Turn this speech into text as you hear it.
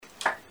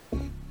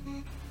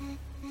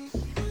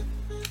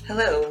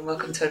Hello and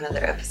welcome to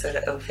another episode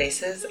of O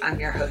Faces. I'm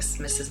your host,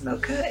 Mrs.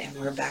 Mocha, and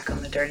we're back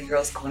on the Dirty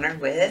Girls Corner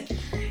with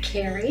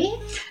Carrie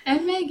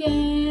and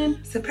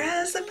Megan.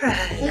 Surprise, surprise.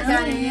 Hey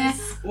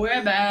guys.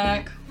 We're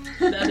back.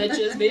 The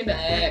bitches be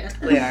back.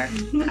 We are.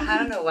 I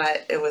don't know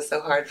why it was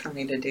so hard for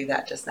me to do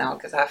that just now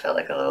because I felt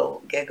like a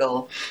little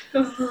giggle. I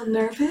was a little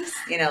nervous.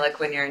 You know, like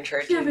when you're in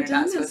church You and haven't you're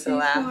not done this supposed to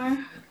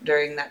laugh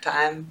during that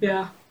time.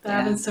 Yeah. That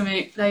Yeah. happens to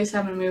me. That used to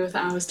happen to me with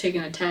I was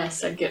taking a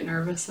test. I'd get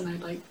nervous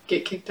and I'd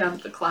get kicked out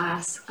of the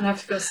class. I'd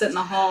have to go sit in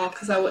the hall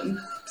because I wouldn't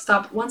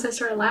stop. Once I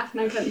started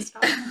laughing, I couldn't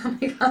stop. Oh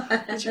my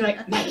god. And she'd be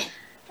like, Megan,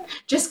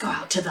 just go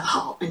out to the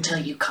hall until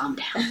you calm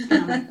down. And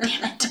I'm like,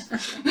 damn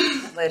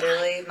it.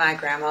 Literally, my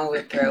grandma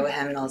would throw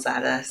hymnals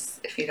at us.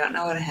 If you don't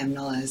know what a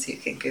hymnal is, you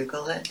can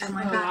Google it. Oh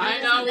my Oh, god. I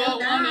who know doesn't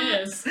what one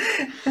is.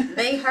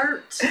 They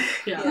hurt.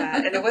 Yeah. Yeah,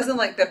 and it wasn't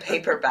like the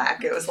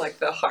paperback, it was like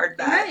the hardback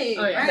Right,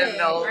 Oh, yeah.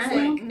 hymnals.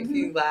 right. Like if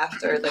you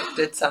laughed or like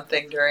did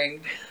something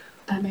during.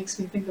 That makes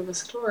me think of a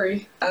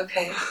story.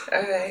 Okay,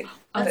 alright.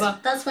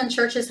 That's when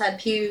churches had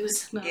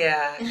pews. No.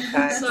 Yeah,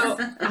 okay. So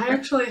I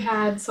actually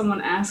had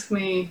someone ask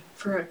me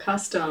for a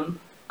custom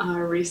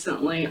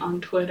recently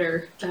on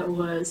Twitter that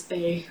was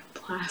a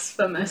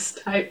blasphemous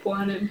type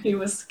one, and he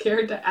was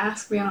scared to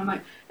ask me, and I'm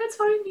like, it's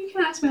fine, you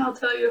can ask me, I'll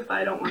tell you if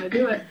I don't want to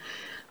do it.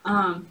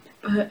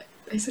 But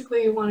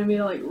basically he wanted me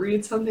to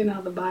read something out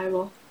of the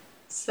Bible,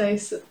 say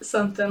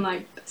something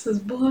like, this is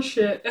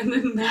bullshit, and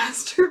then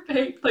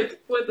masturbate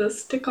with a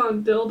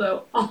stick-on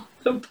dildo on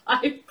the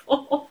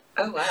Bible.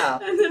 Oh wow.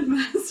 And then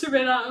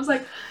masturbate on it. I was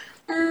like,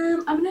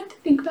 I'm gonna have to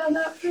think about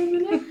that for a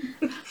minute.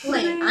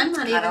 Wait, I'm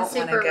not even don't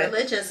super wanna get-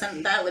 religious,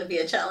 and that would be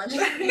a challenge.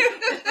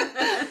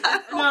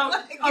 No,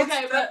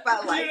 okay, but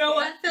do you know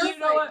what? That feels Do you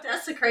know like what?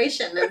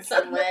 desecration in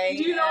some way.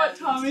 Do you know what and-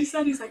 Tommy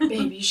said? He's like,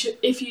 babe, you should,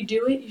 if you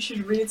do it, you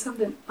should read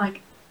something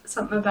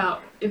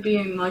about it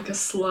being like a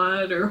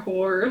slut or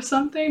whore or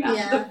something.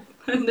 Yeah.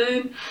 And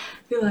then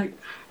be like,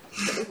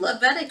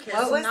 Leviticus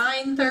What was-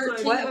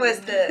 9:13. What was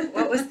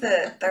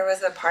the there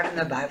was a part in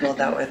the Bible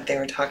that they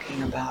were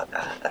talking about,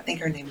 I think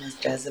her name was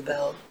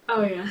Jezebel,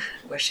 oh yeah,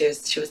 where she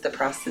was the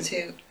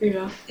prostitute,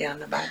 yeah. in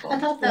the Bible. I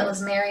thought that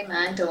was Mary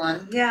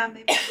Magdalene. Yeah,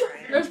 maybe that's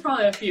right. There's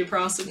probably a few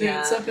prostitutes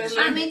Yeah. up in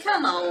there. I mean,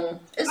 come on.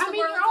 It's I the mean,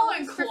 world's you're all in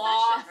oldest profession,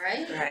 cloth.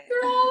 right? Right.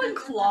 They're all in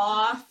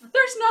cloth.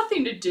 There's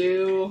nothing to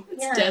do.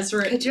 It's Yeah.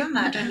 desert. Could you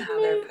imagine how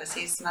their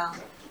pussies smell?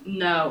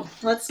 No.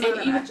 Let's not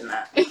not imagine imagine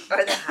that.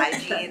 Or the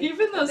hygiene?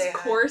 Even those they have?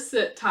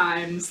 corset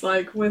times,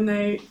 when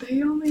they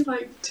only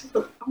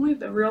only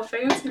the real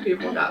fancy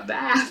people got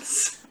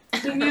baths.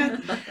 Didn't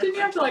you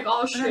have to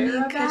all But I share mean,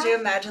 a could bath? you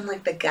imagine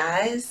the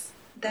guys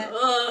that?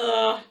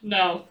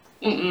 No.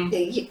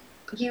 Mm-mm.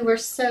 You were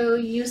so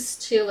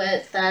used to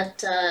it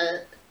that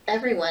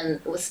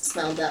everyone was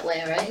smelled that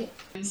way, right?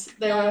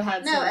 They would have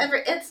had No, some.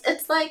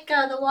 it's like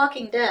The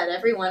Walking Dead.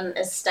 Everyone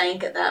is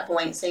stank at that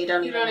point, so you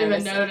don't You even don't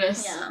even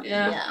notice. notice. It.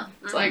 Yeah. Yeah.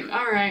 It's like,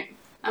 all right,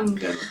 I'm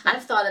good.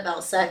 I've thought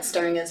about sex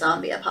during a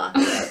zombie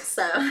apocalypse,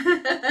 so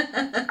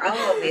I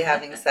won't be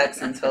having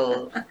sex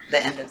until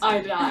the end of I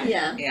time. die.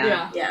 yeah,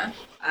 Yeah. yeah.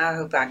 I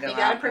hope I go You out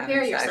gotta prepare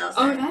having sex. yourself.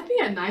 Oh, that'd be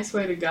a nice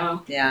way to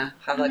go. Yeah,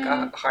 have I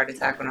a heart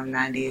attack when I'm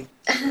 90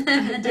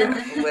 Do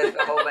with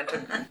a whole bunch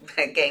of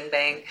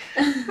gangbang.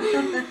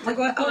 Like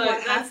what? Oh,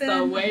 what That's happened?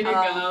 the way to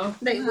Oh, go.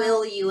 They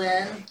will you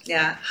in.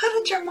 Yeah. How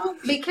did your mom?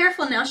 Be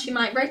careful now; she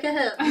might break a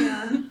hip.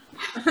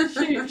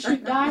 Yeah. She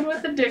died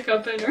with a dick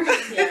up in her.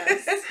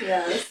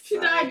 Yes. She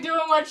died doing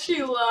what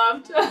she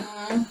loved.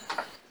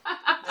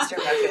 Mr.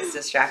 Muck is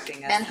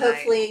distracting us. And tonight.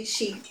 hopefully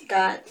she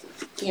got,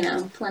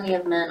 plenty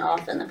of men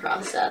off in the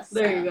process.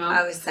 There you go.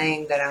 I was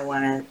saying that I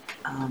want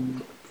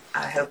to.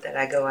 I hope that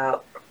I go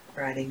out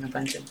riding a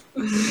bunch of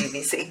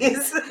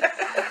BBCs.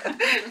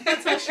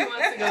 That's how she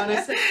wants to go. And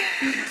I said,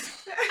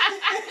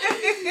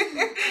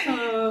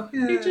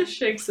 he just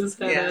shakes his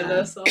head at Yeah.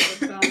 us all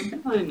the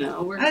time. I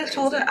know. We're I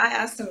told crazy. her. I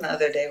asked him the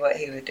other day what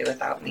he would do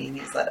without me, and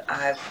he said,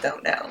 "I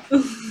don't know."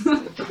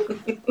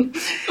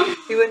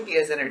 He wouldn't be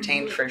as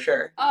entertained for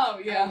sure. Oh,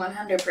 yeah.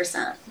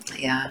 100%.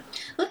 Yeah.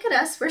 Look at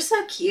us. We're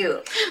so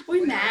cute.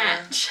 We We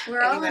match.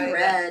 We're all in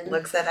Anybody that red.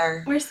 looks at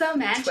our We're so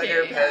matchy.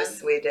 Twitter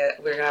posts. We're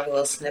gonna have a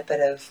little snippet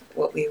of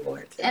what we wore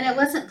today. And it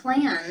wasn't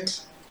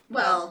planned.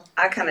 Well,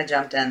 I kind of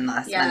jumped in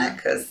last Yeah. minute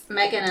because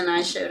Megan and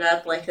I showed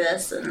up like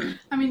this, and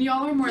I mean,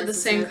 y'all are more the This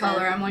is same okay.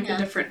 color. I'm Yeah. a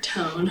different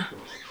tone.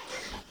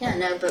 yeah,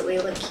 no, but we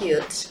look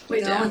cute.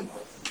 We no, do.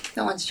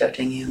 no one's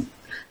judging you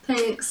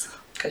Thanks.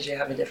 because you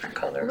have a different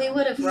color. We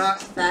would have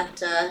rocked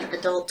that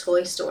adult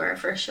toy store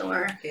for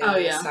sure. Oh,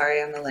 yeah. Sorry,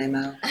 I'm the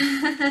lame-o.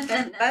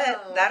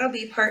 But that'll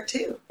be part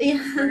 2.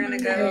 yeah. We're gonna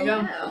There you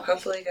go. go.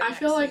 Hopefully, go I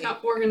feel next like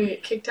week. we're going to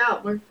get kicked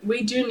out.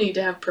 We do need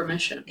to have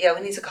permission. Yeah,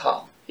 we need to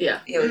call.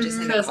 Yeah. Yeah, we just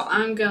need to Because call.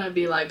 I'm going to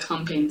be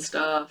humping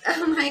stuff.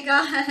 Oh my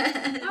god.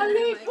 I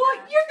mean, well,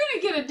 you're going to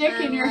get a dick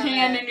in your I love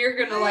hand it. and you're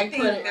going to I put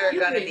think it. they're you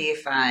gonna can- be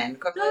fine.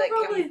 Can They'll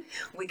probably-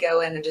 we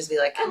go in and just be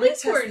like, At can we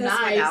least test we're this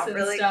one nice out and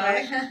really stuff.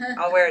 quick?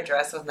 I'll wear a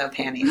dress with no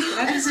panties.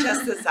 Can I just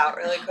test this out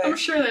really quick? I'm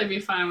sure they'd be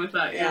fine with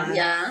that, yeah.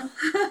 Yeah.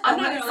 I'm I not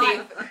wanna gonna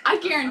lie. I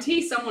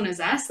guarantee someone has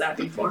asked that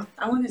before.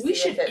 I want to We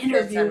see should if it fits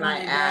interview in my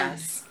one of them.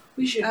 ass.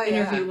 We should Oh,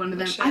 interview yeah, one of we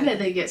them. should. I bet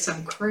they get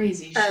some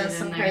crazy shit in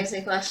Some there.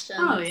 crazy questions.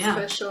 Oh, yeah.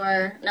 For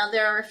sure. Now,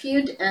 there are a few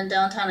in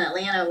downtown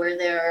Atlanta where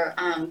there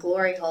are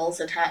glory holes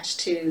attached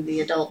to the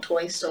adult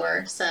toy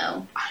store,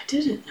 so. I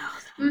didn't know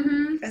that.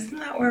 Mm-hmm. Isn't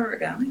that where we're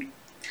going?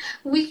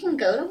 We can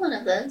go to one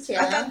of those,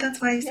 yeah. I thought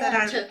that's why you said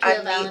Yeah, Tokyo I'd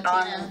meet Valentino.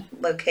 on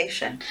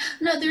location.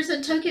 No, there's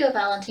a Tokyo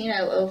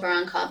Valentino over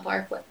on Cobb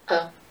Parkway.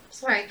 Oh,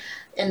 sorry,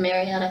 in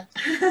Marietta.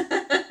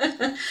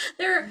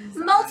 There are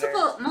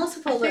multiple I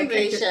think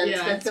they could- locations,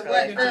 yeah, but it's the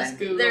probably one fine.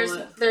 Google there's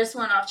it. there's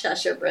one off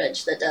Cheshire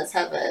Bridge that does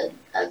have a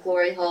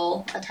glory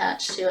hole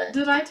attached to it.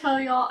 Did I tell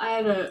y'all I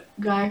had a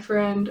guy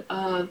friend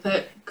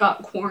that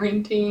got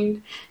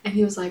quarantined, and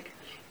he was like,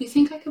 "You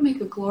think I could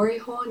make a glory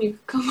hole and you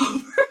could come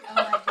over?" Oh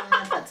my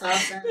god, that's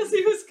awesome. Because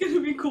he was gonna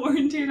be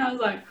quarantined. I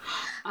was like,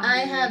 I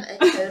have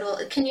a total.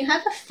 Can you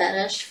have a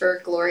fetish for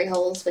glory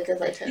holes?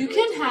 Because I totally You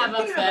can do. have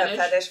You can have a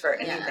fetish for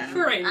Yeah. anything.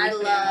 For anything, I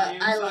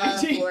love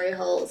anxiety. glory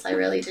holes. I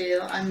really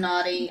do. I'm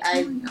naughty.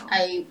 telling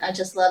you. I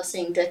just love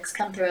seeing dicks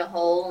come through a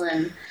hole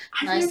and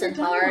I've nice never and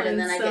done hard, one, and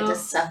then I get so- to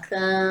suck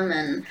them.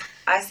 And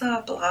I saw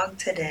a blog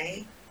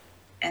today,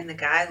 and the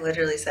guy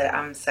literally said,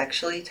 "I'm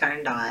sexually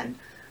turned on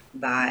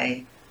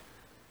by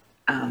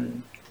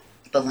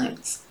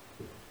balloons."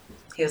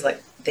 He was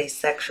like, "They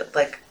sexual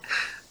like,"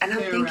 and I'm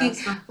They thinking,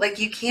 arouse them. like,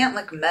 you can't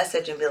like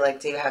message and be like,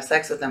 "Do you have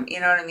sex with them?" You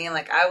know what I mean?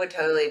 Like, I would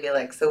totally be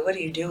like, "So what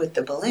do you do with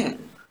the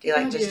balloon? Do you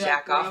like Yeah, do just you,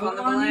 jack like, off on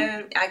the rub on it?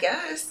 balloon?" I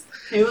guess.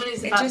 Maybe when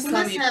he's It about just to you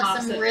come, must he have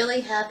pops some it.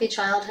 really happy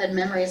childhood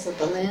memories with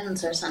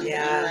balloons or something.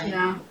 Yeah. Like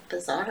Yeah.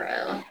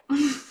 bizarro.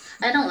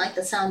 I don't like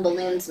the sound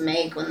balloons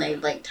make when they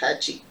like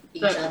touch each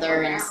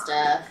other and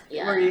stuff.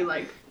 Yeah. Where you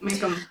like make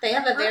them. They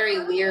have a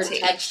very weird To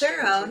each texture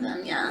their to own.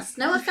 them. Yes.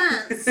 No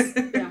offense.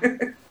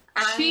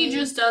 She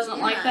just doesn't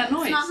like that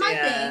noise. It's not my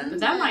Yeah. thing. But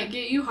that might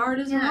get you hard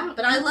as a Yeah, rock.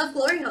 but I love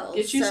glory holes.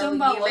 Get you so some you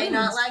may balloons.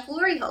 not like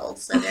glory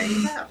holes, so there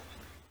you go.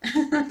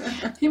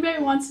 He may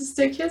wants to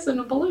stick his in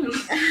a balloon. You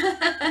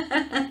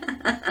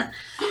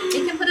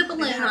can put a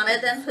balloon on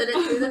it, then put it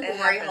through the It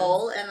glory happens.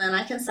 hole, and then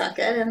I can suck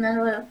it, and then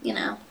it'll,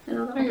 it'll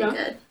There you be go.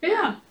 good.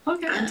 Yeah.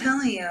 Okay. I'm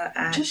telling you,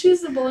 Just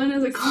use the balloon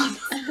as a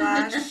condom.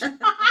 Splash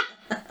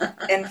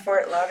in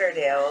Fort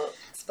Lauderdale,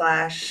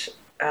 Splash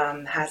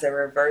has a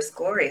reverse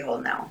glory hole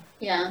now.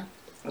 Yeah,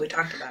 We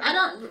talked about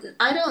it.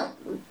 I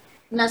don't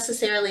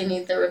necessarily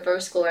need the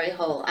reverse glory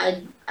hole.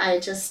 I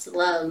just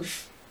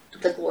love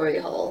the glory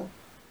hole.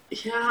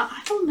 Yeah,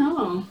 I don't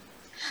know.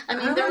 I I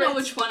mean, don't there know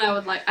was. which one I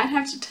would like. I'd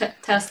have to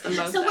test them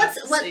both. So out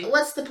to see.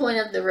 what's the point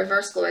of the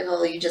reverse glory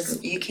hole? You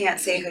You can't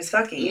see who's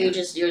fucking you.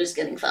 you're just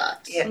getting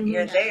fucked. Yeah,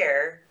 you're Mhm.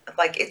 there.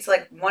 Like, it's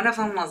like one of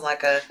them was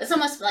like a, It's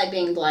almost like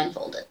being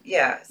blindfolded.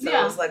 yeah, so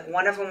Yeah. it was like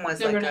one of them was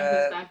Never like know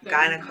who's a back there.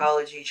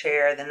 gynecology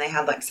chair. Then they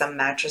had like some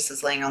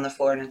mattresses laying on the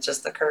floor and it's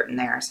just the curtain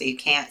there. So you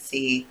can't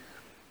see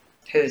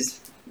who's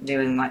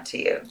doing what to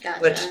you. Gotcha.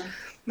 Which,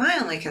 my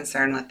only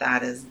concern with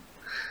that is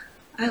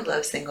I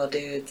love single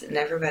dudes and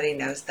everybody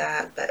knows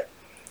that, but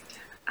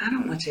I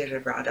don't want you to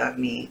raw dog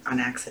me on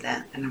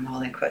accident, and I'm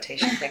holding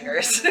quotation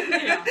fingers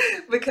Yeah.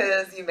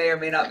 because you may or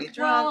may not be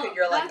drunk, Well, and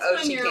you're like, that's "Oh,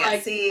 when she you're can't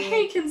like, see."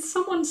 Hey, can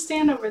someone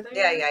stand over there?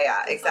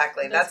 Yeah,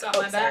 exactly. That's That's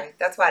got my back. sorry.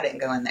 That's why I didn't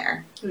go in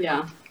there.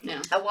 Yeah.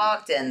 I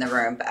walked in the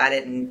room, but I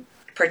didn't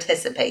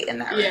participate in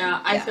that room. Yeah,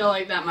 I feel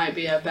like that might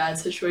be a bad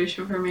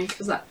situation for me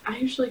because I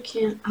usually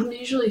can't. I'm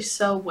usually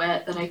so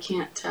wet that I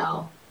can't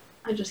tell.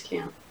 I just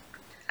can't.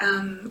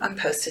 I'm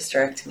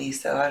post-hysterectomy,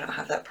 so I don't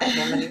have that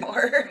problem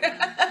anymore.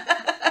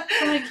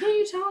 But like, can't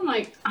you tell? I'm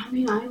like, I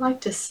mean, I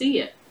like to see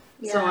it,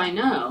 so I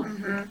know.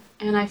 Mm-hmm.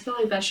 And I feel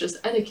like that's just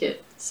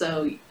etiquette.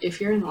 So if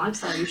you're in the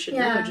lifestyle, you should know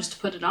Yeah. just to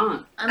put it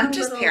on. I'm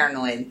just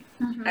paranoid.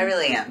 Mhm. I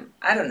really am.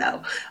 I don't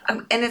know.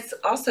 And it's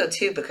also,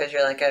 too, because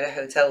you're like at a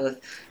hotel with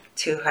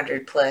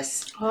 200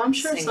 plus Oh, I'm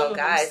sure single some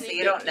guys, of so them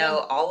you don't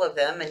know all of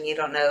them, and you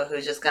don't know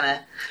who's just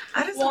gonna.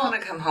 I just Well- want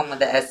to come home with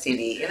the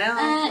STD, you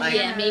know? Like,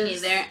 yeah, me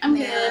neither. I'm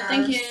good.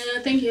 Thank you.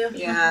 Thank you.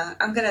 Yeah,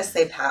 I'm gonna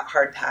say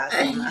hard pass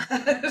on that.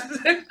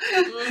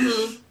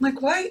 Mhm.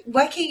 Like,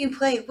 why can't you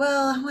play?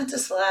 Well, I went to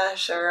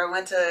Slash or I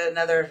went to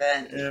another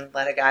event and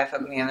let a guy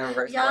fuck me in the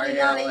reverse. Yada glory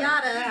yada hole and-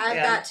 yada. I've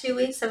yeah. got 2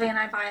 weeks of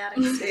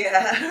antibiotics.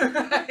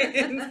 Yeah,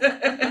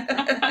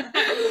 right.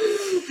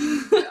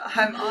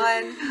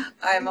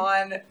 I'm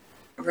on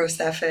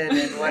Rosefin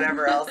and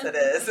whatever else it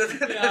is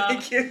that Yeah. they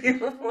give you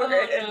for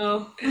it.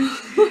 Oh,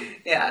 no.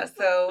 Yeah,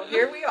 so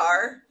here we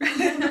are.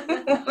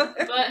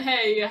 But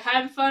hey, you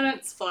had fun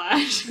at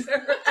Splash.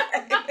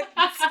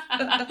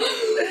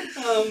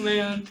 Oh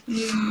man.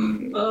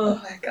 Oh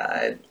my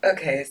god.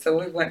 Okay, so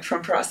we went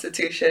from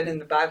prostitution in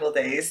the Bible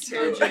days to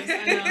Oh jeez,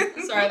 I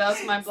know. Sorry, that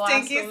was my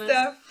stinky blasphemous.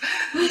 stuff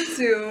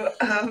to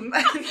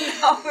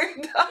now we're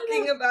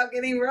talking about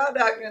getting raw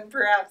dog and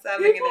perhaps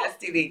having People- an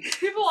STD.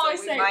 People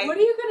always we say, might- "What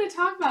are you going to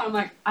talk about?" I'm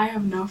like, I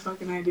have no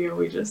fucking idea.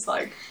 We just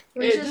like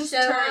We It just just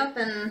show turned- up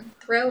and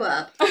throw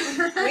up.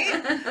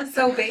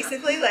 So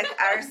basically, like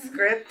our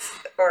scripts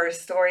or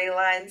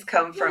storylines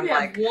come from we have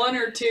like one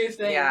or two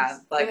things. yeah,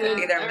 like and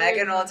then Either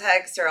Megan will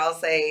text or I'll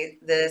say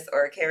this,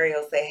 or Carrie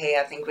will say, hey,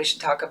 I think we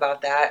should talk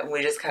about that. And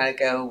we just kind of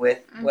go with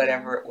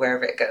whatever,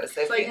 wherever it goes.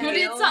 So It's like, who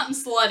did something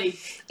slutty?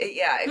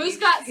 Yeah. Who's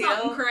got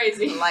something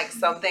crazy? Like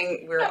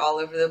something, we're all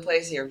over the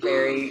place, you're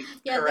very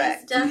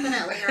correct. These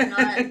definitely are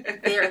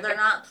not, they're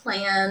not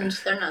planned.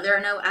 There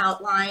are no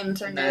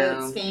outlines or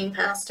notes being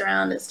passed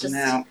around. It's just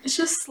It's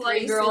just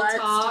three slutty girl sluts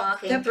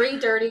talk. talking, three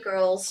dirty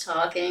girls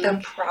talking.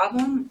 The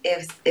problem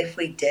is if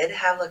we did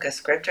have like a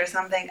script or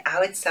something, I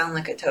would sound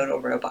like a total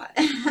robot.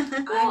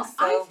 I'm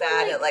so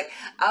bad at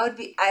I would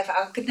be, I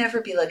could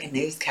never be like a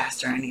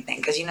newscaster or anything,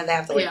 because you know they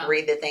have to like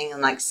read the thing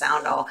and like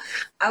sound all.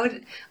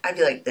 I'd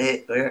be like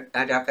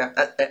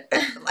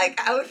like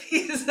I would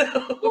be so.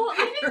 Well,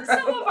 I think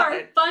some of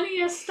our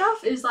funniest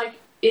stuff is like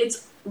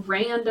it's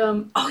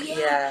random. Oh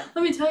yeah.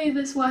 Let me tell you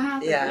this. What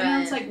happened? Yeah.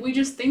 And it's like we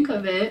just think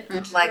of it.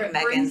 Like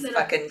Megan's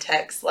fucking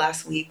text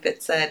last week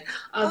that said,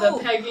 the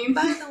pegging.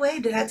 By the way,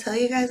 did I tell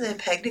you guys I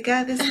pegged a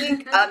guy this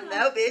week?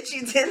 No, bitch,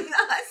 you did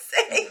not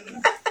say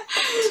that.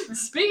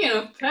 Speaking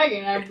of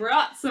pegging, I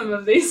brought some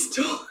of these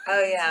toys.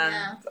 Oh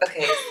yeah.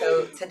 Okay,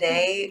 so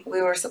today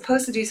we were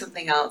supposed to do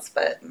something else,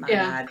 but my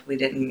bad, we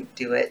didn't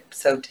do it.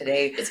 So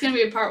today it's gonna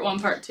be a part 1,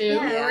 part 2.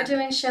 Yeah, we're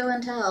doing show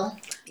and tell.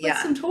 With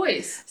some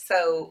toys.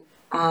 So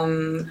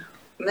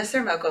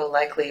Mr. Mocha will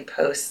likely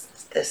post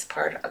this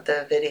part of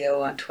the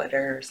video on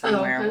Twitter or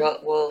somewhere. Oh, okay.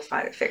 We'll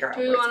figure out.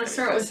 Do we want to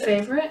start with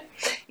favorite?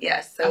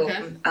 Yes. So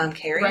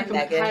Carrie and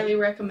Megan. Highly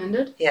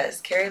recommended. Yes,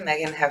 Carrie and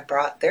Megan have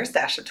brought their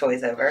stash of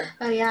toys over.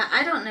 Oh yeah,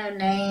 I don't know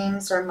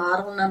names or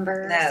model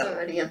numbers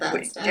or any of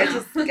that stuff. You're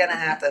just gonna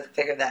have to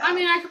figure that out. I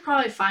mean, I could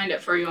probably find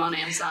it for you on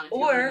Amazon if you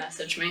want to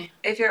message me.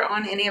 If you're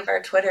on any of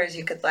our Twitters,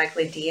 you could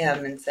likely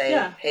DM and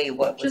say, hey,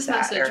 what was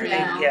that? Message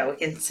me. We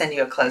can send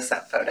you a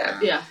close-up photo.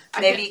 Yeah.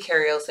 Maybe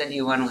Carrie will send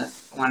you one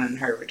with one in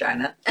her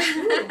vagina.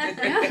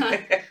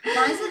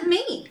 Why is it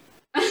me?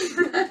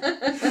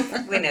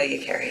 We know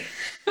you, Carrie.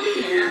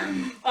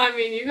 Yeah. I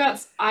mean, you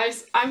got.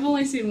 I've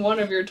only seen one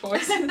of your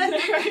toys in there.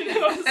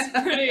 It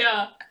was pretty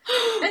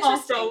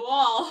off the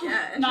wall.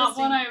 Yeah, not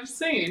one I have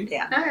seen.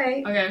 Yeah. All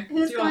right. Okay.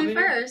 Who's going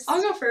first?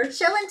 I'll go first.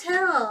 Show and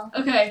tell.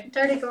 Okay.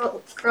 Dirty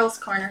Girls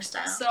Corner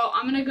style. So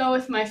I'm gonna go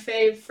with my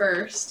fave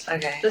first.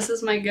 Okay. This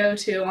is my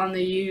go-to on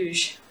the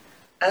Huge.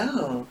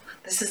 Oh,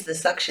 this is the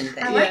suction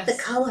thing. I like the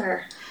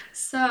color.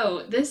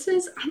 So this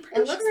is. I'm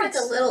pretty It looks sure like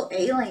a little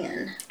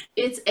alien.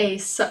 It's a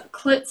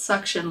clit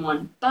suction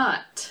one,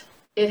 but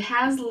it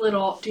has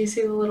little. Do you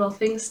see the little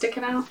things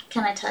sticking out?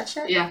 Can I touch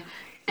it? Yeah,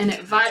 and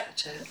it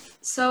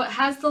So it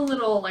has the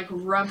little like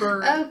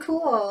rubber. Oh,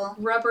 cool.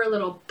 Rubber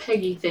little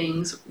peggy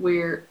things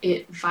where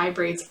it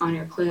vibrates on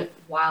your clit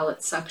while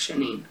it's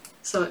suctioning.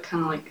 So it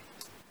kind of like,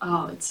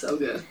 oh, it's so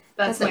good.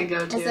 That's my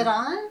go-to. Is it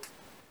on?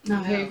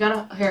 No, here you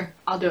gotta. Here,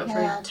 I'll do it for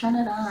you. Yeah, turn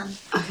it on.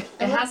 Okay,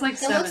 it has like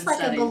 7 settings. It looks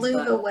like a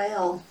beluga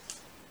whale.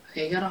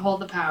 Okay, you gotta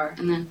hold the power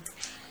and then.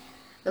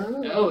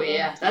 Ooh. Oh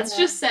yeah, that's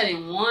just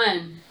setting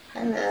 1.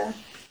 Hello.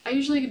 I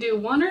usually do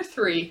 1 or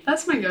 3.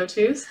 That's my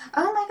go-tos.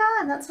 Oh my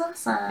god, that's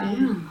awesome.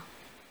 Yeah,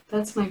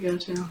 that's my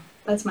go-to.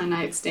 That's my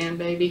nightstand,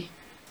 baby.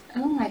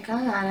 Oh my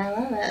god, I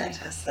love Let me it.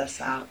 test this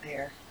out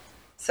here.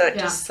 So it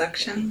just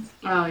suctions?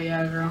 Oh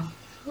yeah, girl.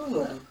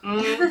 Ooh.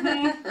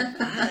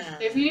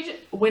 Mm-hmm. If you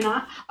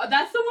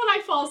that's the one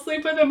I fall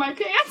asleep with in my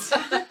pants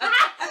when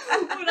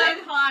I'm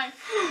high.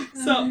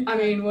 So I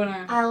mean when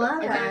I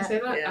love it. Can I say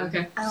that? Yeah.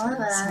 Okay. I love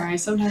it. Sorry,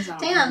 sometimes I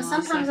don't Damn, know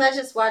what sometimes I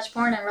just watch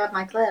porn and rub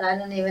my clit. I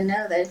didn't even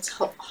know that it's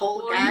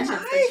whole gadgets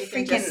that My you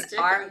can just freaking stick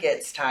arm on.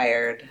 gets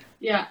tired.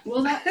 Yeah.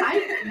 Well,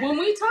 when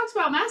we talked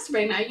about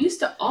masturbating, I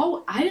used to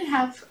I didn't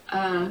have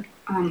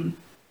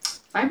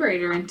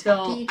vibrator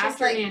until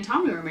after me and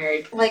Tommy were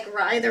married. Like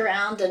ride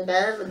around in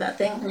bed with that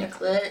thing on your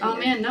clit. Oh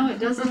man, no, it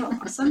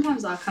doesn't.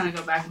 Sometimes I'll kind of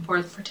go back and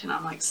forth, pretend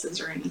I'm like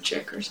scissoring a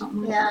chick or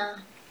something. Yeah,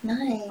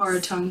 nice. Or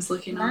a tongue's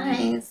licking on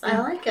me. Nice, I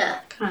like it.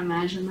 Can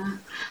imagine that.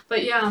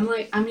 But yeah,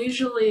 I'm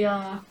usually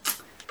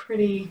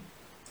pretty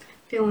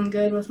feeling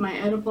good with my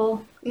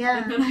edible.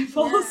 Yeah. And then I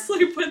fall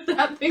asleep with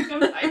that thing in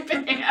my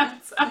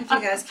pants. If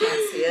you guys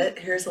can't see it,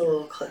 here's a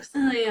little closer.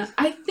 Oh yeah.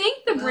 I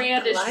think the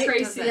brand is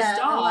Tracy's The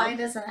dog. light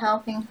isn't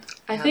helping.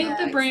 I think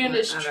the brand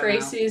is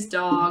Tracy's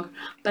dog,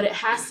 but it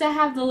has to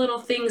have the little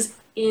things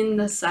in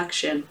the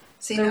suction.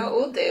 So you know what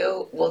we'll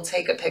do? We'll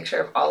take a picture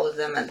of all of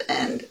them at the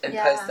end and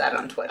post that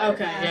on Twitter.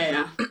 Okay,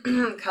 yeah.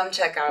 Come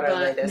check out our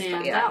latest.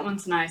 Man, that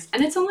one's nice.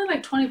 And it's only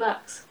like $20.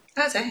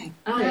 Oh, dang.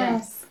 Oh,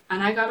 yeah.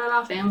 And I got it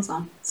off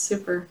Amazon.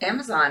 Super.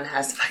 Amazon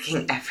has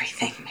fucking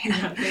everything, man.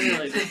 Yeah, they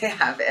really do. They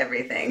have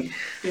everything.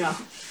 Yeah.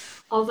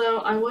 Although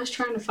I was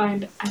trying to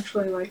find,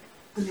 actually, like,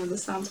 I know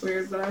this sounds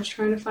weird, but I was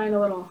trying to find a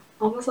little,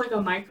 almost like a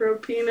micro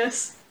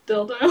penis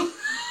dildo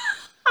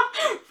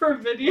for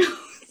videos.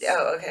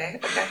 Oh,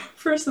 okay.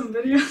 For some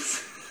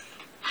videos.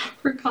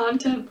 For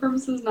content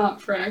purposes,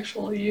 not for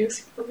actual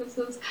use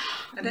purposes.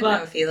 I didn't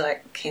know if you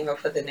like came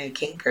up with a new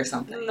kink or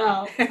something.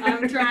 No,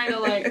 I'm trying to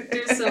like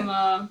do some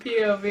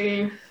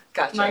POV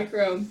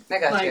micro. I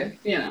got like,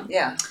 you know.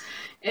 Yeah.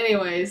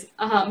 Anyways, do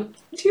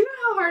you know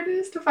how hard it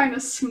is to find a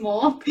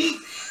small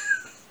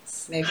penis?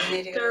 Maybe we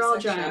need to go They're to all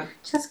sex giant.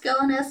 Just go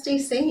on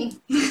SDC.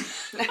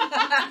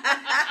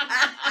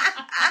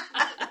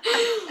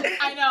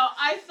 I know.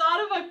 I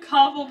thought of a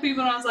couple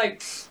people and I was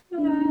like,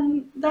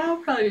 that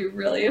would probably be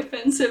really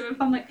offensive if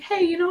I'm like,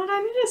 hey, you know what? I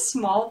need a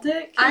small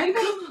dick. Can you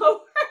come over?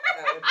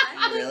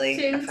 That would be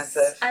really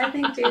offensive. I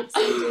think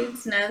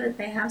dudes know that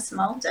they have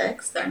small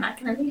dicks. They're not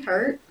going to be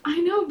hurt. I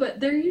know, but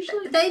they're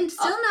usually. They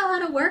still know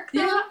how to work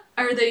them. Yeah.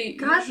 Or they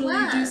God usually do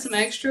bless. some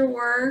extra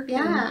work.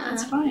 Yeah. And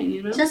that's fine,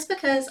 you know? Just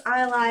because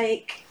I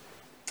like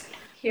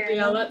hearing.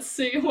 Yeah, let's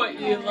see what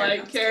you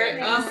like,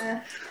 Carrot. Oh,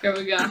 Yeah. here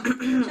we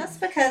go.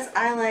 Just because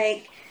I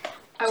like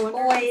I wonder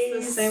if it's the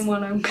Toys. same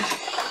one I'm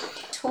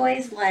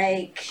toys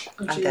like.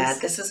 Oh, I'm jeez.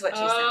 bad. This is what you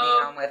sent me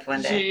Oh, home with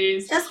one day.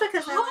 Jeez. Just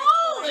because I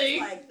Holy like toys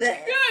like this.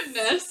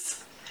 Goodness.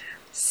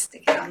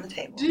 Stick it on the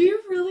table. Do you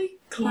really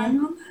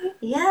climb on that?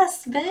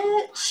 Yes,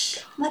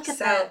 bitch. Look at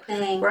So, that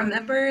thing.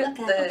 Remember Look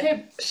at the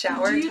Okay,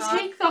 shower do you talk?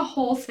 take the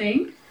whole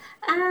thing?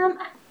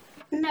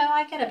 No,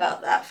 I get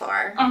about that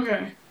far.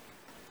 Okay.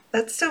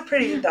 That's still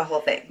pretty, the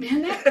whole thing.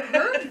 Man, that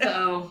curve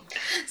though.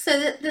 So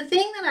the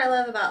thing that I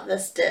love about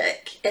this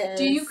dick is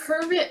Do you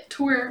curve it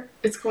to where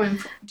it's going?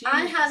 Do you,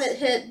 I have it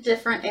hit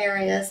different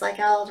areas, like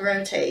I'll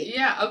rotate.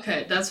 Yeah.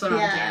 Okay, that's what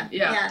Yeah, I'm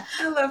doing. Yeah.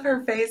 I love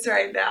her face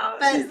right now.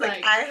 But, She's like,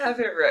 like- I have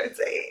it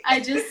rotate.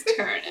 I just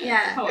turn it.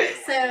 Yeah. Oh, wait.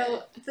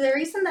 So the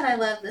reason that I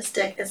love this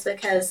dick is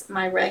because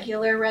my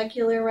regular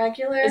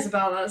It's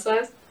about that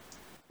size.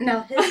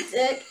 no, his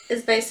dick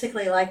is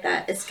basically like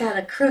that. It's got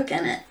a crook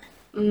in it,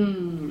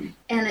 Mm.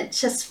 and it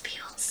just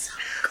feels so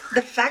good.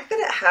 The fact that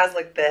it has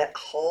like the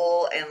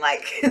hole and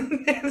like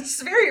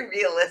it's very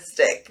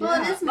realistic.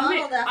 Well, it is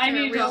modeled after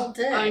a real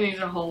dick. I need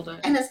to hold it.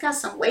 And it's got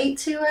some weight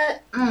to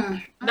it.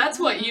 That's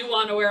what you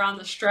want to wear on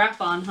the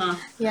strap on, huh?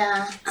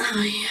 Yeah.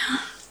 Oh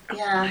yeah.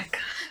 Yeah.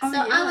 Oh So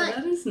I yeah, like-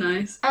 that is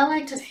nice. I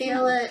like to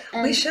feel it.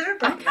 And We should have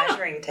brought I kinda-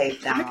 measuring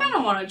tape down. I kind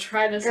of want to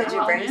try this out. Did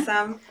you bring man.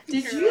 some?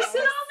 Did you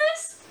sit on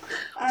this?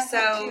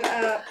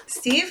 So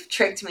Steve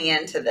tricked me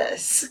into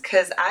this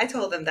because I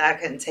told him that I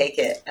couldn't take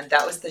it, and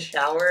that was the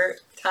shower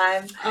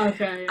time.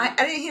 Okay. I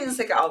didn't even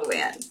stick it all the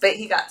way in, but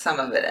he got some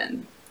of it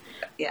in.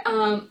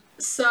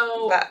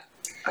 So But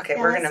okay,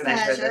 Yeah, we're gonna let's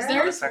measure measure. this.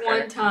 there's motherfucker.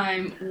 one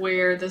time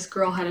where this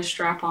girl had a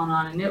strap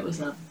on, and it was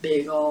a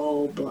big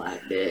old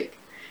black dick.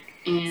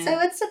 And So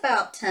it's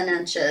about 10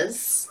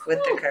 inches. with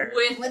the curve.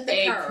 With the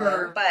a curve.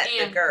 curve. But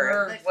the and girth.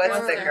 curve. What's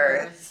the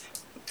girth?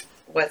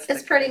 What's the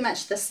It's pretty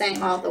much the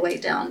same all the way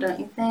down, don't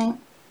you think?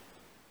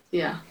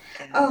 Yeah.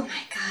 Oh my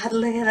god,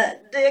 look at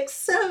that dick.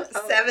 So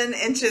 7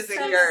 inches in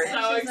girth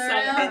So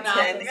excited around. and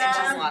 10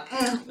 inches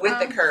long with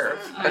the curve.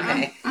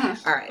 Okay,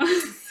 all right.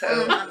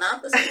 So my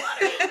mouth is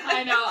watering.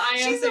 I know. I am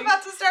she's thinking-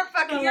 about to start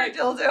fucking I'm your like,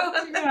 dildo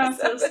on yeah, this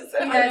so- episode. You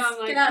I know, guys, I'm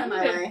like, get out of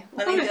my okay. way.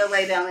 Let me go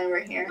lay down over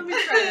here. Let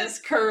me try this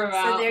curve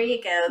out. So there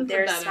you go. Put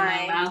There's that in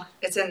my my. mouth.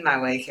 It's in my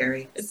way,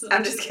 Carrie. It's-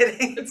 I'm just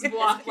kidding. It's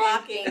blocking.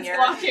 blocking It's your-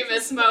 blocking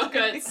Miss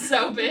Mocha. It's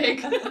so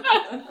big.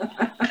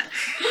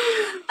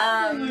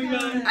 Oh my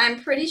God.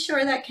 I'm pretty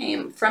sure that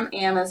came from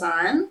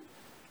Amazon.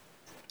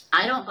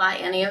 I don't buy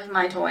any of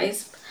my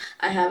toys.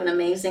 I have an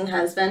amazing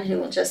husband who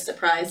will just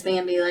surprise me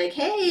and be like,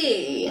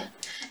 hey.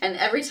 And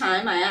every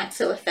time I act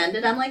so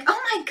offended, I'm like, oh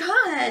my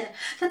god,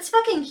 that's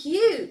fucking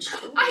huge.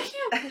 I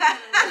can't.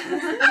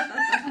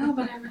 Oh,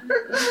 but I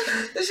really.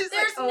 She's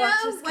There's like, oh, I'm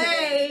no just kidding.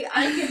 way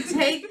I can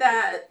take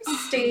that,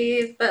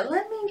 Steve, but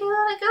let me give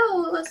it a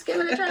go. Let's give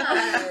it a try.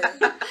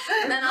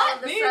 And then all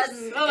of a Me sudden,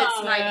 sit it's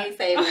on my it. new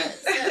favorite.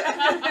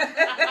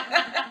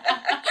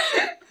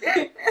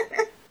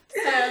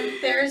 So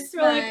there's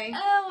You're my. like,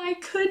 oh, I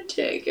could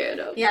take it.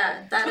 Okay.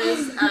 Yeah, that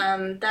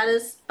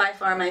is by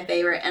far my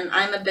favorite, and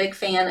I'm a big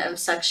fan of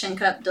suction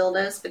cup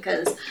dildos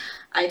because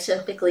I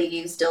typically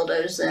use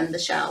dildos in the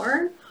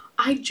shower.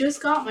 I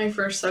just got my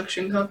first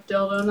suction cup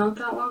dildo not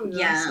that long ago.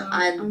 Yeah, so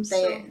I'm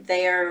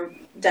they are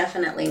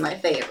definitely my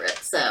favorite.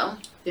 So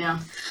Yeah.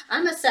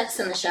 I'm a sex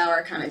in the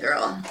shower kind of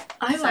girl.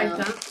 I So, like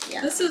that.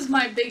 Yeah. This is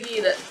my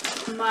biggie that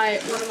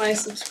one of my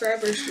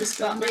subscribers just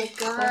got me.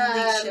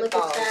 God, shit look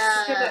balls.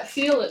 at Okay, but that.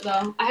 feel it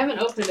though. I haven't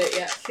opened it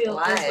yet. Feel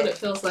Why? that's what it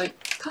feels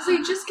like. Cause they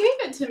just gave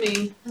it to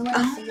me. I wanna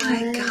Oh feel my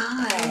it.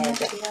 I wanna God.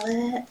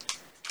 feel it.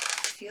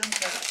 Feels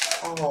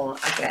like, oh,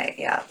 okay,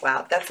 yeah,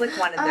 wow. That's like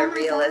one of Oh the my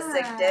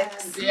realistic God.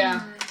 dicks.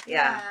 Yeah.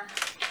 Yeah.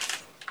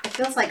 It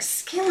feels like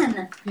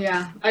skin.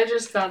 Yeah, I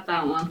just got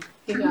that one.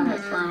 He got it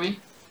for me.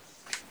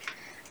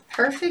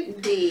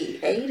 Perfect D,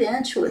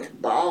 8-inch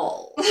with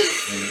balls.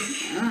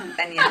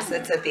 And yes,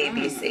 it's a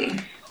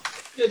BBC.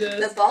 It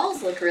The is.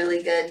 balls look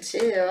really good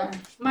too.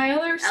 My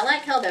other I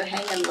like how they're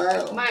hanging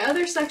low. my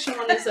other section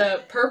one is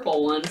a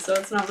purple one, so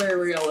it's not very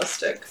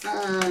realistic.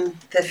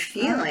 The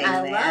feeling,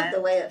 I man. love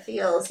the way it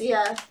feels.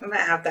 Yeah. We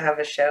might have to have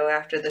a show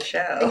after the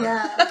show.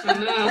 Yeah. I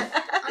know.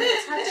 I'm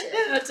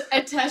gonna touch it.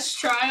 A test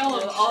trial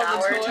of all the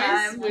Shower toys.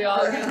 time. We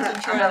all get to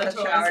I'll try have the a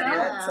toys shower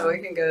out. yet, so we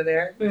can go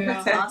there.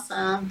 Yeah.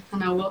 Awesome. I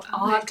know.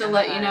 I'll my have to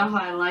let you God. know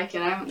how I like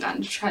it. I haven't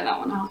gotten to try that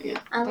one out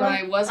yet. I But love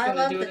I was I going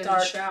love to do the it in dark-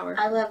 the shower.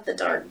 I love the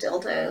dark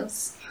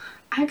dildos.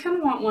 I kind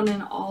of want one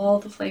in all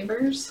the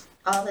flavors.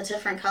 All the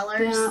different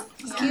colors. Yeah.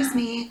 Excuse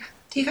me.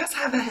 Do you guys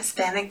have a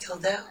Hispanic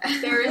dildo?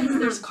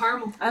 There's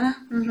caramel. I know.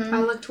 Mm-hmm. I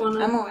looked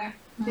one up. I'm aware.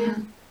 Yeah.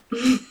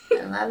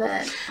 I love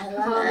it. I All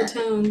love the it.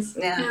 tones.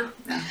 Yeah.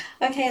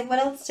 Okay, what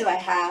else do I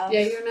have?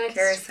 Yeah, you're next.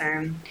 Carrie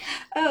Cern.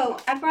 Oh,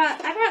 I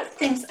brought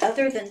things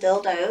other than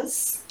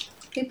dildos.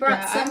 We brought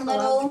Yeah, I some love-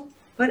 little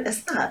What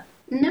is that?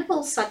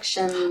 nipple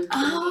suction.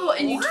 Oh,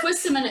 and you What?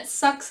 twist them and it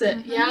sucks it.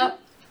 Mhm. Yep.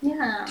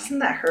 Yeah. Doesn't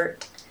that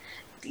hurt?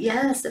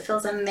 Yes, it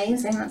feels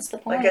amazing. That's the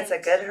point. Like it's a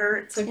good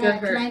hurt? It's a Yeah, good can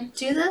hurt. I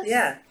do this?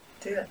 Yeah.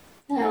 Do it.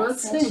 Yeah,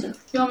 let's that see. should-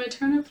 You want me to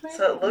turn it for you?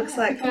 So it looks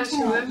like. Got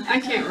you, babe. I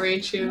can't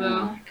reach you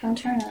though, Yeah, come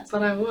turn it.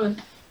 but I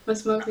would.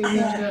 Miss Smokey, you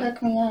Yeah, do it.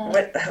 hook me up.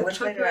 Which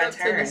way Hook do her I up to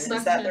the turn? Is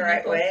that suction the right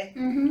nipple. way?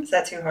 Mm-hmm. Is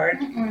that too hard?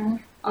 Mm-mm.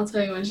 I'll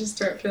tell you when you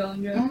start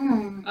feeling good.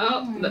 Mm.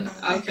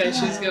 Oh, okay,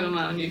 she's good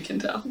alone, you can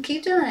tell.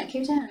 Keep doing it.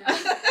 Keep doing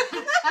it.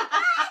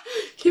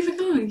 Keep it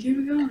going, keep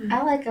it going.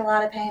 I like a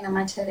lot of pain on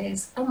my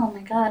titties. Oh my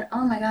god.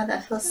 Oh my god,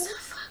 that feels so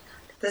fun.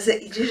 Does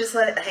it? You just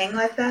let it hang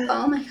like that?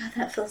 Oh my god,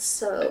 that feels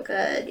so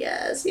good.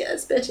 Yes,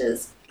 yes,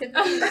 bitches. I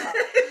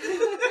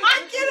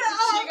get it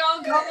all. She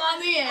gonna come on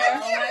the air. Oh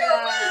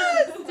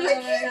my god.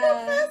 I can't go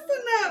fast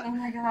enough. Oh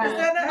my Is god.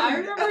 that not- I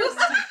remember-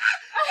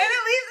 and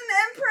it leaves an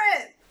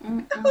imprint.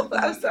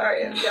 I'm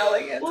sorry, I'm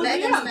yelling it. Well,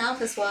 Megan's yeah.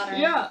 mouth is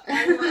watering. Yeah,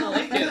 I wanna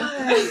lick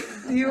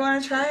it. Do you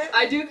want to try it?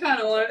 I do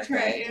kind of want to try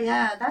it.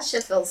 Yeah, that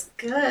shit feels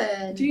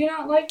good. Do you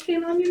not like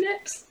pain on your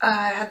nips?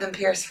 I had them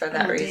pierced for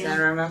that Oh, reason, damn.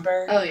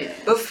 remember? Oh yeah.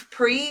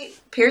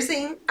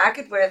 Pre-piercing, I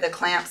could wear the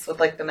clamps with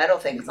like the metal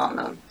things on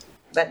them.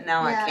 But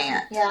now yeah, I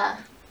can't. Yeah,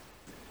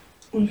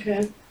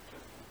 Okay.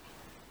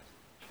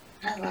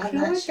 I love I feel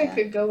that like shit. I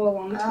could go a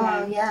long Oh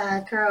time.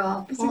 yeah,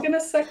 girl. Is it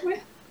gonna suck me?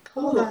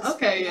 Pull Oh, those.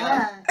 okay,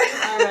 yeah.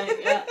 Alright,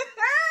 yeah.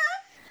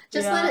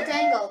 Just Yeah. let it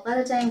dangle. Let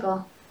it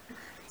dangle.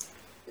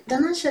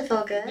 Doesn't that shit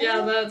feel good?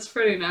 Yeah, that's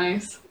pretty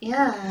nice.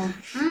 Yeah.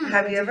 Mm.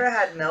 Have you ever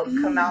had milk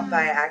come out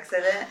by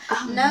accident?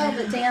 No,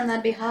 but damn,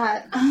 that'd be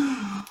hot.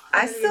 Oh,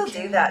 I still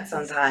do that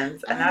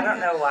sometimes, and I don't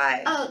know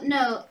why. Oh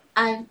no,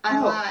 I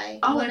Oh. lie.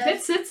 oh What if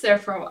it sits there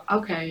for a while.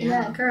 Okay,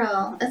 yeah, yeah.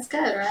 girl, it's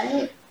good,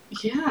 right?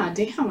 Yeah,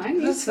 damn, I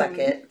need Just some. suck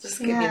it. Just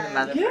give me the Yeah.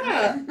 mother.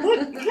 Yeah,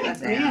 look,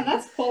 Damn. man,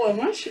 that's pulling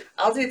my shit.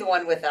 I'll do the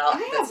one without. I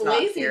have that's not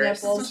lazy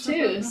pierced. nipples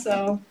too,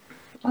 so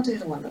I'll do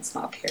the one that's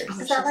not pierced.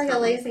 Is that like a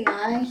lazy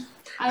eye?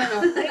 I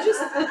don't know.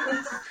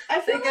 I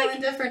They feel go like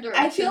in different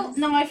I feel directions.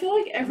 no, I feel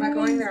like Am I everyone.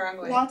 going the wrong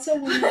way? Lots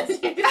of women.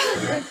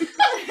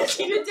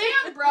 You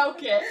damn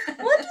broke it.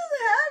 What just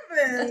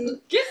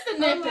happened? Get the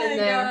nip in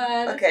there.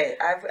 God. Okay,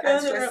 I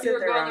Going the twisted you're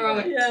the going the wrong wrong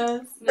way.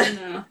 Yes.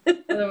 No,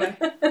 other way.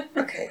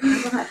 Okay,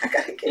 hold on. I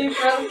gotta get. You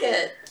broke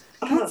it.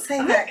 Don't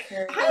say that,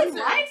 Carrie. I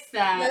like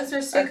that. Those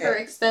are super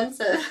Okay.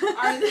 expensive.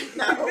 Are they?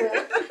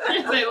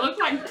 No. They look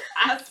like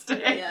plastic.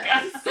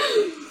 Yes.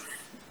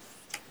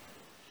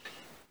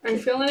 Are you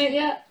feeling it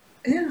yet?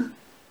 Yeah,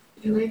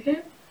 You like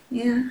it?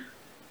 yeah.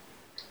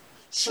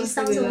 She Let's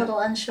sounds do a that. little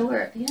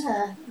unsure.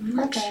 Yeah. I'm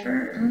not Okay.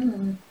 sure.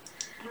 Mm.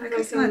 I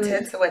guess my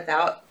tits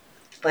without,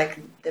 like,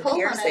 the Pull on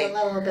it piercing.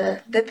 a little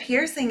bit. The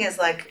piercing is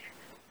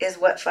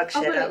what fucks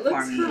Oh, shit but it up for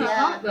looks me. kind of Yeah.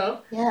 hot though.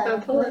 Yeah. Go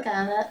pull Look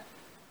at it.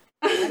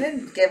 I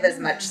didn't give as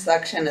much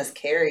suction as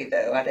Carrie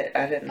though. I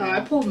didn't know. Oh,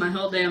 I pulled my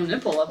whole damn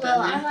nipple up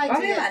Well, in I there. like Why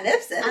to do get, my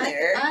nips in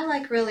there? I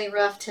like really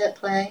rough tit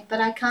play, but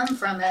I come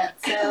from it,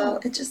 Ow, so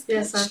it just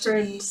Yes, I've pinched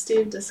heard me.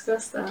 Steve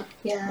discuss that.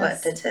 yes.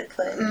 What, the tit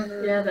play?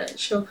 Mhm. Yeah, that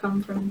she'll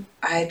come from.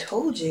 I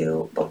told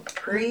you, but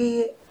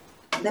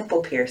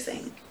pre-nipple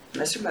piercing,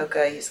 Mr.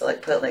 Mocha used to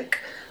like put like,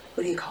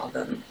 what do you call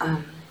them?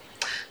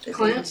 The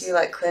Clamps? things you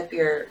like clip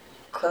your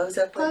clothes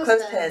up with?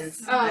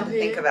 Clothespins. Clothespins. I had Oh, to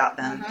think yeah. about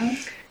them.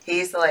 Mhm. He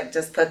used to like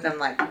just put them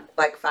like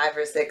 5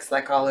 or 6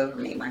 like all over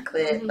me, my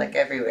clit, Mhm. like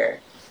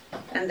everywhere.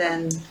 And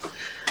then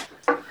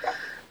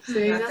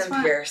See, got that's them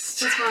why.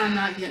 pierced. That's why I'm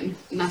not getting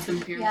nothing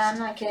pierced. Yeah, I'm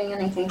not getting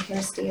anything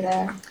pierced either.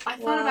 I thought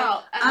Well,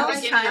 about. I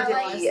was trying I to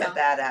like be a some.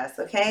 badass,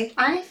 okay?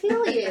 I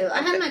feel you.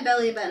 I had my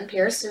belly button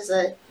pierced as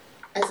a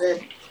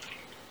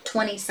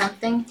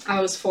 20-something.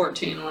 I was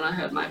 14 when I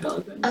had my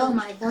belly button. Oh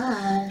my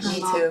gosh. Me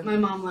too. My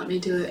mom let me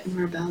do it in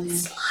rebellion.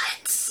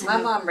 Sluts. My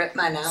mom ripped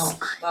mine out.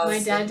 while I My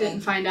was dad sleeping.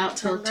 didn't find out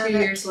till I love 2 it.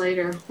 years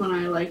later when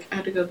I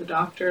had to go to the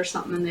doctor or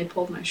something, and they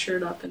pulled my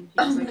shirt up, and he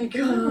was Oh like,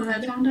 my "Oh, I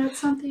God. found out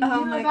something Oh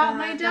new my about God,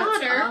 my that's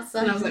daughter."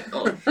 awesome. And I was like,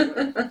 "Oh,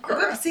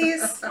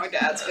 Whoopsies. my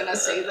dad's gonna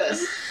see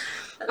this."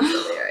 That's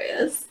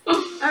hilarious.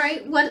 All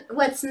right,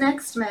 what's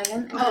next,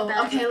 Megan? in your Oh,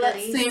 bag okay. of Let's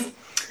goodies? see.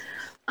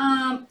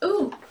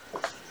 Ooh,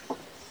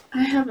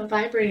 I have a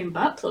vibrating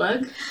butt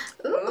plug.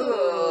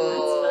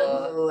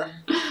 Ooh.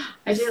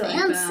 I do like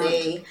that.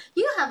 Fancy.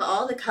 You have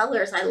all the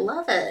colors. I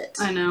love it.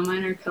 I know,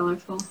 mine are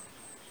colorful.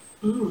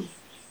 Mm.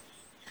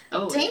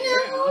 Oh, Damn.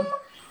 yeah.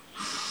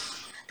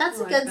 That's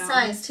I a like good that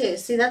size too.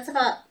 See, that's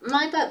about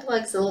my butt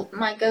plug's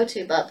my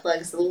go-to butt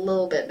plug's a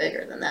little bit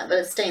bigger than that, but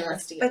it's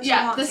stainless steel. But you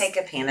Yeah, won't this- take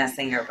a penis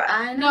in your butt.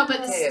 I know. No,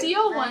 but the Ew.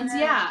 steel I ones, know.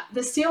 yeah.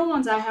 The steel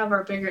ones I have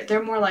are bigger.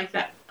 They're more like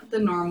that, the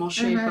normal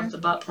shape Mhm. of the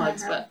butt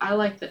plugs, Mhm. but I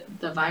like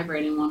the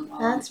vibrating one.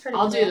 That's pretty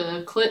I'll cool. do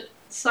the clit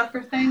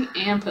sucker thing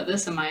and put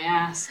this in my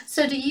ass.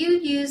 So do you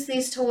use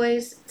these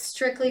toys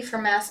strictly for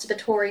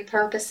masturbatory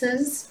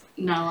purposes?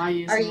 No, I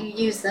use Or them. you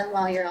use them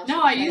while you're also No,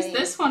 I playing? used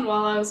this one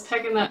while I was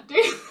pecking that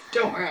dude.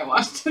 Don't worry, I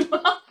watched it.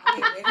 Wait,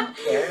 we don't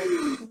care.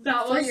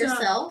 That For was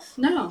yourself?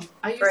 no,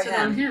 I used For it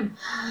on him.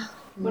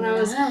 When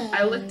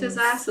I licked his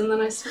ass and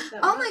then I stuck that.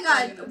 Oh my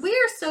butt god, in we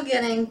are still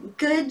getting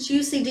good,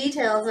 juicy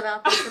details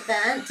about this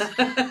event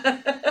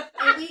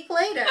a week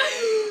later.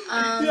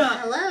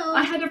 Yeah. Hello.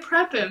 I had to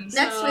prep him.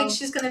 Next so week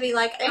she's gonna be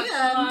like, come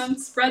and on,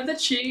 spread the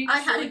cheeks. I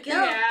had a lick the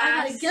gimp. I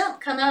had a ass.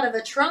 gimp come out of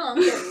a trunk.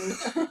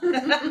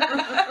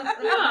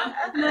 Yeah,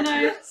 and then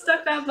I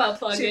stuck that butt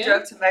plug She in.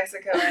 drove to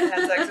Mexico and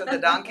had sex with a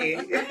donkey.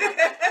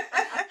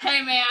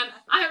 Hey man,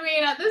 I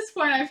mean, at this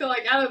point, I feel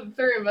like out of the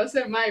three of us,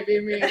 it might be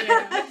me and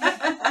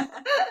him.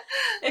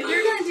 If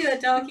you're gonna do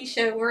a donkey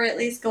show, we're at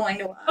least going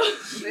to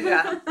watch.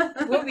 Yeah,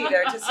 we'll be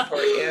there to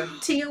support you.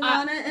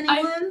 Tijuana,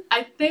 anyone?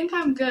 I think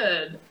I'm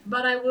good,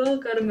 but I will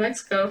go to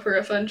Mexico for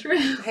a fun trip.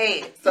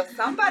 Hey, so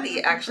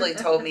somebody actually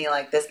told me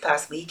like this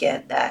past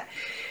weekend that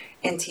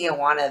in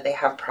Tijuana they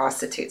have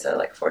prostitutes that are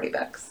like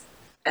 $40,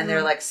 and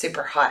they're like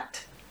super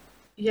hot.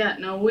 Yeah,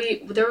 no,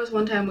 there was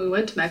one time we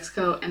went to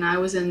Mexico and I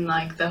was in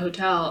like the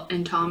hotel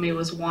and Tommy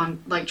was trying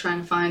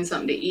to find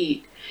something to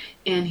eat.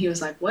 And he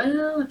was like,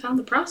 well, I found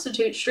the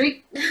prostitute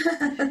street.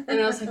 And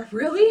I was like,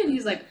 really? And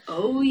he's like,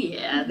 oh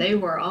yeah, they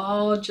were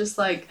all just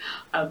like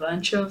a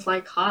bunch of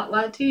like hot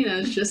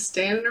Latinas just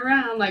standing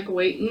around like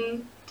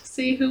waiting to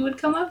see who would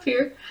come up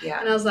here. Yeah.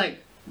 And I was like,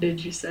 did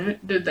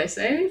they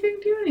say anything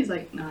to you? And he's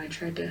like, no, I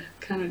tried to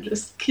kind of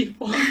just keep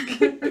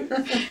walking.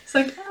 It's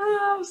like,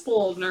 I was a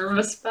little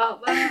nervous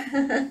about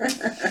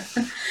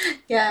that.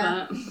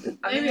 Yeah. But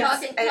I mean, maybe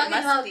it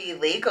must be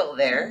legal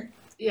there.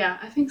 yeah,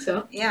 I think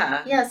so.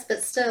 Yeah. Yes,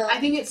 but still. I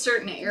think it's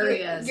certain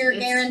areas. You're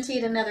it's-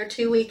 guaranteed another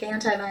 2-week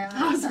antibiotics.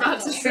 I was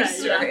about to True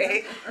say, yeah.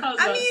 story. I was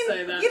I about to say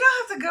mean, that. you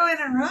don't have to go in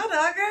and raw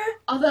dog her.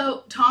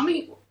 Although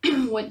Tommy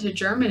went to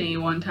Germany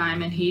one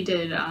time and he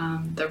did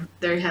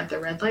they have the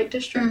red light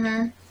district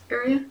Mm-hmm.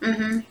 area.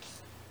 Mm-hmm.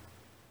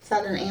 Is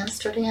that in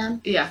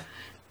Amsterdam? Yeah.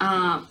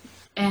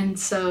 And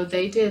so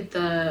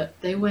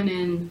they went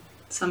in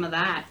some of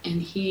that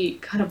and he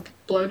got a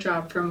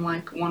blowjob from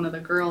like one of the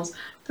girls.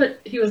 But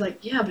he was like,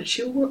 yeah, but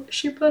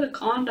she put a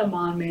condom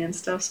on me and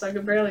stuff so I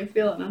could barely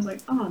feel it. And I was like,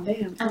 oh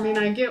damn. I mean,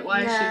 I get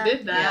why Yeah. she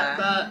did that,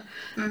 Yeah.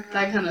 but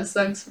that kind of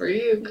sucks for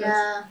you. 'Cause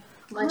Yeah,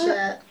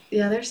 legit.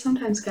 yeah, there's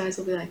sometimes guys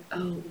will be like,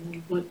 oh,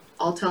 well, what?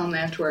 I'll tell them they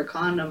have to wear a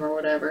condom or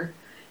whatever.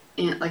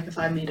 And like if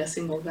I meet a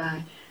single guy,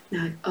 and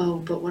they're like, oh,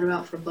 but what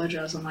about for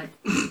blowjobs? I'm like,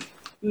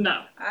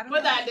 no. I don't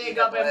Put that wanna dick eat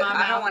up in it, my I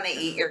mouth. don't want to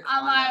eat your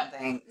I'm condom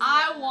thing.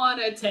 I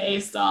want to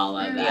taste all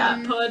of that.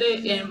 Mhm. Put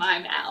it in my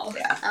mouth.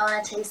 Yeah. I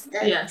want to taste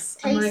it. Yes.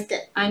 I'm Taste like,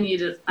 it. I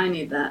need it. I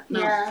need that. No,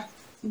 Yeah.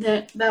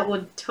 that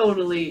would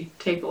totally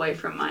take away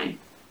from my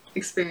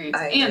experience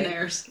I and agree.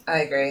 theirs. I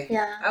agree.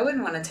 Yeah. I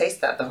wouldn't want to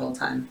taste that the whole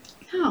time.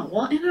 No,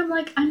 well, and I'm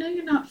like, I know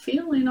you're not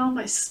feeling all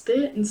my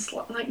spit and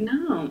like,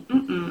 no, I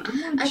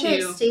want I you.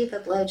 gave Steve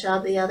a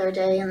blowjob the other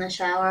day in the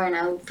shower, and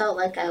I felt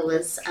like I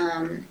was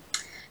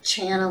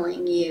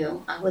channeling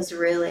you. I was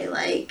really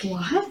like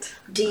What?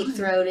 deep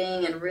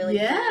throating and really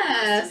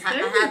Yes, fast.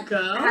 And there you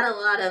go. I had a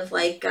lot of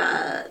like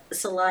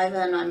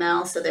saliva in my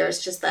mouth, so there's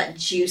just that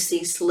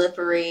juicy,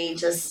 slippery,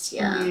 just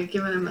yeah. You're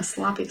giving him a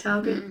sloppy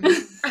toppy.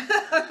 Mhm.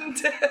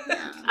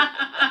 Yeah.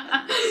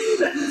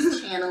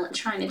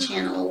 Trying to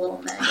channel a little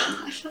Megan.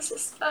 Gosh, this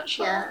is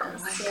special.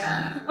 Yes,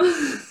 yeah.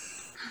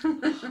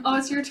 Oh,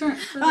 it's your turn.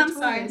 for the I'm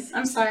sorry. toys.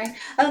 I'm sorry.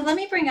 Oh, let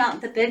me bring out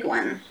the big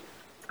one.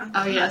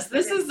 Oh yes,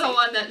 this is the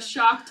one that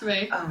shocked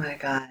me. Oh my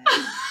god.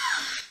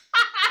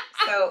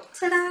 So,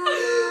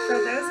 Ta-da!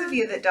 for those of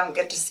you that don't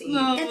get to see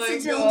Oh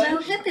It's my a God.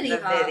 dildo hippity the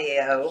hop.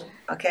 video,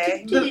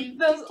 okay?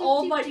 Those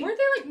old, like, weren't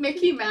they like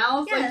Mickey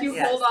Mouse? Like you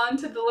Yes. hold on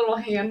to the little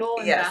handle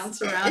and Yes.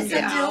 bounce around It's your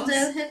a house.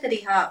 dildo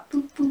hippity hop.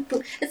 Boop, boop,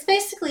 boop. It's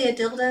basically a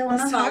dildo on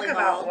Let's a talk volleyball.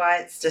 about why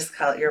it's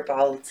discolored. Your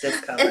ball is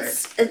discolored.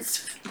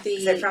 It's the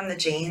Is it from the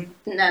gene?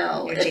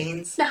 no. Your it-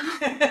 jeans? No.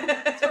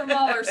 From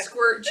all her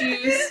squirt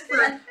juice,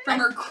 from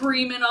her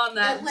creaming on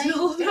that It lays in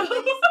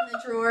dildo.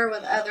 the drawer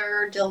with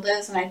other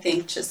dildos, and I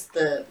think just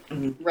the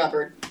Mhm.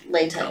 rubber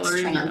latex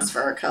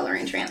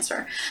coloring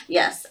transfer.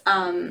 Yes.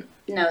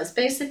 No, it's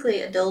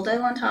basically a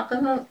dildo on top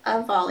of a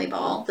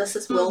volleyball. This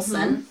is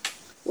Wilson.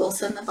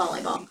 Wilson the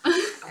volleyball.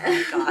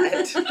 Oh my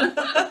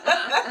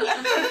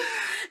god.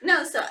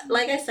 No, so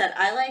like I said,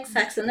 I like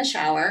sex in the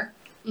shower.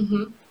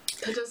 Mm-hmm.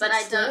 But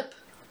I don't.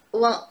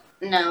 Well,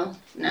 no.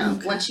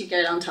 Okay. Once you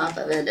get on top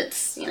of it,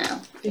 it's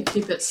You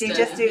keep it So you steady.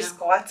 just do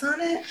squats on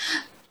it?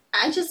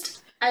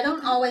 I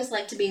don't always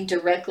like to be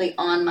directly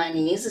on my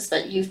knees. It's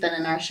that you've been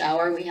in our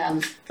shower. We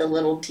have the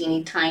little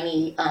teeny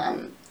tiny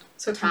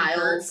So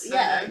tiles.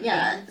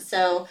 Yeah.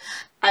 So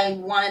I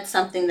wanted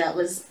something that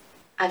was.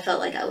 I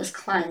felt like I was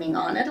climbing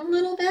on it a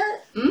little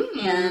bit,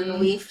 and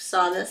we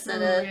saw this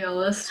at a.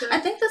 realistic. I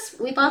think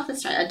we bought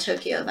this at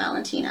Tokyo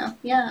Valentino.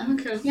 Yeah.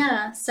 Okay.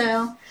 Yeah.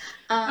 So.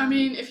 I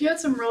mean, if you had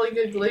some really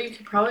good glue, you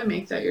could probably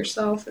make that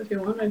yourself if you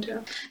wanted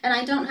to. And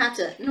I don't have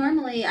to.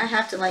 Normally, I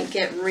have to like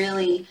get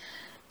really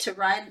to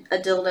ride a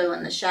dildo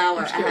in the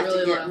shower, Just I get have to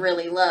really get low.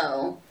 really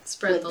low.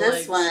 Spread With the this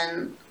legs.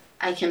 one,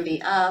 I can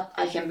be up,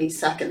 I can be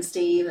sucking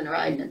Steve and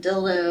riding a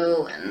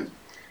dildo, and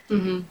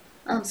Mm-hmm.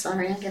 I'm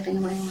sorry, I'm giving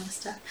away a lot of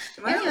stuff.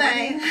 Well,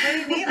 Anyway. what do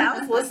you mean? I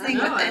was listening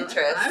No, with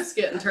interest. I was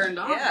getting turned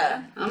on.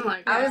 Yeah. I'm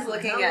like, I was oh,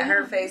 looking hell at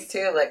her yeah. face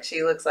too, like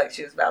she looks like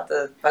she was about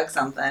to fuck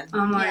something.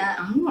 I'm like, Yeah.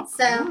 I'm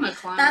So, gonna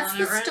climb That's on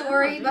the it right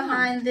story now.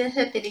 behind the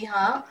hippity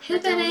hop. The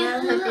Hippity dildo,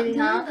 hop, hippity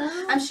hop.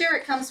 dildo. I'm sure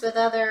it comes with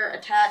other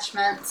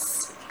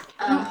attachments.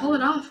 No, pull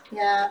it off.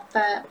 Yeah,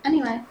 but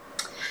anyway.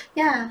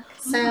 Yeah,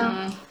 so,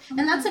 Mm.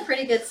 and that's a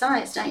pretty good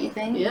size, don't you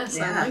think? Yes,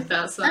 Yeah. I like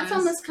that size. That's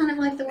almost kind of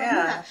like the one you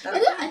Yeah, have.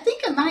 I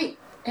think it might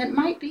be.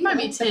 Might be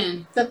like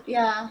 10.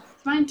 yeah.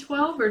 Is mine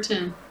 12 or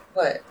 10?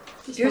 What?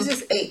 This Yours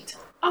one's- is 8.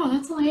 Oh,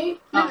 that's only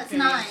 8? No, Okay. it's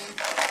 9.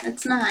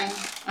 It's 9.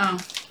 Oh.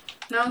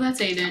 No, that's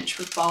 8-inch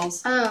with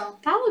balls. Oh,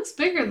 That looks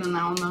bigger than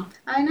that one, though.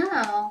 I know.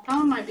 That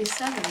one might be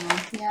 7,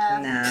 though. Yeah.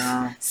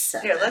 No.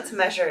 7. Here, let's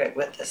measure it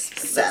with this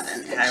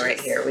 7 guy right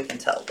inches. here. We can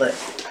tell. Look.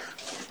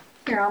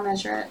 Here, I'll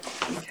measure it.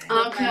 Okay. With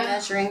my Okay.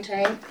 measuring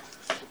tape.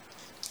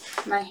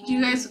 My hand. Do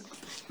you guys,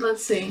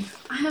 let's see.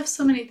 I have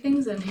so many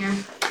things in here.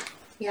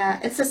 Yeah,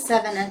 it's a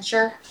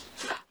 7-incher.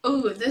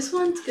 Oh, this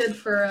one's good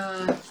for,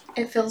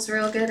 It feels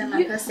real good in my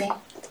Yeah. pussy.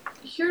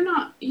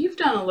 you've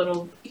done a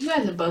little, you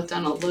guys have both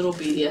done a little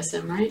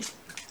BDSM, right?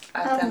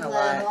 I've done a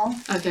lot.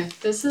 Okay,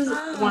 this is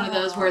one of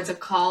those where it's a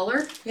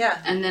collar, Yeah.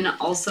 and then it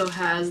also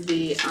has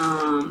the,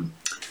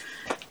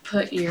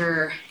 put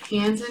your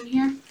hands in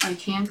here, like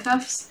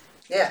handcuffs.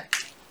 Yeah.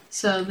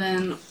 So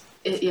then,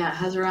 it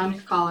has around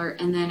your collar,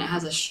 and then it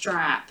has a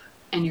strap,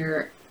 and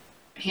your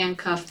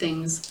handcuff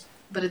things,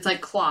 but it's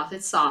like cloth,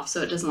 it's soft,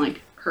 so it doesn't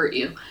like hurt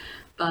you.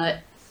 But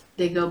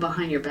they go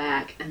behind your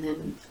back, and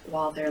then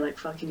while they're like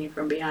fucking you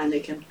from behind, they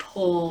can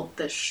pull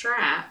the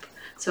strap,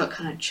 so it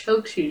kind of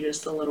chokes you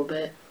just a little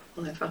bit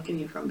while they're fucking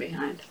you from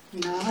behind.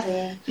 Naughty.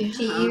 Yeah. Do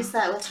you use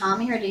that with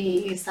Tommy or do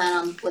you use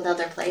that with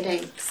other play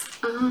dates?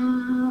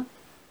 A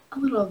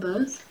little of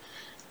both.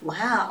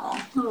 Wow.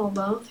 A little of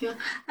both, yeah.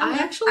 I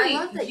actually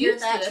love that you're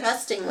used that this.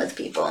 trusting with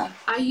people.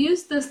 I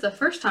used this the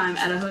first time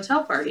at a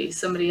hotel party.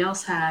 Somebody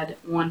else had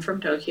one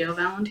from Tokyo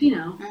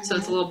Valentino. So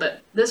it's a little bit,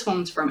 this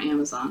one's from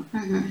Amazon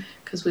Mm-hmm.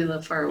 because we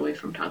live far away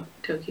from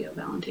Tokyo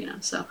Valentino.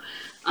 So,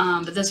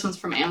 but this one's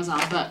from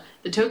Amazon. But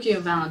the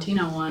Tokyo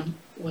Valentino one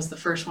was the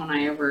first one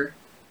I ever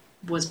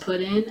was put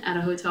in at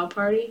a hotel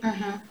party.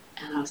 Mm-hmm.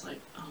 And I was like,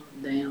 oh,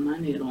 damn, I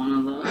need one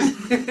of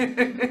those.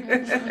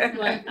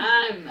 Like,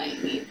 I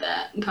might need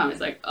that. And Tommy's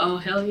like, oh,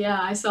 hell yeah,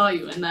 I saw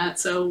you in that,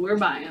 so we're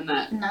buying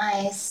that.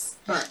 Nice.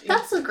 But,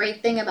 That's the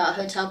great thing about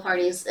hotel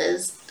parties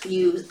is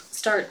you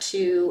start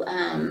to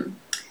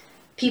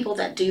people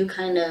that do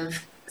kind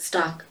of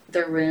stock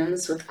their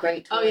rooms with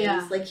great toys. Oh,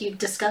 yeah. Like you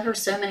discover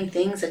so many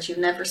things that you've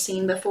never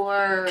seen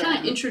before. kind of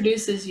and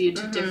introduces you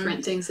to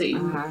different things that you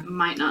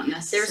might not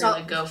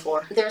necessarily go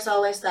for. there's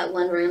always that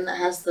one room that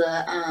has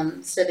the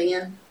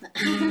Sibian.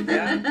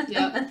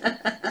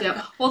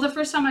 Yep. Well, the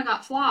first time I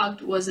got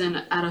flogged was at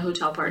a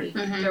hotel party.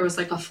 Mhm. There was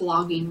like a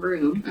flogging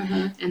room,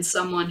 Mm-hmm. and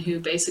someone who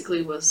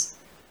basically was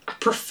a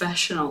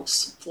professional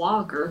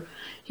flogger,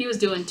 he was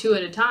doing 2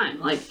 at a time,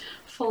 like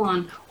full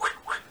on, with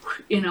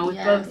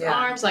Yeah. both Yeah.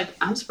 arms. Like,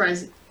 I'm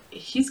surprised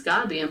he's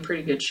got to be in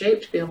pretty good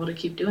shape to be able to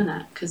keep doing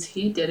that, because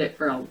he did it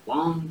for a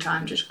long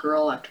time, just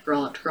girl after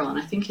girl after girl, and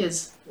I think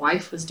his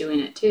wife was doing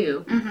it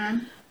too. Mm-hmm.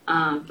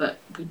 But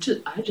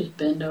I just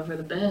bend over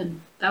the bed.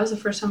 That was the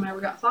first time I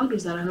ever got flogged,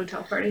 was at a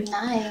hotel party.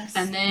 Nice.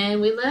 And then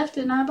we left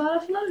and I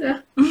bought a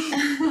flogger.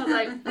 I was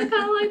like, I kind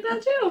of like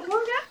that too,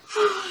 flogger.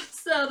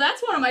 So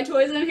that's one of my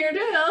toys in here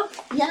too.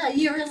 yeah,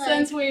 you were like,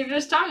 Since we were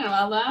just talking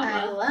about that.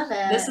 I love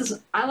it.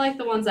 I like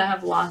the ones that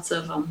have lots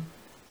of them.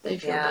 They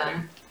feel Yeah.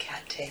 better.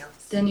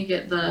 Cattails. Then you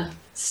get the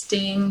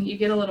sting. You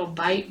get a little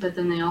bite, but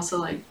then they also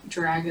like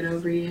drag it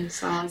over you.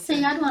 So I like See,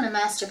 that. I'd want to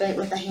masturbate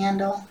with a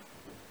handle.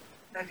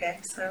 Okay,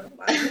 so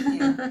why wouldn't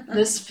you?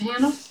 This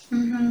handle,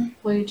 Mm-hmm.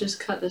 well, you just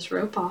cut this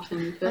rope off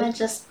and you I could.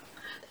 just,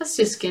 That's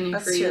too skinny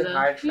That's for you too though.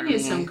 hard You for need me.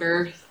 some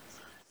girth.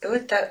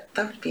 That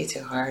would be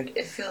too hard.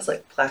 It feels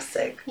like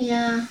plastic.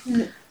 yeah,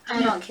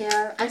 I don't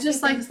care. I just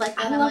just like- things like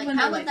I that. I'm love like, when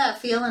how they, would like- that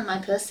feel in my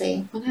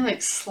pussy? When they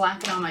like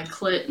slap it on my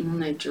clit and then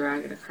they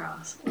drag it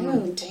across.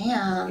 Ooh,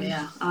 damn.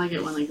 Yeah, I like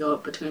it when they go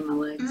up between my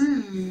legs.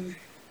 Mm,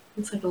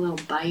 It's like a little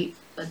bite,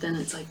 but then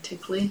it's like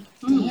tickly.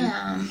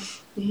 damn.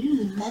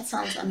 Yeah. That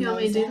sounds amazing. You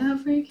want me to do that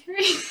for you,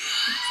 Carrie?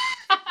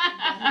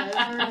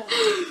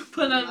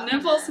 Put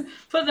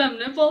them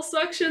nipple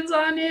suctions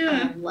on you.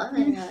 I'm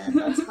loving it.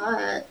 That's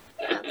hot.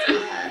 That's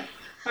hot.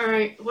 All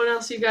right, what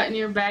else you got in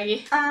your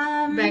bag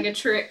of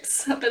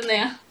tricks up in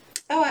there?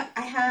 Oh,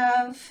 I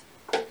have.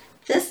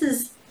 This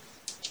is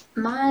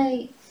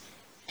my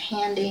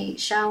handy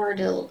shower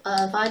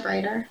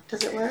vibrator.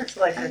 Does it work? It's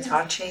like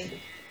Hitachi.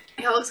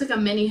 Yeah, it looks like a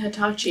mini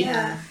Hitachi.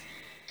 Yeah.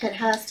 It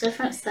has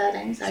different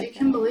settings. If you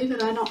can believe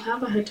it, I don't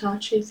have a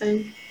Hitachi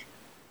thing.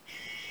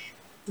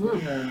 Ooh,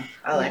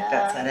 I like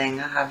that setting.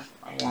 I have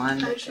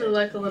one. I actually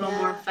like a little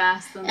more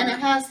fast than And that.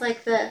 it has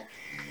like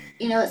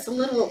you know, it's a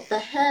little, the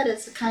head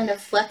is kind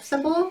of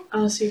flexible.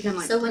 Oh, so you can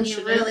like So when push you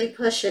it really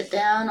push it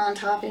down on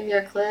top of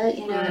your clit,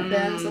 you know, it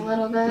bends a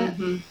little bit.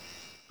 Mm-hmm.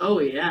 Oh,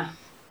 yeah.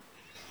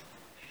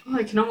 Oh,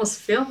 I can almost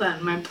feel that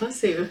in my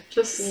pussy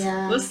just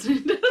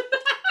listening to that.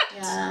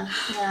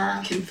 Yeah.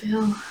 I can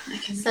feel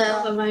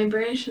the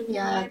vibration in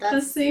my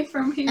pussy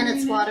from here. And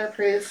it's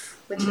waterproof,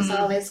 which is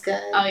always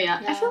good. Oh,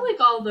 yeah. I feel like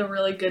all the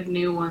really good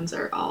new ones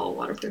are all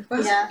waterproof.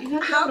 Yeah. You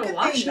gotta How be able to could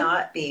wash they it.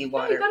 not be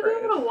waterproof? You gotta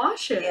be able to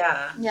wash it.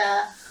 Yeah.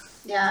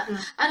 Yeah.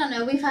 I don't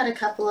know. We've had a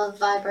couple of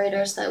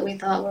vibrators that we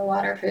thought were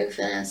waterproof,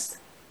 and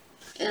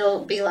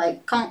it'll be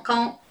like conk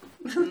conk.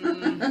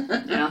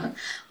 Yeah.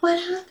 What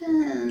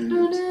happened?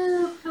 Oh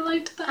no, I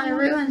liked that. I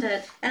ruined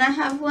it. And I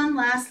have one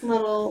last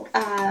little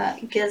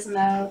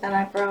gizmo that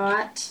I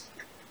brought.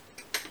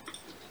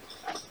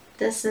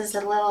 This is a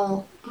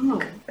little.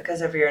 Oh.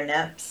 Because of your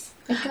nips.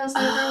 It goes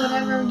over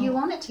whatever you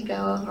want it to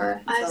go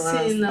over. I've It's a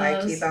little seen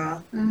spiky those.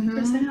 ball. Mm-hmm. For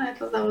a second, I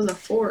thought that was a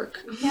fork.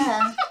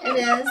 Yeah, it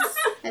is.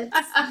 It's.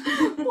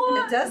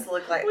 It does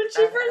look like. When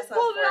she first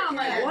pulled it out, I'm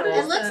like, what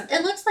is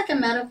It looks like a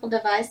medical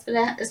device, but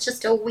it's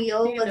just a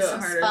wheel You can with do it some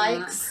harder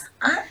than spikes.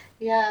 that.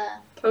 Yeah.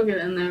 Poke it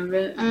in there a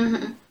bit.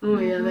 Mm-hmm. Oh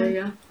yeah, there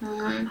you go.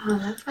 Mm-hmm. Oh,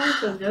 that's probably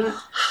so good.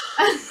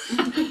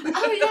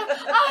 Oh yeah.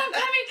 Oh, I'm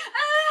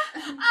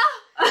coming.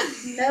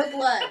 No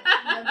blood.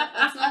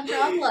 Let's not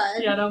draw blood.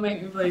 Yeah, don't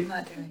make me bleed. I'm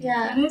not doing it.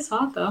 Yeah. It is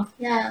hot though.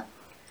 Yeah.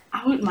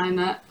 I wouldn't mind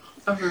that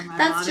over my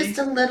That's body. just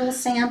a little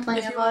sampling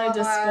If of you all wanted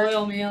of to our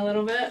spoil me a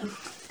little bit.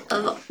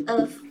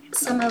 of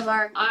some of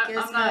our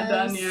gizmos. I'm not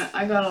done yet.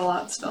 I got a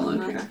lot still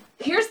in here.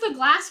 Here's the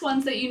glass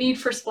ones that you need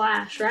for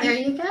splash, right? There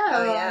you go.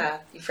 Oh yeah,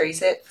 you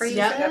freeze it. Freeze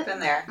Stick it. up in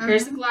there.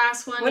 Here's the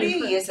glass one. What do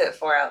you put- use it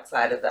for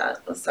outside of that?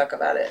 Let's talk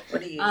about it.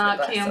 What do you use the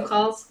glass cam for?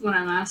 calls when I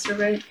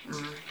masturbate.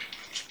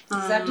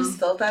 Does that just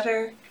feel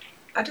better?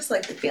 I just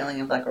like the feeling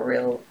of like a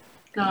real.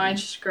 No, I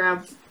just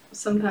grab.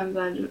 Sometimes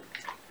I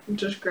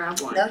just grab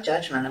one. No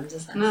judgment. I'm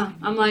just. No,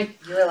 I'm like,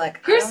 You were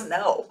like, Here's- I don't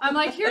know. I'm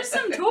like, here's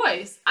some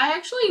toys. I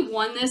actually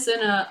won this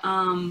in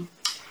a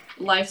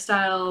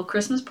lifestyle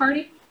Christmas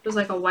party. It was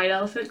like a white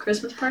elephant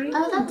Christmas party.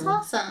 Oh, that's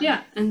awesome.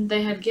 Yeah, and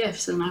they had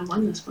gifts, and I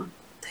won this one.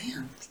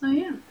 Damn. So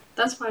yeah,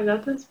 that's why I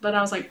got this. But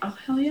I was like, oh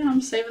hell yeah, I'm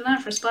saving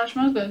that for Splash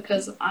Mocha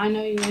because I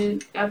know you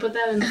need. I put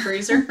that in the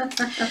freezer.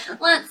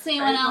 Let's see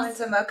Are what you going else.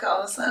 to Mocha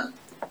also?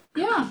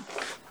 Yeah.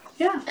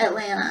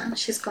 Atlanta.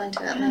 She's going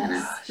to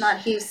Atlanta, not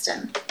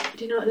Houston.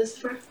 Do you know what this is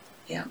for?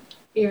 Yeah.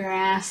 Your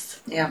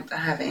ass. Yeah, I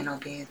have anal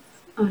beads.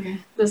 Okay,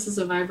 this is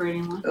a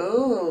vibrating one.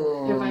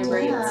 Ooh. It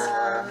vibrates.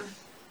 Yeah.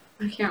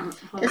 I can't remember.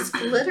 Hold It's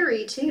on.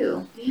 glittery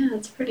too. Yeah,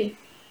 it's pretty.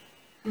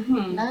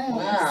 Mm-hmm. Nice.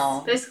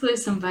 Wow. Basically,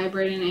 some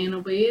vibrating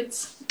anal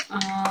beads.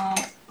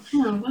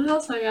 What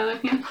else I got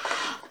in here?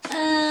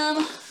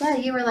 Yeah,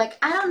 you were like,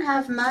 I don't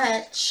have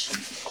much.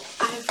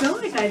 I feel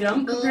like I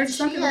don't compared to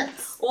something. Bullshit.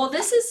 Well,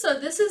 this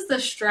is the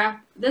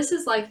strap. This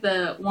is like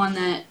the one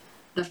that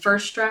the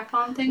first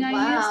strap-on thing I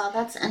used. Wow,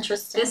 that's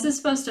interesting. This is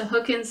supposed to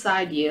hook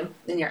inside you.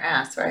 In your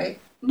ass, right?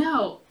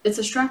 No, it's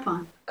a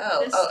strap-on.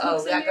 This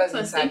hooks in that your goes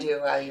inside pussy, you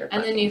while you're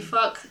And then you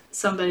fucking. fuck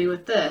somebody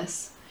with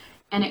this,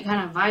 and it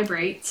kind of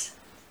vibrates.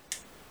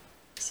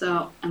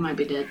 So I might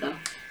be dead though.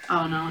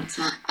 Oh no, it's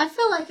not. I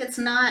feel like it's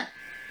not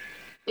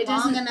It long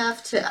doesn't.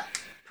 enough to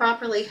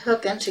properly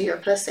hook into your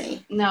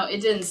pussy. No, it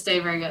didn't stay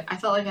very good. I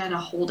felt like I had to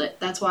hold it.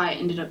 That's why I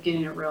ended up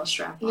getting a real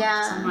strap on.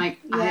 Yeah, I'm like,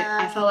 yeah.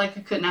 I felt like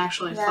I couldn't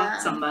actually Yeah.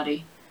 fuck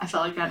somebody. I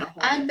felt like I had to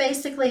hold I'd it.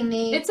 basically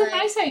need It's a like,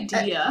 nice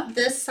idea.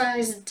 this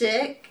size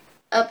dick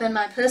up in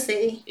my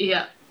pussy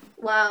Yeah.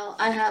 while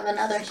I have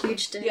another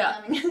huge dick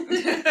Yeah. coming.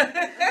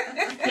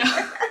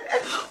 Yeah.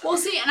 Well,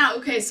 see,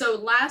 okay, so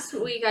last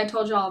week I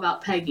told you all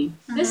about pegging.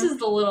 This is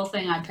the little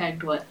thing I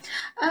pegged with.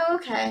 Oh,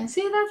 okay.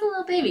 See, that's a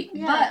little baby.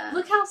 Yeah. But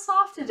look how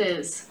soft it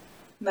is.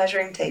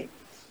 Measuring tape.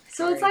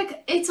 So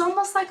it's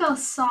almost like a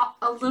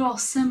little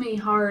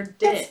semi-hard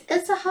dick.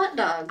 It's a hot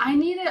dog. I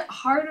need it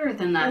harder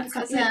than that It's-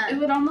 because yeah. it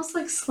would almost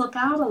like slip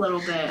out a little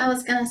bit. I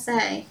was gonna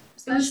say,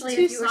 especially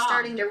too if you were soft.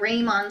 starting to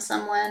ream on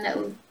someone, it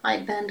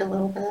might bend a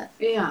little bit.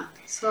 Yeah.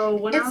 So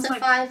when I It's was a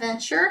like,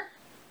 5-incher,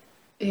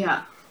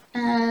 yeah,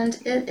 and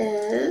it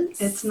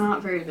is. it's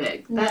not very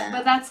big. Yeah.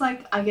 But that's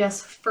like, I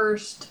guess,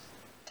 first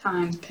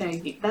time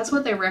pegging. That's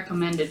what they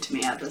recommended to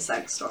me at the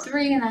sex store.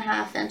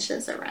 3.5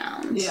 inches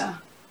around. Yeah.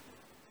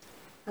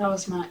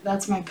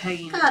 That's my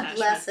pegging God attachment.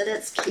 bless it.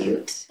 It's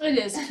cute. It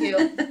is cute.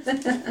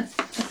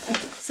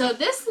 So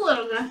this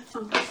little guy,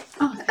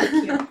 oh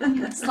thank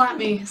you. slap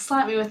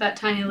me with that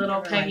tiny little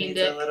Everyone pegging needs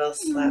dick. a little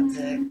slap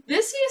dick.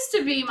 This used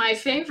to be my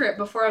favorite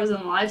before I was in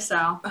the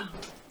lifestyle.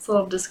 It's a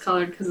little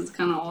discolored because it's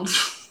kind of old.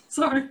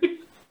 Sorry.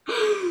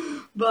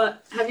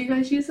 But have you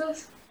guys used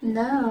this?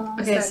 No.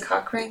 Is Okay, that so- a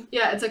cock ring?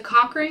 Yeah, it's a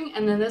cock ring,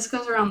 and then this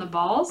goes around the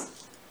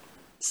balls.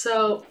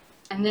 So,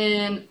 and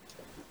then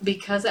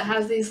because it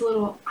has these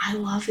little, I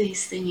love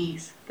these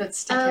thingies that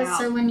stick Oh, out.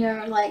 so when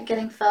you're like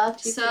getting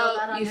fucked, you So feel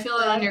that on you your feel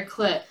it clit? on your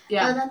clit, Oh,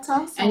 yeah, that's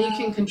awesome. and you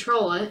can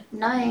control it.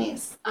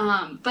 Nice.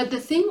 But the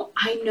thing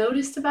I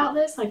noticed about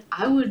this, like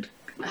I would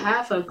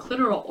have a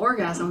clitoral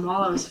orgasm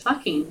while I was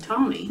fucking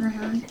Tommy,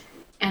 Mm-hmm.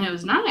 and it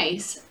was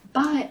nice,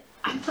 but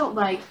I felt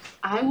like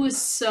I was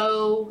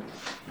so.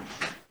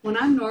 When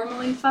I'm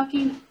normally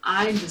fucking,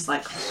 I'm just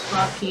like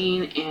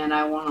fucking and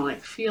I want to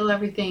like feel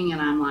everything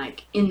and I'm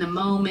like in the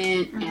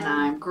moment and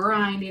I'm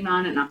grinding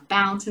on it and I'm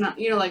bouncing on,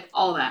 like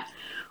all that.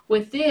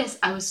 With this,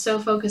 I was so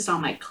focused on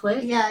my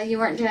clit. Yeah, you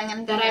weren't doing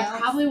anything that else. I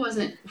probably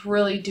wasn't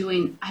really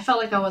doing. I felt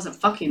like I wasn't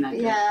fucking that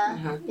good.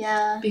 Yeah,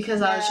 yeah.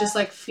 Because I was just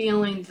like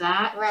feeling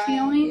that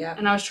feeling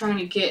and I was trying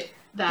to get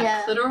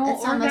that clitoral orgasm.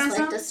 It's almost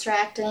like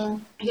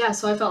distracting. Yeah,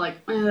 so I felt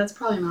like, that's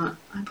probably not.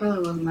 I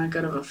probably wasn't that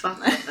good of a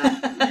fuck with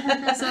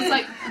that. So it's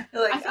like,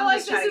 I feel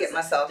like trying to get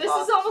myself this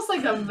off. is almost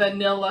like a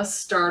vanilla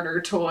starter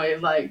toy,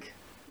 like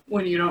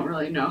when you don't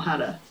really know how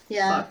to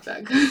fuck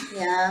that good.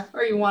 Yeah.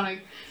 Or you want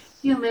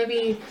to,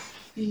 maybe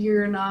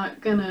you're not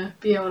gonna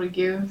be able to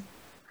give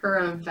her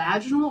a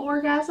vaginal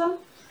orgasm.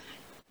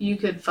 You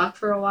could fuck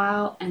for a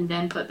while and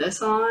then put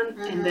this on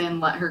and then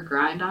let her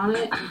grind on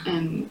it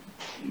and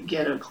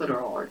get a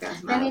clitoral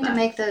orgasm. They need to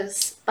make those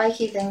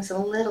spiky things a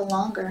little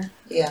longer.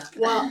 Yeah.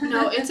 Well,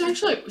 no, it's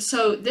actually,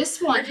 so this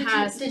one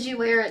has... Did you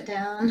wear it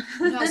down?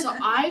 No, so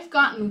I've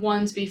gotten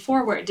ones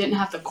before where it didn't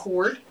have the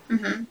cord.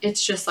 Mm-hmm.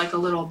 It's just like a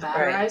little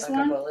batterized like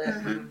one. a bullet.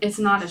 Mm-hmm. It's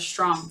not as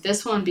strong.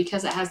 This one,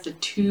 because it has the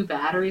 2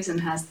 batteries and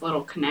has the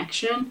little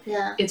connection,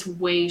 it's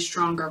way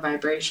stronger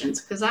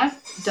vibrations. Because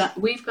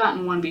we've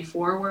gotten one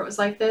before where it was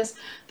like this,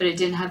 but it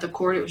didn't have the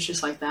cord. It was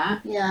just like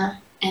that. Yeah.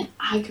 And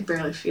I could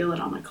barely feel it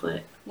on my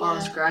clit while I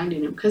was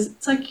grinding him. Because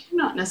it's like you're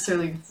not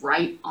necessarily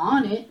right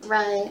on it.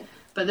 Right.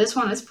 But this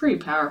one is pretty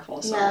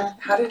powerful. So. Yeah.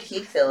 How did he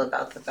feel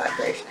about the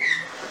vibration?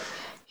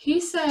 He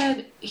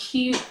said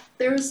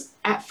there's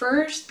at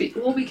first,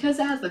 because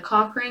it has the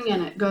cock ring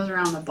and it goes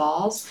around the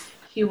balls,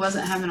 he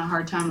wasn't having a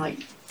hard time like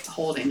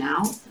holding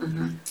out.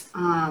 Mm-hmm.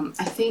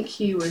 I think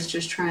he was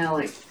just trying to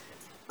like,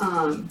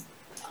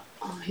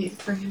 he's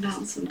bringing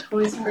down some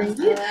toys for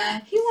you.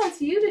 He wants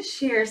you to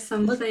share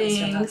some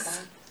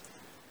things.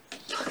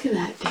 Look at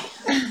that thing.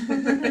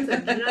 That's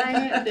a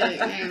giant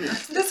dick, ain't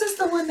it? This is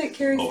the one that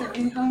Carrie sent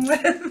me home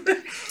with.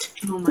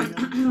 Oh my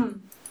god.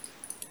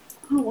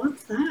 Oh,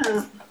 what's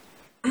that?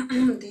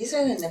 These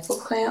are the nipple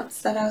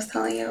clamps that I was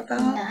telling you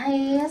about.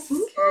 Nice.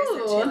 Carrie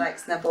said she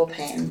likes nipple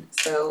pain,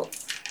 so.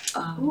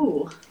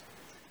 Ooh.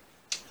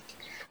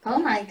 Oh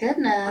my I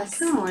goodness.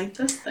 kind of like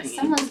this thing.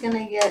 Someone's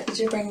gonna get. Did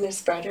you bring the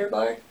spreader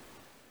bar?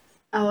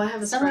 Oh, I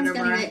have a Someone's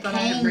spreader gonna bar. get But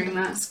I didn't bring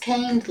that.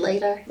 caned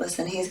later.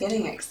 Listen, he's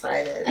getting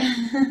excited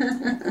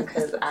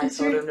because I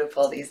told him to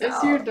pull these out.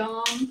 Is your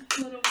dong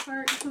little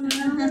part coming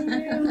out of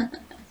you?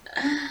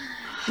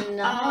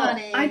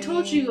 Naughty. I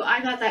told you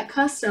I got that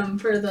custom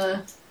for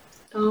the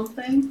dong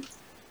thing.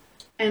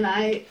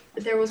 And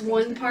there was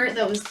one part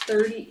that was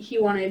 30, he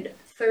wanted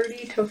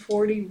 30 to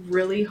 40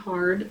 really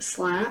hard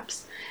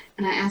slaps.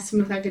 And I asked him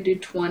if I could do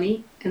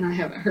 20, and I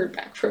haven't heard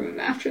back from him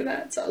after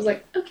that. So I was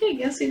like, okay,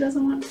 guess he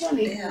doesn't want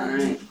 20. Yeah, All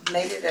right.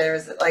 maybe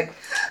there's like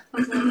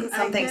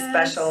something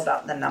special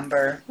about the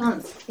number.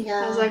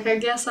 Yeah. I was like, I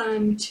guess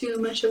I'm too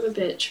much of a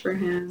bitch for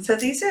him. So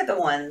these are the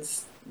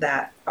ones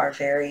that are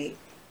very.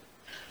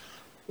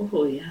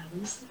 Oh, yeah.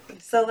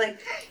 So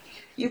like,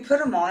 you put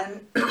them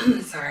on.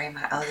 Sorry,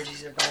 my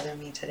allergies are bothering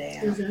me today.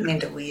 I don't mean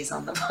to wheeze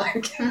on the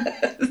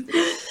podcast.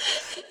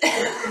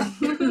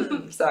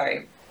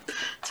 Sorry.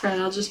 That's right,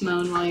 I'll just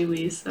moan while you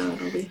wheeze, so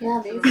it'll be...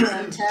 Yeah, these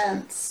are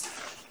intense.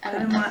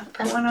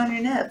 Put one on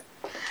your nip.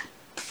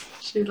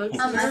 She looks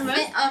on nervous.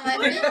 my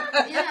finger?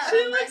 Yeah, She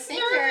on my looks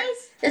finger.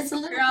 nervous. It's a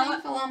little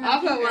painful on my I'll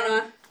finger. put one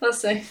on. Let's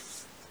see.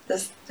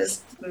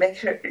 Just make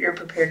sure you're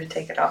prepared to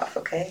take it off,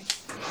 okay?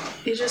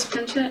 You just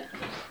pinch it.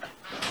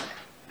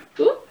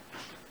 Ooh.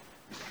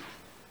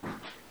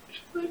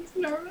 She looks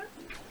nervous.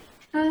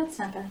 Oh, that's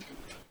not bad.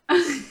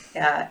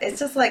 Yeah, it's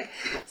just like,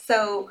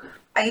 so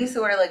I used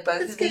to wear like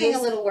both It's of these. getting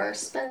a little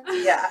worse, but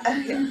Yeah.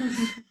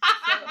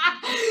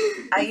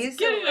 I used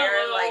to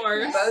wear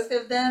like both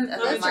of them,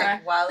 and then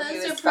like while he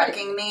was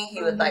fucking me,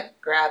 he would like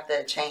grab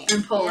the chain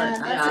And pull it.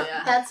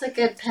 that's a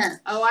good pinch.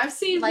 Oh, I've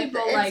seen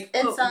people it's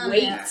put on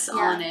weights there.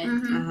 on it.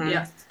 Mm-hmm.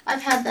 Yeah.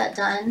 I've had that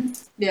done.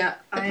 Yeah.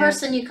 The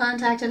person you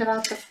contacted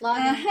about the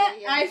flogging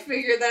video. I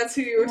figured that's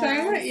who you were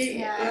talking about.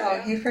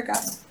 Oh, he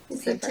forgot.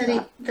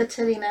 The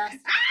titty mask.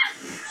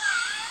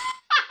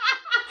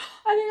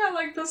 I think I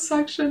like the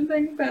suction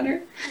thing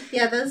better.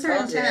 Yeah, those are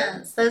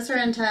intense. Those are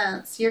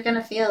intense. You're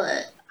gonna feel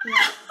it. Yeah,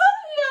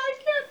 I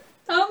can't.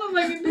 I don't know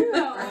if I can do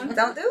that one.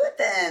 Don't do it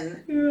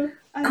then.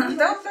 Yeah.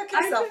 Don't fuck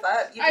yourself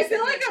up. You I just feel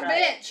need like to a try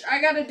it. bitch.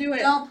 I gotta do it.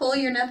 Don't pull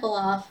your nipple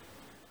off.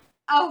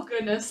 Oh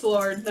goodness,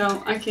 Lord,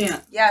 no, I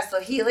can't. Yeah, so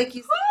he like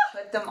used to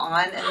put them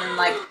on, and then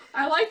like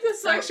I like the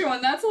suction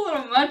one. That's a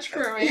little much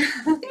for me.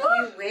 if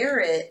you wear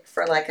it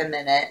for like a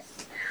minute,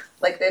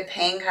 like the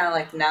pain kind of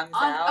like numbs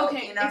out.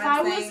 Okay, you know if what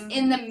I'm I saying? was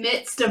in the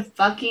midst of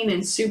fucking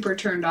and super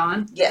turned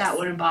on, that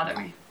wouldn't bother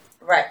me.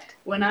 Right.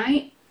 When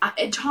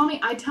Tommy,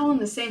 I tell him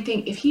the same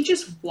thing. If he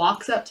just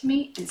walks up to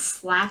me and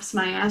slaps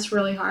my ass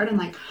really hard, I'm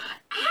like,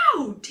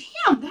 ow,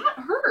 damn, that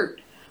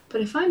hurt.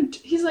 but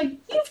he's like,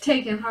 you've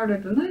taken harder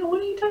than that. What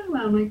are you talking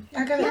about? I'm like,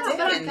 I gotta Yeah, dig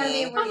but in gotta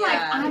be me. where I'm like,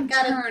 I'm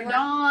gotta turned work-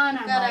 on.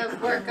 I'm gotta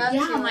like, work up yeah,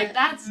 to I'm like, it.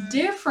 that's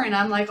different.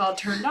 I'm like all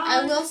turned on.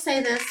 I will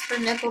say this for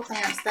nipple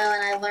clamps though,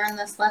 and I learned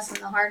this lesson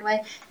the hard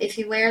way. If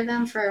you wear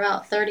them for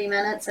about 30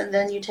 minutes and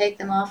then you take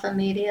them off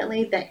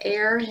immediately, the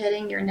air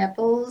hitting your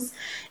nipples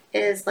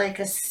is like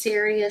a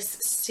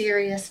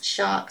serious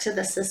shock to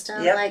the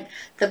system. Yep. Like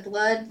the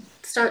blood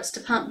starts to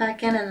pump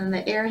back in and then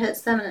the air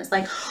hits them and it's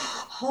like,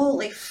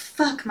 holy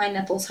fuck, my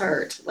nipples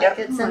hurt. Like Yep.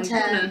 it's Oh my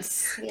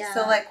intense. Yeah.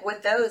 So like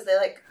with those, they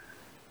like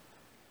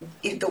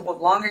the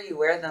longer you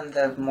wear them,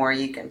 the more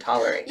you can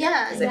tolerate.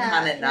 yeah, 'Cause it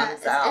kinda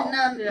numbs It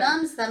out.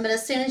 numbs them, but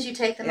as soon as you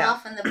take them Yeah.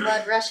 off and the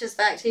blood rushes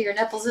back to your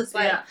nipples, it's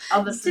like, yeah,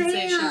 all the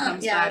sensation damn.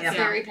 comes Yeah,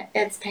 back. it's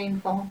it's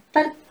painful.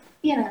 But,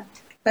 you know,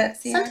 But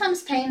see,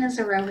 sometimes pain is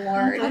a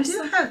reward. I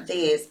do have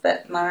these,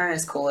 but mine aren't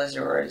as cool as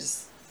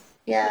yours.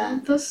 Yeah,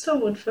 Those still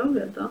would feel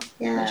good though. I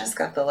yeah. just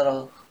got the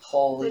little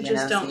hole, They you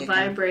just know, don't so you can.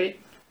 vibrate.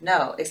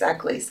 No,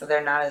 exactly. So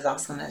they're not as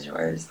awesome as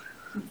yours.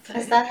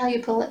 Is that how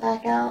you pull it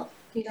back out?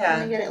 You don't Yeah.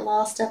 want to get it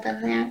lost up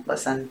in there?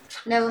 Listen,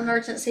 No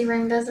emergency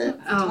room visit?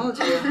 Oh, told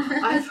you.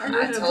 I've heard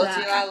I of told that.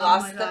 you I Oh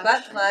lost my the gosh.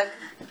 butt plug.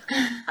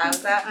 I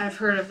was at I've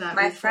heard of that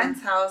my before.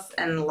 friend's house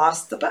and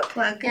lost the butt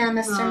plug. Yeah,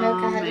 Mr. Oh,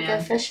 Mocha had to go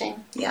man.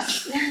 fishing. Yeah,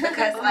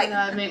 because Oh my like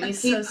God, it made me he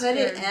so put scared.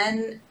 it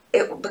in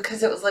it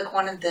because it was like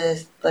one of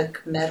the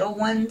like metal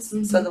ones.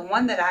 Mhm. So the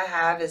one that I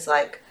have is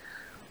like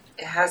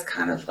it has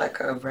kind of like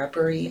a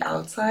rubbery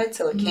outside,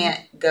 so it Mhm.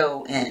 can't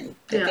go in.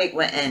 If Yeah. it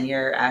went in,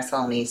 your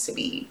asshole needs to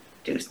be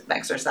do some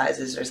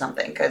exercises or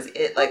something because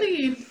it like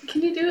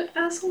Can you do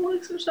asshole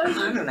exercise?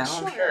 I don't know.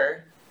 I'm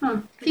sure.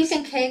 If you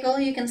can Kegel,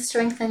 you can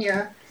strengthen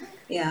your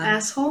Yeah,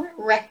 Asshole?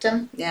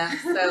 rectum. yeah.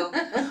 So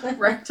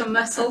Rectum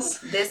muscles.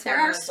 this There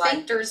one are was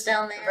like sphincters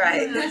down there.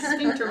 Right. Yeah,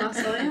 sphincter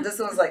muscle, yeah. this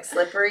one was like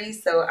slippery,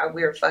 so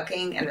we were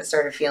fucking and it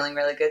started feeling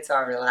really good, so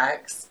I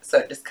relaxed. So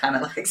it just kind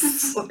of like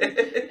slid.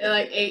 It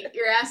like ate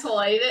your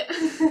asshole ate it.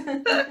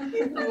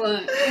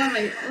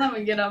 let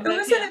me get up. It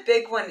wasn't a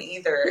big one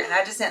either, and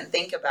I just didn't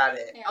think about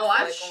it. Yeah. Oh,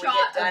 I've Like, when we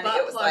shot get a done, butt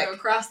it was plug like-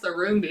 across the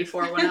room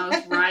before when I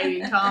was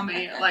riding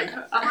Tommy. Like,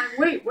 I'm like,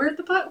 wait, where'd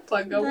the butt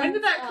plug go? When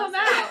did that That's come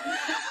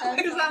awesome. out?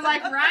 Because I'm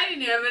like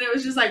riding him and it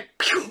was just like,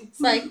 pew. It's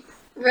like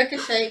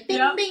ricochet. Bing,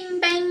 Yep. bing,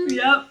 bang.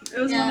 Yep, it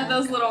was one Yeah. of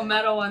those little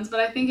metal ones, but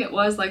I think it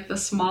was like the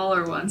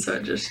smaller one, so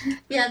it just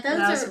Yeah,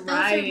 when I was those are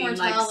riding, more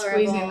like tolerable.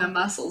 squeezing the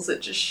muscles,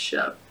 it just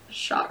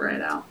shot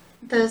right out.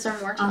 Those are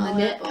more On the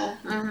nip. tolerable.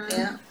 Mhm.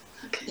 Yeah,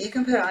 you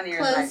can put it on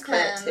your like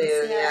Clothespins. clit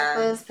too. Yeah.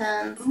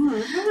 Clothespins. Oh, I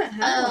haven't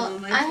had one Oh,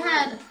 on my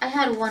I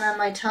had one on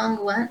my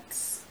tongue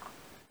once.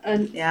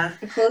 Yeah.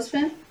 a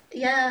clothespin.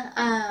 Yeah,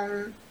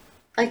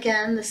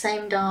 again, the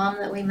same Dom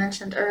that we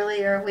mentioned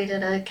earlier. We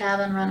did a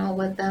cabin rental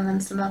with them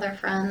and some other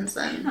friends,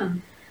 and Huh.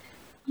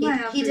 he, Might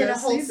have he to did go a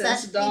whole see this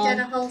session. He Dom. did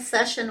a whole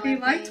session with He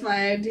liked me.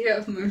 my idea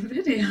of my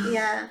video.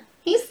 Yeah,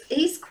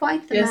 he's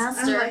quite the Yes,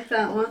 master. I like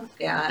that one.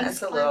 Yeah, He's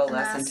it's a quite little the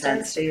less master.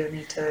 intense. Do you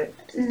need to?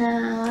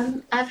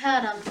 No, I've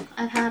had them.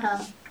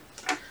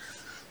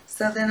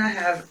 So then I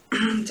have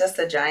just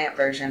a giant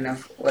version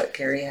of what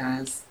Carrie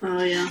has,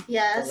 Oh yeah.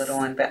 Yes. the little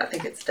one, but I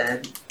think it's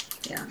dead.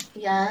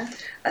 Yeah.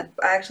 I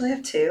actually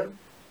have two.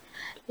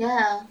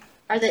 Yeah.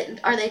 Are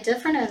they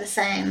different or the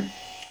same?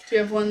 Do you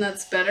have one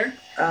that's better?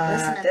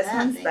 Listen to This that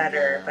one's thing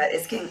better, go. but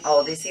it's getting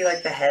old. You see,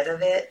 like the head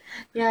of it.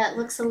 Yeah, it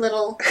looks a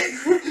little.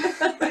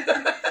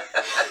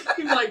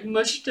 You've like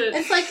mushed it.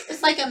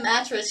 It's like a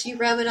mattress. You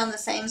rub it on the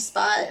same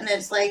spot, and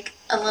it's like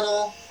a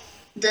little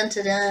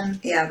dented in.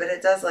 Yeah, but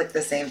it does like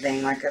the same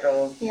thing. Like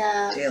it'll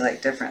Yeah. do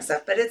like different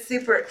stuff, but it's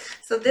super.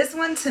 So this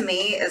one to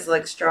me is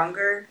like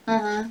stronger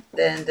than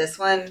this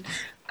one,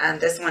 and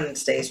this one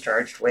stays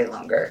charged way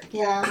longer.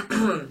 Yeah.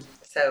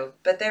 So,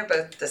 but they're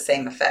both the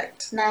same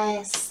effect.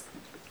 Nice.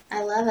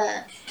 I love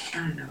it. I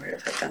don't know where to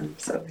put them.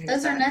 So here's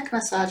Those are that. neck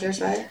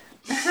massagers, right?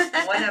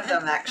 One of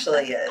them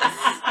actually is.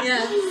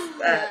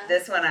 Yeah.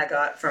 This one I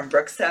got from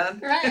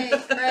Brookstone. Right.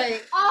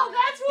 Right. Oh,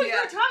 that's what Yeah.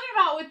 you're talking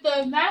about with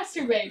the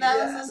masturbating.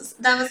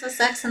 That was a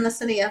Sex in the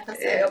City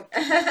episode.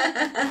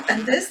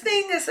 And this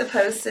thing is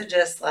supposed to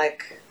just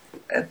like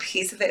a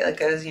piece of it like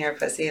goes in your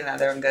pussy and the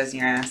other one goes in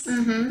your ass.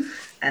 Mhm.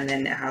 And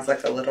then it has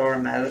like a little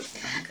remote.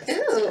 I think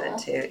that's Ooh. good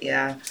too.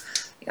 Yeah.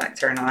 You like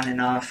turn on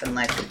and off and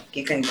like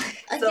you can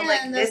Again, so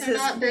like those this are is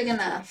not big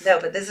enough.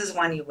 no, but this is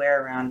one you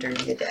wear around during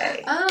the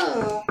day.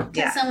 Oh, can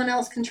Yeah. someone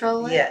else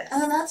control it? Yes.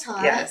 Oh, that's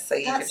hot. Yeah, so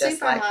you That's could just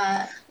super like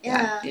hot.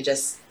 Yeah. you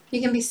just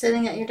You can be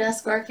sitting at your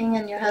desk working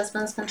and your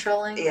husband's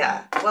controlling.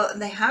 yeah. Well, and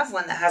they have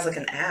one that has like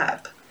an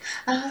app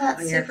Oh,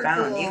 that's on your super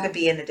phone. cool. You could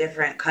be in a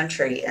different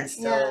country and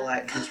still Yeah.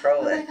 like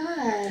control Oh my it.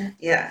 god.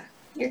 Yeah.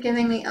 You're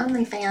giving me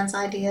OnlyFans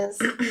ideas.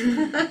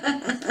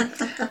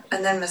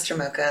 And then Mr.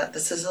 Mocha,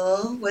 this is a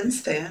little wooden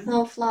spoon.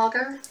 Little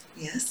flogger.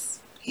 Yes.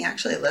 He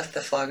actually left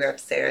the flogger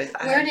upstairs.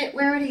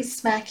 Where would he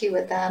smack you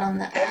with that on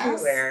the ass?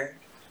 everywhere.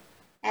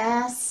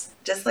 Ass.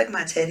 Just like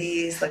my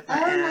titties, like my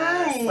Oh,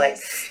 ass. nice. Like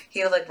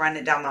he would like run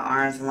it down my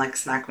arms and like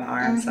smack my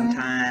arms Mhm.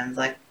 sometimes.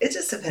 Like it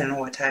just depended on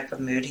what type of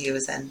mood he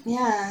was in.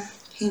 Yeah.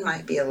 He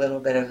might be a little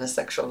bit of a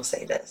sexual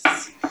sadist.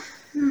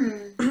 Hmm.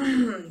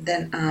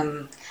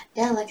 then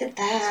Yeah, look at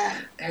that.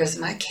 there's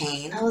my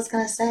cane. I was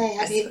gonna say,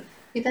 have you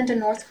been to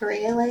North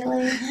Korea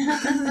lately?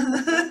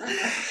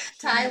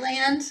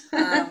 Thailand?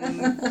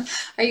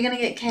 Are you gonna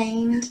get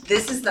caned?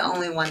 This is the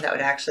only one that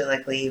would actually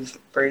like leave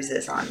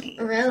bruises on me.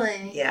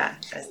 Really? Yeah.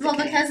 That's the Well,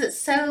 cane. because it's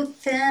so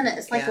thin,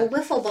 it's like Yeah. a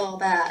wiffle ball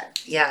bat.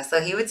 Yeah,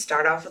 so he would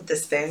start off with the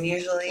spoon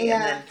usually, Yeah.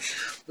 and then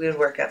we would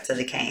work up to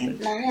the cane.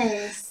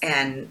 Nice.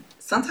 And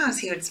sometimes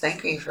he would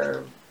spank me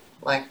for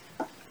like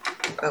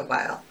a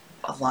while,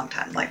 a long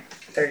time, like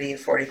 30 or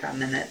 45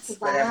 minutes,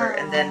 whatever.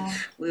 And then Wow.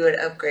 we would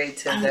upgrade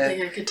to I don't the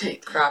think I could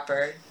take that.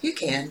 cropper. You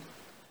can.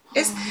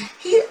 It's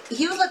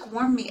he would like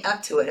warm me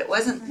up to it. It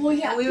wasn't. Well,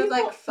 yeah, we would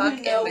like people fuck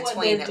who know in what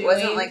between. they're It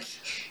wasn't doing, like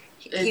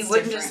he it's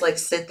wouldn't different. just like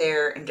sit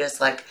there and just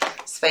like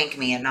spank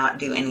me and not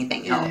do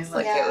anything Yeah, else.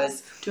 Like yeah. it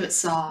was Do it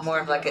soft. more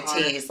of like a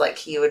hard. tease. Like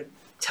he would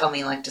tell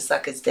me like to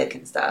suck his dick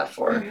and stuff,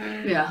 or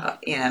Mhm. Yeah.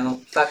 you know,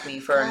 fuck me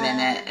for a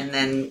minute and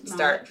then No,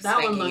 start that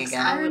one spanking looks-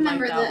 again. I would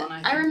remember like that one, I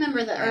I think.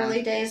 remember the Yeah.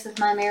 early days of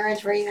my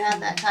marriage where you had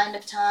that kind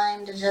of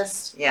time to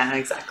just Yeah,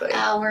 exactly.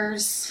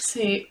 hours.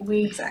 See,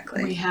 we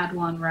Exactly. had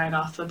one right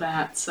off the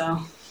bat,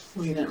 so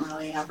we didn't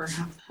really ever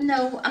have that.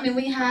 No, I mean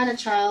we had a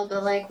child,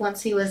 but like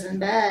once he was in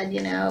bed, you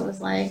know, it was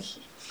like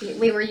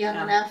we were young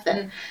Yeah. enough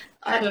and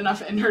Had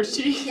enough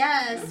energy.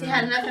 yes, you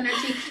had enough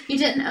energy. You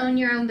didn't own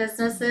your own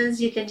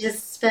businesses. You could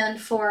just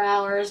spend 4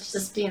 hours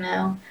just, you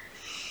know,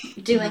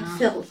 doing Yeah.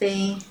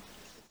 filthy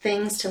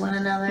things to one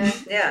another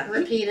Yeah.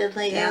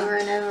 repeatedly Yeah. over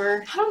and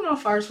over. I don't know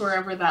if ours were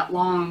ever that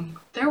long.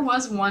 There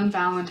was one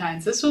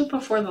Valentine's. This was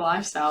before the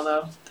lifestyle,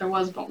 though. There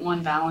was but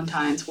one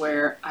Valentine's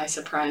where I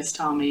surprised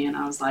Tommy, and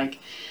I was like,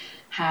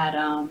 had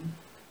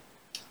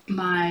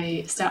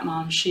my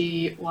stepmom.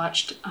 She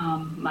watched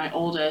my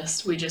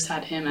oldest. We just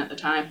had him at the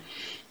time,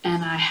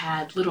 and I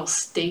had little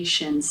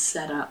stations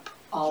set up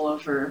all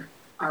over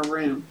our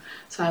room.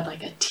 So I had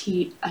like a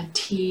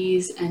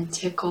tease and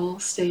tickle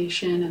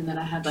station, and then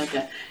I had like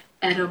a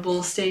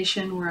edible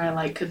station where I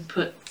like could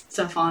put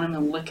stuff on him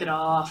and lick it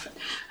off.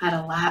 I had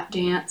a lap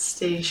dance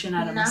station, I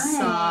had a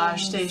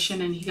massage Nice.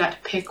 station, and he got to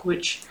pick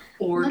which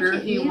order Look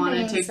at he you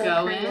wanted being to so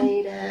go in.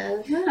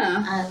 creative.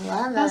 Yeah. I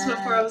love That's it.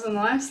 before I was in the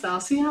lifestyle.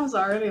 See, I was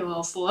already a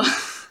little slow.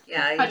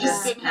 Yeah, you I just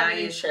just didn't now have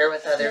any- you share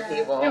with other Yeah.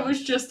 people. It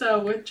was just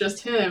with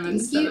just him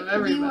instead of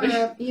everybody.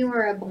 You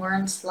were a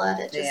born slut.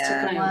 It just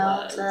Yeah. took a I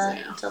while was, to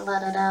yeah. to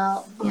let it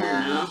out.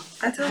 Yeah.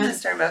 I told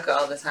Mr. Mocha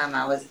all the time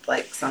I was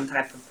like some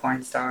type of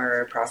porn star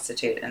or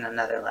prostitute in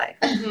another life.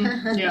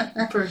 Mhm.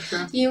 Yeah, for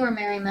sure. You were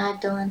Mary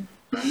Magdalene.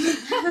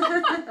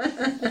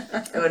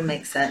 It would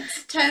make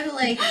sense.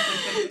 Totally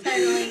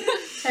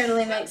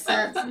makes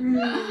sense.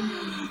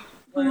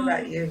 What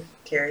about you,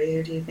 Carrie?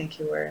 Who do you think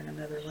you were in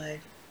another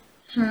life?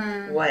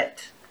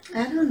 What?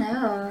 I don't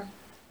know.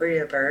 Were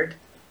you a bird?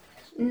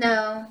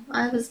 No,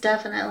 I was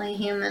definitely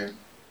human.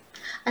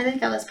 I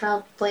think I was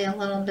probably a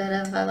little bit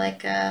of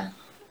a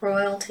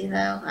royalty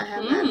though.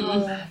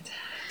 I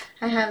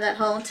have that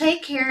whole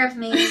take care of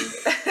me.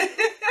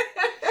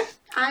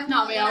 I Not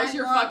want me, what I was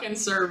your want. fucking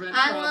servant.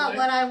 I want probably.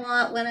 what I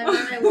want whenever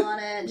I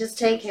want it. Just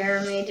take care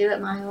of me. Do it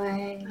my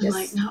way. I'm Just,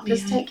 like, not me.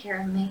 just take care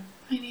of me.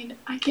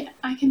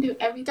 I can do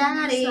everything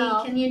Daddy,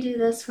 myself. can you do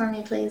this for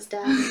me, please?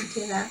 Daddy,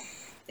 do that.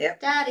 Yep.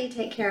 Daddy,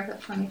 take care of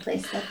it for me,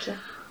 please. Thank you.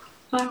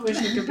 I wish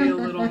I could be a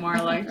little more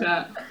like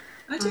that.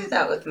 I do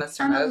that with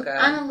Mr. I'm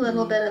Mocha. a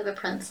little bit of a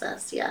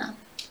princess, yeah.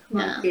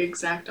 Like Yeah. the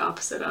exact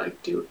opposite. I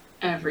like do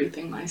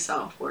everything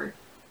myself where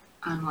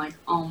I'm like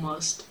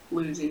almost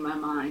losing my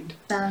mind.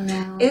 Oh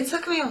no. It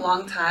took me a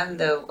long time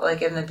though,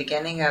 like in the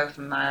beginning of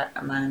mine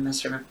and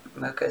Mr.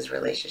 Mocha's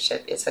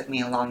relationship, it took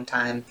me a long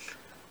time.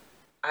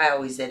 I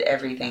always did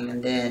everything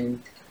and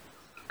then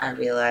I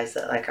realized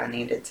that like I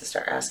needed to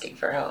start asking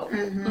for help.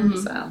 Mm-hmm.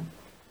 Mhm. So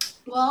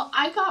Well,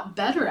 I got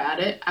better at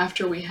it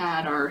after we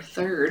had our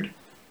third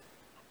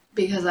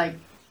because I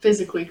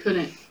physically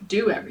couldn't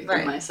do everything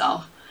Right.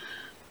 myself.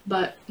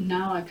 But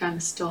now I kind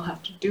of still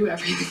have to do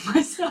everything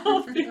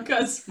myself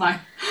because my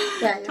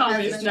Yeah, your Tommy's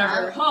husband's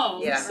never out.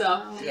 home. Yeah.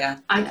 So yeah.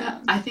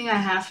 I think I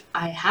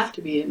have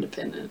to be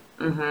independent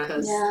Mm-hmm.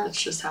 because Yeah.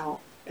 that's just how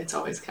it's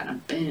always kind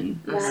of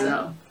been. Right.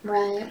 So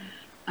Right.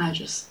 I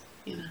just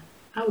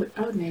I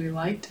would maybe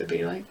like to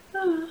be like,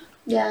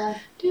 Yeah.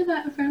 do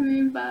that for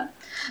me, but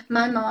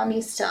My mom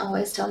used to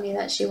always tell me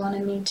that she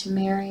wanted me to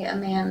marry a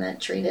man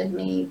that treated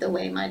me the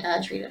way my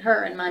dad treated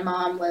her, and my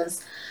mom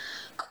was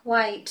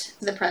quite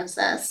the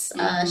princess.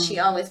 She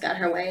always got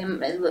her way,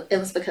 and it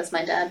was because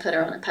my dad put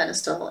her on a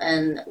pedestal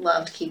and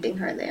loved keeping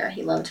her there.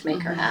 He loved to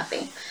make her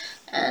happy.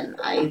 And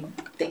I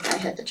think I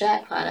hit the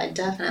jackpot. I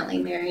definitely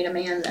married a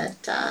man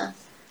that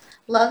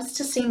loves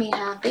to see me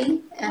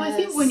happy. well, I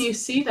think when you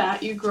see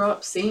that, you grow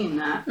up seeing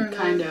that Mhm.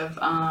 kind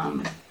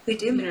of. We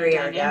do marry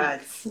our Dynamic.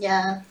 dads.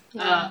 Yeah.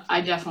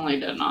 I definitely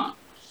did not.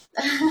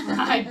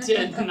 I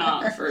did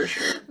not for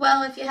sure.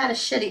 Well, if you had a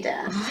shitty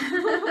dad.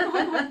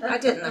 I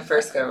did in the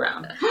first go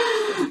round.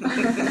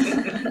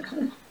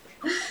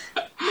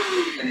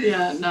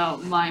 Yeah, no,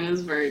 mine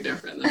is very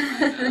different than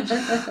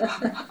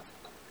mine.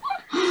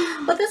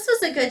 Well, this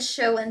was a good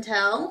show and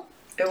tell.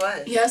 It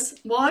was. Yes.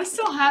 Well, I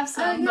still have Oh,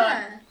 some,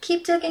 yeah.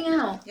 Keep digging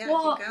out. Yeah,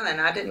 Well, keep going.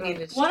 I didn't mean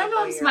to. but one of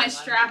steal them's your my line.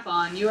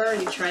 strap-on. You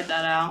already tried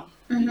that out.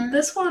 Mm-hmm.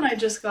 This one I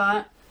just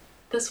got.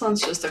 This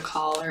one's just a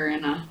collar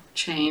and a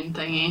chain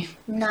thingy.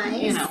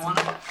 Nice. You know,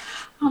 I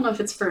don't know if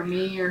it's for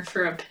me or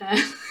for a pet.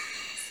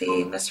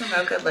 See, Mr.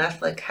 Mocha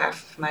left like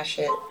half of my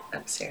shit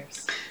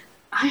upstairs.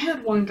 I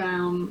had one guy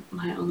on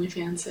my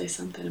OnlyFans say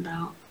something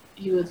about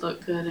you would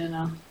look good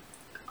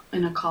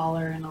in a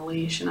collar and a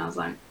leash, and I was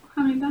like,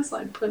 honey, that's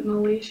like putting a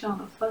leash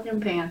on a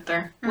fucking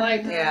panther.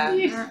 Like,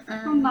 Yeah.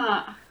 I'm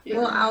not. You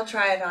Well, know. I'll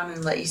try it on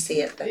and let you see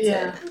it. That's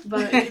Yeah, it.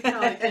 but you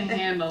probably can't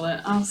handle it.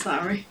 I'm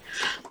sorry.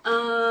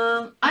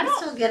 I I'm don't.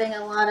 still getting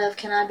a lot of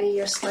 "Can I be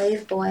your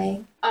slave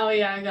boy?" Oh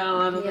yeah, I got a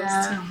lot of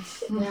Yeah.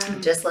 those too. Yeah.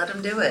 Just let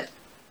him do it.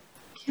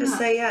 Just Yeah.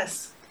 say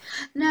yes.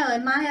 No,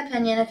 in my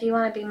opinion, if you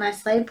want to be my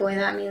slave boy,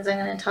 that means I'm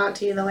going to talk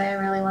to you the way I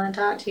really want to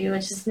talk to you,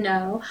 which is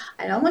no,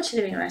 I don't want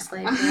you to be my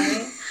slave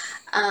boy.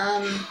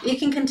 You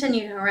can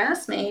continue to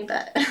harass me,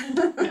 but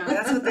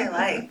That's what they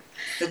like.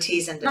 The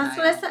tease and denial. that's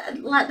what I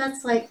said.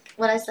 That's like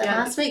what I said Yeah,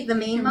 last week. The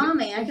mean you can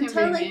mommy. I you can can be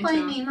totally mean play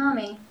to 'em. mean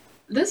mommy.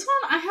 This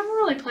one, I haven't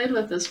really played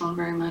with this one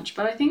very much,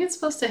 but I think it's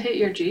supposed to hit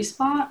your G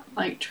spot.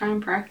 Like, try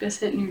and practice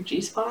hitting your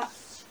G spot.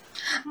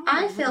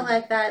 I feel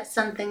like that's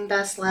something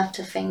best left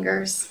to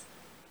fingers.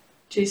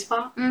 G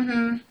spot.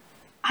 Mm-hmm.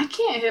 I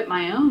can't hit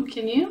my own.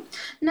 Can you?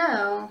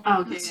 No.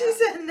 Oh, okay. She Yeah.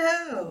 said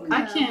no.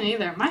 I can't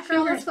either. My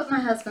Girl, fingers. that's what my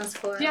husband's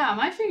for. Yeah,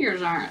 my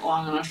fingers aren't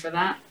long enough for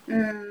that.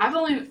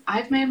 Mm.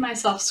 I've made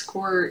myself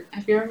squirt.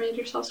 Have you ever made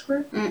yourself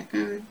squirt?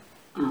 Mm-mm.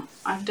 Oh,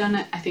 I've done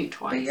it, I think, But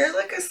twice. you're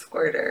like a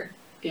squirter.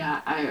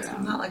 Yeah,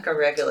 I'm not like a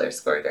regular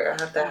squirter.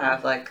 I have to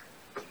have like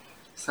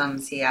some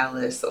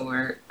Cialis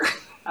or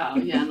Oh,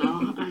 yeah,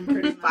 no, I'm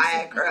pretty much.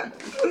 Viagra.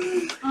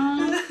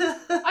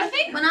 I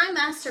think. When I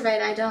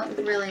masturbate, I don't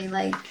really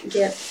like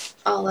get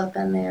all up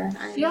in there.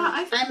 I think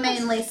I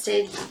mainly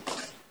stay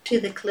to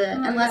the clit,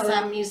 Oh, unless yeah.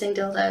 I'm using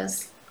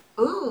dildos.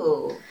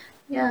 Ooh,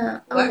 Yeah.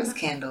 wax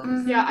candles.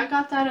 Mhm. Yeah, I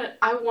got that.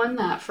 I won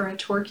that for a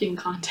twerking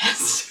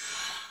contest.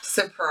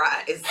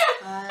 Surprise.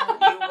 Uh,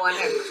 You won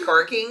a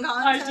twerking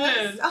contest?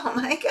 did. Oh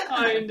my god.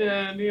 I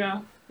did,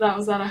 yeah. That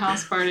was at a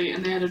house party,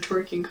 and they had a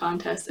twerking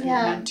contest, and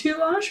Yeah. it had 2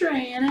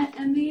 lingerie in it,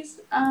 and these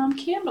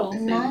candle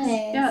things.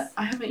 Nice. Yeah,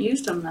 I haven't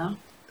used them though.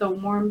 The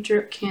warm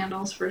drip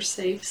candles for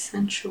safe,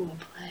 sensual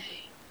play.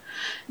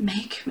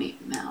 Make me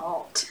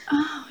melt.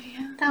 Oh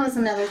yeah. that was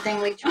another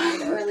thing we tried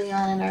early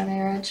on in our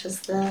marriage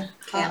was the hot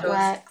Candles.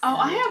 wax. Oh,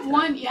 I have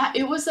one. Yeah,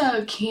 it was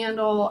a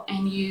candle,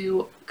 and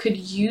you could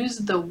use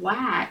the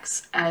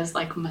wax as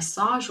like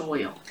massage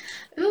oil.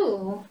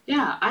 Ooh.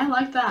 Yeah, I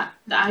like that.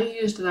 I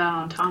used that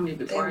on Tommy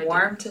before. They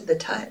warm to the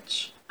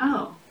touch.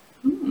 Oh.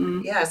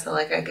 Mm. Yeah, so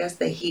like I guess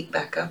they heat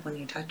back up when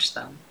you touch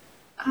them.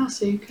 Oh,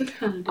 so you could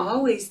kind of do.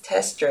 Always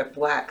test strip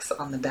wax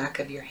on the back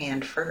of your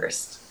hand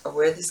first, or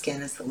where the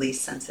skin is the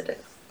least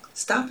sensitive.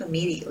 Stop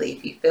immediately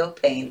if you feel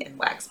pain in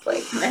wax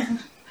play.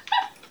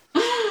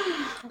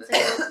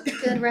 That's a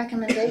good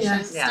recommendation.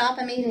 Yes. Yeah. Stop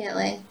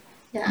immediately.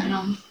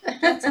 Yeah.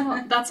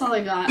 That's all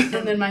I got.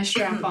 And then my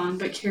strap on,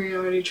 but Carrie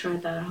already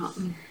tried that out.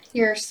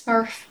 Your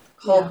Smurf.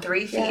 Hold Yeah.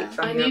 3 feet Yeah.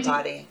 from I your need to-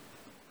 body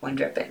when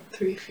dripping.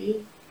 3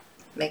 feet.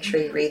 Make sure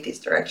you read these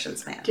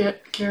directions, man.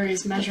 Get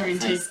Carrie's measuring I'm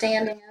tape.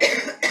 standing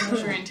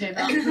Measuring tape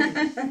out.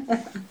 up.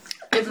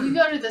 If we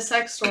go to the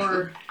sex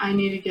store, I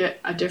need to get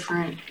a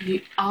different.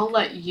 I'll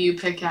let you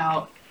pick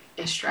out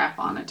a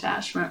strap-on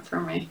attachment for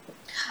me.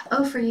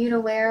 Oh, for you to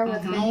wear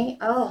with Mhm. me?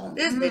 Oh.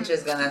 This mm. bitch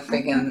is gonna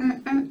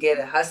freaking get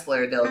a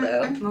hustler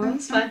dildo. No,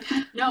 that's fine.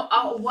 No,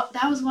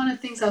 that was one of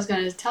the things I was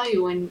going to tell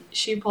you when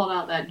she pulled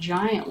out that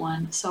giant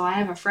one. So I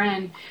have a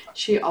friend.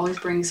 She always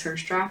brings her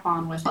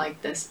strap-on with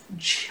like this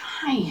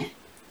giant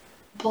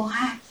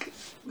black,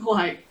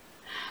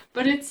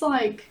 but it's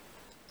like.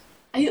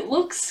 It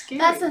looks scary.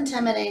 That's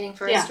intimidating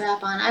for Yeah. a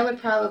strap-on. I would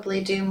probably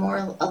do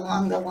more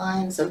along the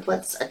lines of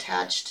what's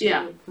attached to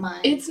Yeah. my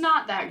It's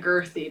not that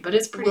girthy, but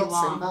it's pretty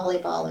Wilson long.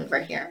 volleyball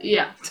over here.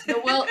 Yeah.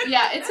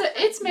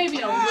 It's maybe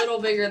a little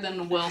bigger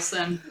than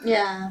Wilson.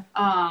 Yeah.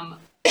 But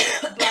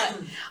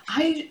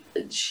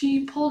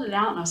she pulled it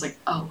out and I was like,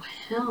 oh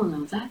hell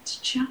no, that's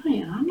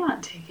giant. I'm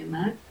not taking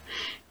that.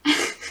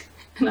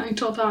 And I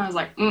told Tom, I was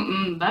like,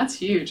 that's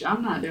huge.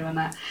 I'm not doing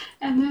that.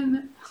 And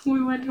then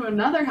we went to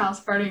another house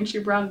party and she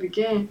brought it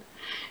again.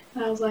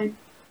 And I was like,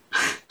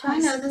 Do I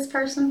know this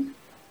person?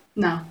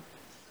 no.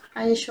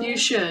 Are you sure? You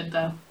should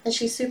though. Is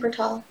she super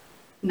tall?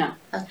 No.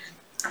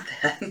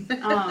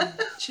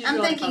 She's I'm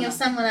really thinking fun, of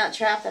someone out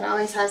trap that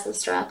always has the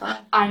strap on.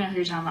 I know who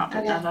you're talking about, but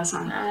Okay. no, that's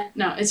not. Alright.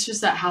 No, it's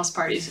just at house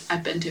parties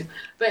I've been to.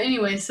 But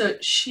anyway, so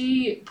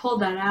she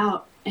pulled that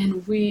out,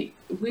 and we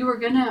were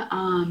gonna.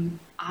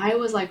 I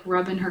was like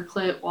rubbing her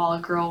clit while a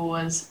girl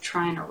was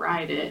trying to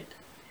ride it,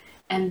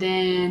 and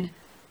then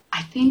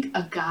I think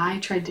a guy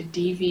tried to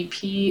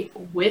DVP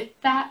with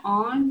that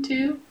on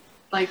too.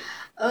 Like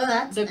Oh,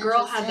 that's the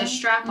girl had the interesting.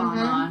 strap on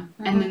Mhm, on,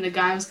 and then the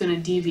guy was gonna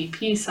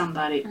DVP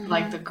somebody,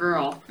 like Mhm. the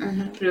girl.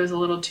 Mhm. But it was a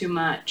little too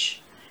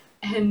much.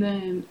 And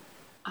then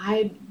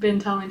I'd been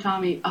telling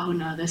Tommy, oh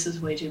no, this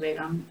is way too big.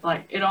 I'm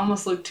like, it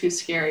almost looked too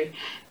scary.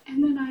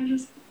 And then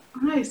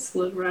I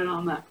slid right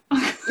on that.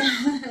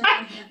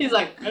 He's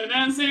like, it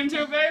didn't seem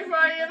too big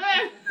for you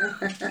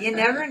then. You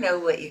never know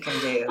what you can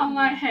do. I'm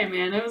like, hey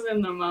man, it was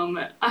in the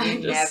moment. You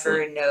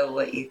never know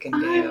what you can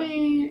do. I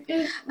mean,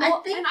 and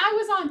I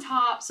was on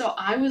top, so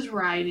I was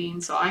riding,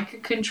 so I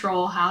could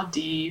control how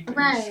deep.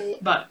 Right.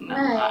 But no,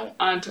 Right.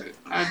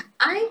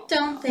 I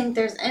don't think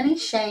there's any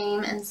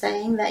shame in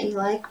saying that you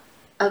like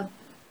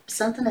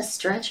something to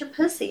stretch your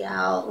pussy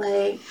out.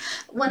 Like,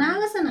 when I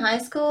was in high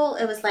school,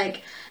 it was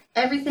like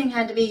everything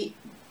had to be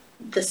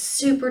the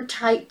super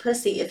tight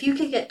pussy. If you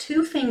could get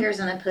 2 fingers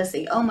in a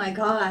pussy, oh my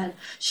god,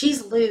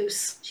 she's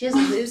loose. She has a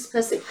loose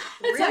pussy.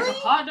 It's really? like a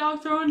hot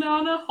dog thrown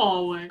down a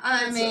hallway.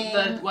 I mean,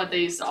 what they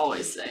used to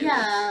always say.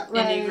 Yeah,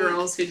 Any like,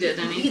 girls who did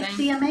anything.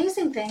 The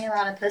amazing thing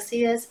about a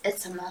pussy is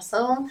it's a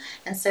muscle,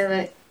 and so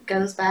it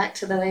goes back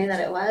to the way that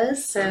it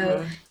was.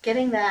 So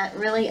getting that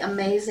really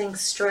amazing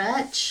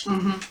stretch,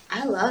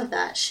 I love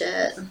that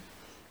shit.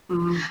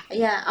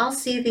 Yeah, I'll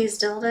see these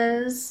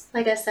dildos.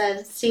 Like I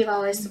said, Steve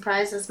always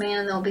surprises me,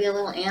 and there'll be a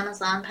little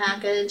Amazon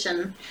package,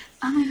 and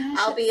oh my gosh,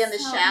 I'll be in the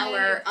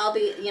shower. I'll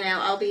be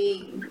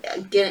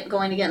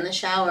going to get in the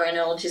shower, and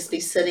it'll just be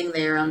sitting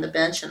there on the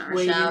bench in our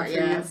waiting shower. for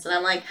Yes, and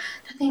I'm like,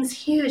 that thing's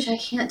huge. I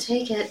can't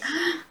take it.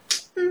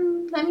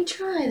 Let me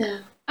try though.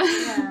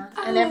 Yeah.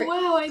 And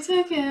wow, I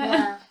took it.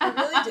 Yeah. I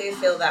really do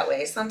feel that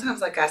way. Sometimes,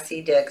 like, I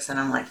see dicks and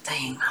I'm like,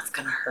 dang, that's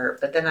going to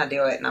hurt. But then I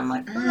do it and I'm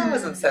like, well, that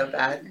wasn't so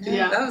bad.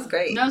 Yeah. That was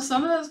great. No,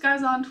 some of those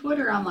guys on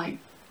Twitter, I'm like,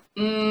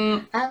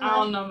 I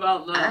don't know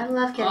about that. I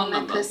love getting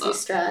my pussy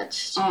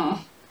stretched.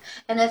 Oh.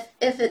 And if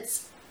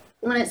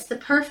when it's the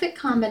perfect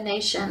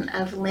combination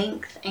of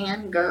length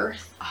and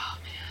girth, Oh,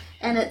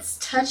 man. and it's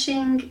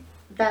touching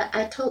that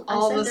I said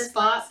the this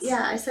spots?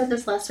 I said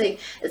this last week.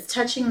 It's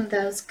touching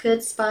those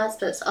good spots,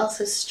 but it's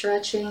also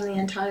stretching the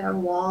entire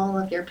wall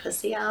of your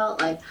pussy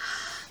out. Like,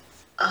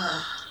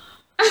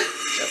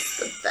 it's just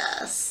the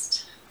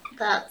best.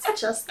 That's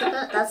just the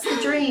best. That's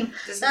the dream.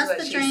 This That's is what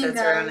the she dream, sits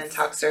around guys. and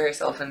talks to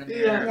herself in the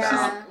mirror Yeah.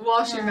 about.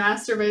 While she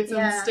masturbates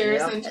and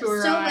stares Yep. into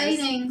her Still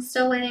eyes.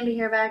 Still waiting to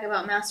hear back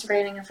about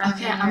masturbating in front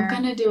Okay, of the mirror. I'm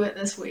gonna do it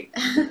this week.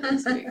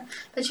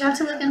 But you have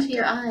to look into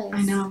your eyes.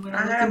 I know, but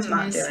I'm I'm looking to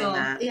not doing myself.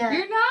 that. Yeah.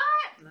 You're not?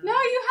 No,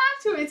 you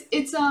have to.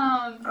 It's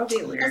I'll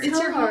be weird. It's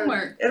your homework.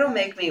 homework. It'll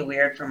make me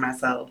weird for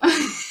myself.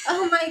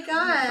 Oh my Fuck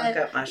god.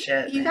 up my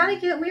shit. You man. gotta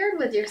get weird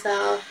with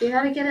yourself. You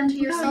gotta get into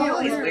your No, soul. I'm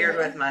always Yeah. weird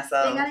with You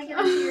myself. gotta get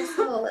into your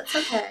soul. It's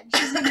okay.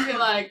 She's gonna be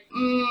like,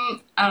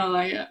 I don't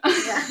like it.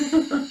 Yeah.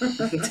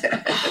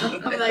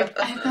 I'm like,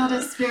 I felt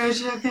a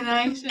spiritual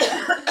connection.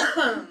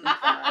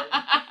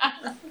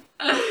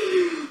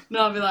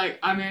 No, I'll be like,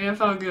 I mean, it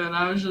felt good.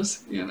 I was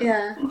just,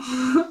 Yeah.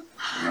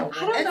 I don't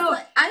It's know.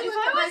 like, I If look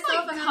I at was,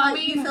 myself like, and I'm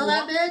like, you coming feel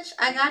that, bitch?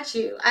 I got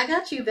you. I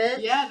got you, bitch.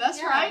 Yeah,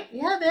 that's right.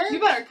 Yeah, bitch. You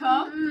better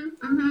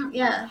come.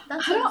 Yeah,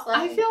 that's what it's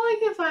I like. feel like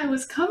if I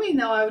was coming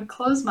though, I would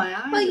close my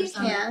eyes. Well, or you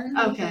something. can.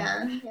 Okay. You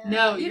can, yeah.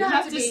 No, you don't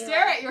have to be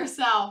stare at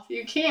yourself.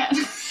 You can't.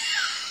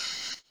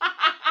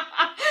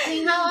 I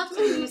mean, how often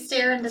do you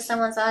stare into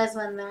someone's eyes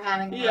when they're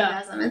having an Yeah.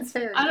 orgasm? It's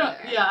very I don't.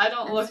 rare. Yeah, I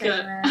don't It's look very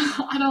at. rare.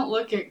 I don't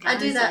look at guys. I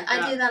do that.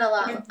 Like I do that a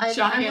lot. With I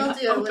giant will do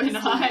it with open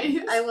Steve. eyes.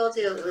 I will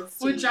do it with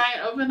Steve. With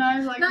giant open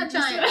eyes, like Not you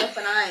just giant said.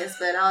 open eyes,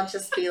 but I'll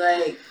just be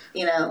like,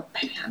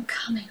 baby, I'm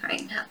coming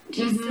right now.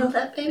 Do you Mhm. feel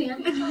that, baby?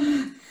 I'm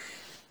coming.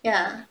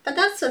 Yeah, but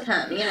that's with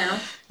him. Yeah.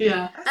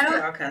 I see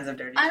all kinds of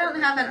dirty I shit don't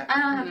like have that. I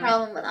don't have No.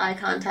 problem with eye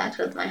contact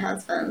with my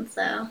husband.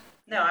 So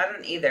No, I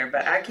don't either,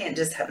 but I can't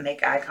just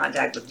make eye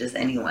contact with just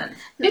anyone.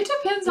 It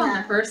depends on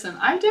Yeah. the person.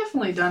 I've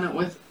definitely done it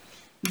with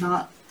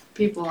not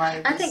people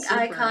I. I was think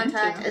eye super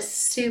contact into. is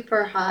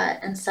super hot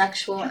and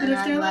sexual, Yeah, but and if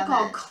I they're love like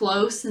all it.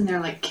 close and they're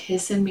like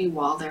kissing me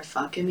while they're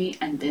fucking me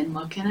and then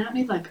looking at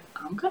me, like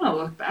I'm gonna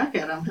look back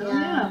at them. Hell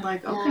Yeah. yeah,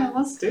 like okay, Yeah.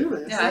 let's do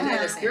this. Yeah, I do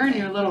Yeah. the same You're in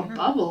thing. your little Mhm.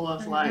 bubble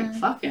of like Mhm.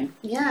 fucking.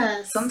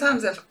 Yes.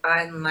 Sometimes if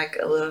I'm like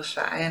a little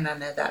shy, and I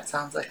know that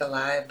sounds like a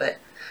lie, but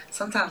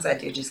sometimes I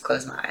do just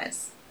close my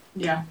eyes.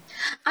 Yeah.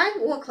 I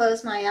will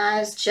close my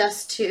eyes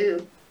just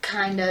to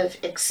kind of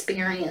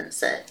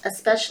experience it,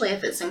 especially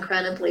if it's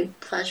incredibly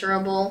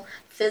pleasurable,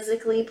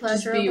 physically Just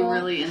pleasurable. be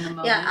really in the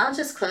moment. Yeah, I'll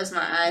just close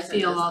my eyes and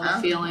Feel just, all the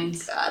oh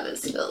feelings. my God,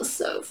 this feels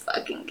so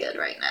fucking good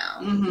right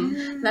now.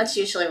 Mm-hmm. That's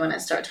usually when I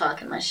start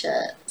talking my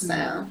shit. So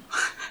Yeah.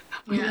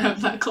 We Yeah.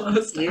 have that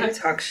closed. You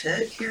talk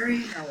shit,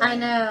 Carrie? I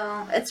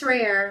know it's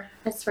rare.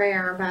 It's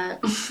rare,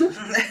 but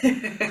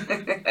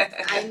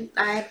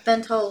I've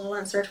been told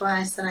once or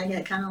twice that I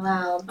get kind of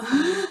loud.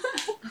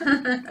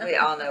 We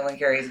all know when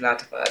Carrie's about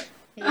to fuck.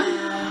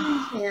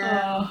 Yeah,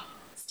 yeah. Oh.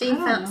 Steve I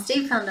don't know.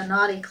 Steve found a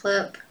naughty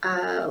clip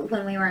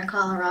when we were in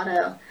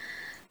Colorado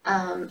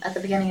at the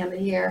beginning of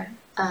the year.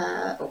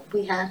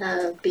 We had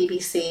a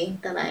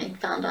BBC that I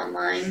found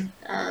online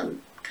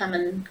come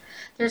and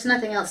there's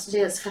nothing else to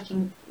do. It's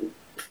fucking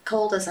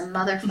cold as a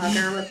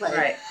motherfucker with like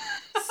Right.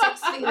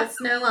 6 feet of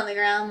snow on the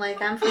ground.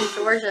 Like, I'm from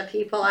Georgia,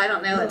 people. I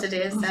don't know what to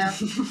do.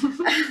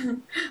 So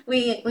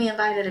we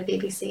invited a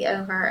BBC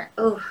over.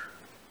 Oh,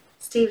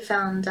 Steve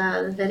found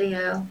the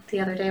video the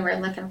other day. We're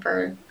looking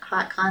for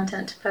hot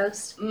content to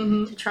post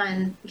Mm-hmm. to try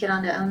and get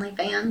onto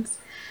OnlyFans.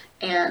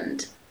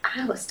 and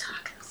I was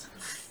talking some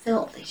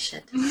filthy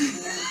shit to my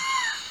man.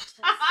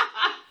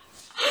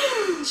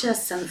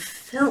 Just some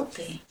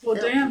filthy. Well,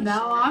 filthy damn,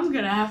 now shit. I'm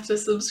gonna have to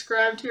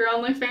subscribe to your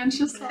OnlyFans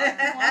just so I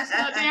can watch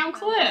that damn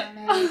clip.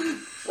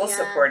 We'll Yeah.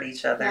 support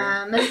each other.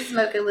 Yeah, Mrs.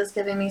 Mocha was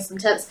giving me some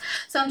tips.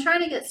 So I'm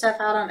trying to get stuff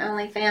out on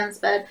OnlyFans,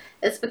 but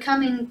it's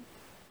becoming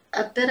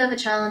a bit of a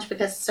challenge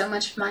because so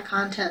much of my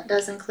content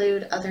does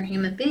include other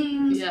human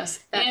beings Yes,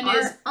 that and aren't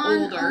is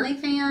on older.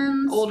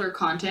 OnlyFans. Older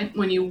content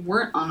when you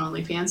weren't on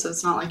OnlyFans, so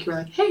it's not like you were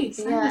like, hey,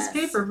 sign Yes, this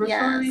paper before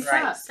yes. we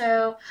Right. fuck.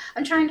 So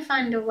I'm trying to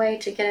find a way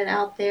to get it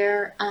out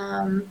there.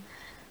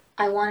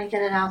 I want to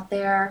get it out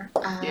there.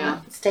 Yeah.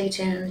 Stay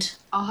tuned.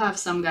 I'll have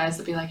some guys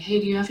that be like, hey,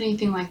 do you have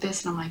anything like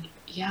this? And I'm like,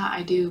 yeah,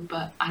 I do,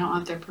 but I don't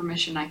have their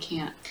permission. I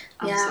can't.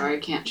 I'm Yeah. sorry, I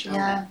can't show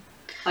Yeah. it.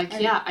 Like,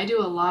 And- yeah, I do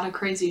a lot of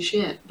crazy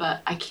shit,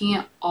 but I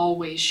can't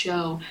always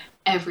show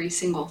every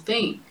single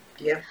thing.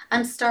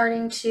 I'm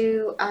starting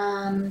to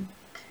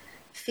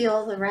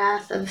feel the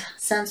wrath of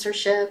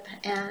censorship,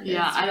 and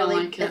Yeah, it's I don't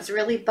really, like it. it's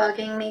really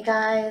bugging me,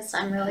 guys.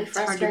 I'm really It's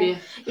hard to frustrated.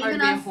 be hard to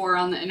be a whore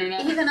on the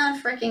internet. Even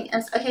on freaking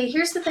okay.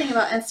 Here's the thing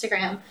about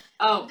Instagram.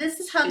 Oh, This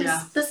is how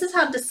Yeah. this is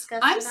how disgusted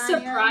I'm I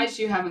surprised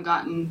you haven't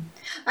gotten. am.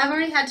 I've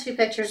already had 2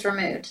 pictures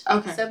removed.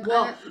 Okay. So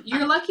Well,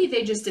 you're lucky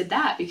they just did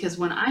that because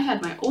when I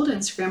had my old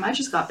Instagram, I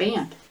just got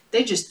banned.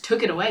 They just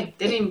took it away.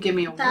 They didn't even give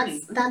me a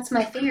warning. That's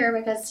my fear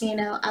because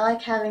I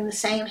like having the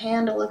same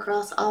handle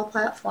across all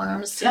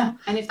platforms. So Yeah,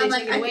 and if they I'm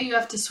take like, it away, you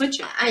have to switch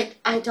it.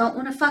 I don't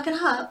want to fuck it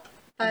up,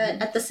 but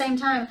Mm-hmm. at the same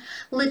time,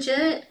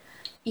 legit,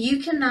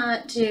 you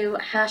cannot do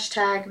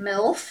hashtag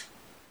MILF.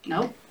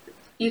 Nope.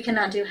 You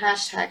cannot do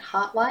hashtag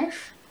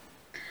hotwife.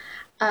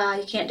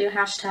 You can't do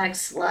hashtag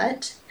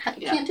slut. You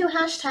Yeah. can't do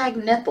hashtag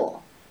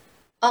nipple.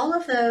 All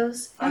of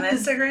those. On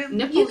Instagram?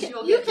 Nipples,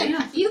 you'll get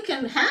banned. You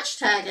can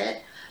hashtag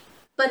it,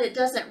 but it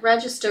doesn't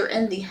register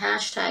in the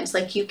hashtags.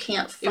 Like you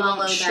can't It won't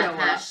follow show that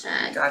up.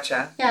 hashtag.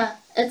 Gotcha. Yeah,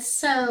 it's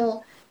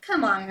so.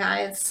 Come on,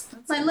 guys.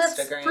 My lips.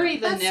 Instagram. Free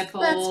the Let's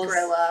nipples.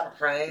 grow up.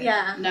 Right?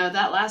 Yeah. No,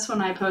 that last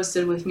one I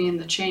posted with me and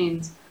the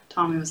chains,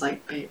 Tommy was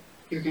like, babe,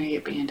 you're going to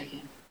get banned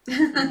again.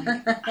 I'm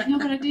like, I know,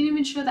 but I didn't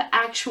even show the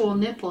actual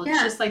nipple. It's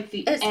Yeah. just like the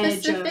It edge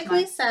of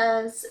specifically my...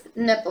 says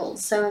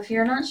nipples. So if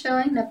you're not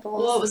showing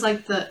nipples, Well, it was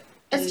like the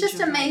it's edge just of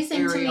my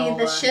amazing to me the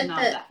areola, shit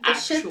not that the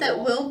shit that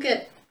actual. will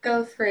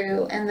go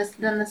through and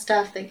then the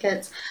stuff that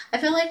gets. I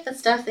feel like the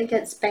stuff that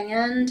gets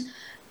banned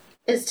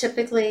is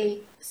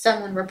typically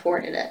someone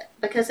reported it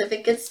because if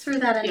it gets through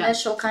that Yeah.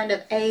 initial kind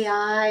of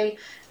AI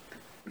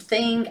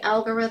thing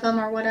algorithm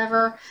or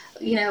whatever,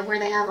 where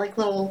they have like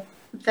the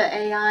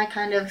AI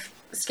kind of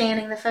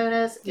scanning the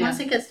photos. Yeah. Once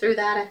it gets through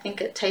that, I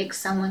think it takes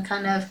someone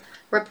kind of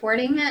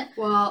reporting it.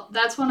 Well,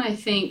 that's when I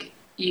think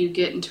you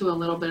get into a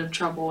little bit of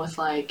trouble with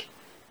like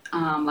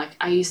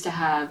I used to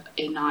have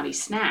a naughty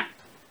snap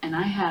and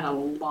I had a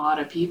lot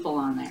of people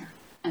on there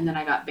and then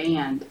I got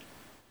banned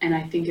and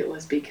I think it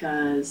was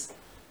because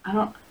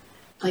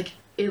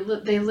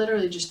they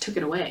literally just took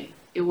it away.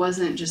 It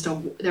wasn't just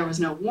there was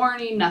no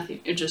warning,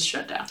 nothing. It just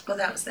shut down. Well,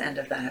 that was the end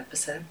of that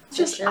episode.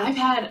 Just Sure. I've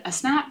had a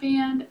Snap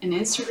ban, an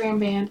Instagram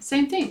ban,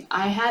 same thing.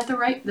 I had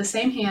the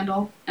same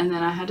handle and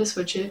then I had to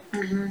switch it.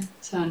 Mm-hmm.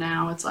 So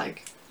now it's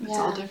like it's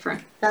all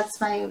different. That's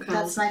my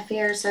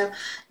fear. So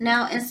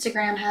now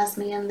Instagram has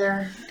me in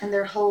their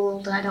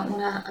hold. I don't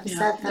want to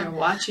upset They're them.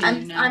 watching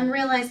you now. I'm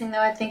realizing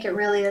though. I think it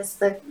really is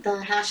the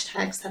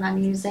hashtags that I'm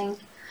using,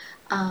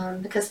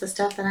 because the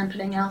stuff that I'm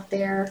putting out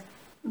there,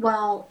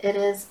 while it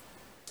is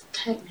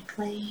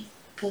technically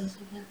goes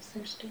against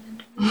their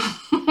standards.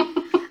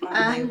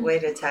 Only way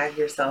to tag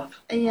yourself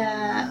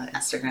Yeah. on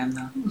Instagram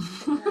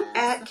though.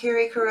 At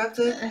Carrie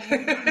Corrupted. So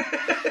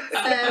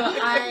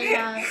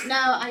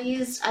I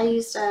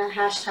used a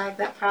hashtag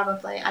that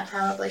I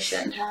probably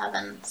shouldn't have,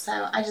 and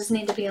so I just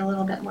need to be a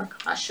little bit more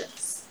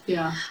cautious.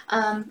 Yeah.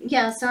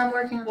 So I'm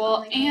working on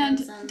Well,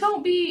 OnlyFans and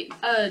don't be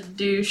a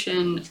douche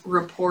and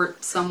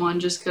report someone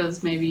just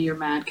because maybe you're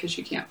mad because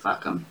you can't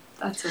fuck them.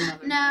 That's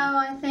another. No,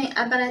 I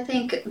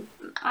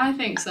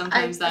think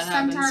sometimes that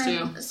happens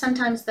too.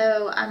 Sometimes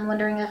though, I'm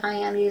wondering if I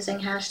am using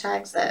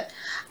hashtags that,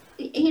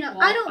 Well,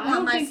 I don't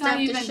want my think stuff I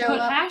to even show put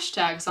up.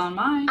 hashtags on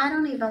mine. I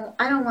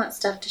don't want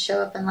stuff to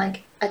show up in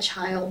like a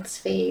child's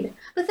feed.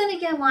 But then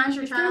again, why is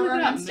your If they're child on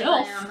looking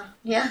at Instagram?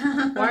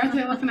 Yeah. Why aren't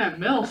they looking at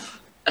MILF?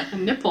 A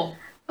nipple.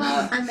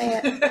 Well,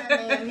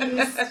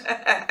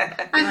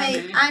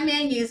 I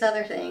may use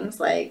other things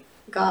like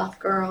goth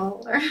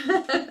girl or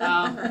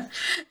Oh.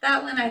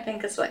 that one I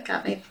think is what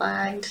got me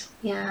flagged.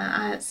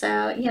 Yeah,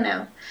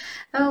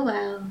 oh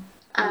well.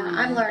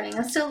 I'm learning.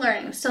 I'm still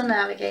learning. I'm still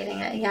navigating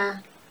it. Yeah.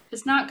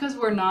 It's not because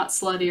we're not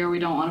slutty or we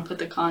don't want to put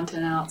the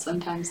content out.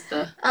 Sometimes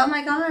Oh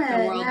my god.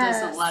 The world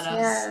doesn't let us.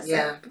 Yes.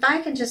 Yeah. If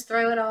I could just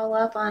throw it all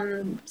up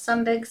on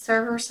some big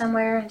server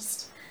somewhere and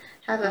just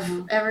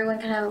have everyone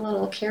can have a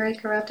little Carrie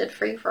Corrupted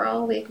free for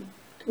all, we'd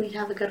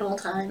have a good old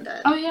time.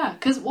 But Oh yeah,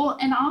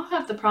 and I'll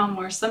have the problem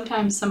where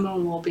sometimes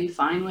someone will be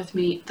fine with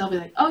me. They'll be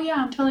like, "Oh yeah,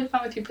 I'm totally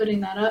fine with you putting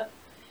that up,"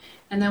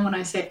 and then when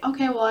I say,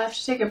 "Okay, well I have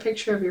to take a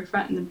picture of your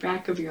front and the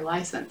back of your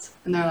license,"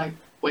 and they're like,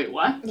 wait,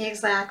 what?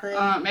 Exactly.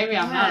 Maybe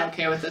I'm not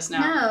okay with this now.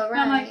 No, right. And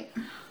I'm like,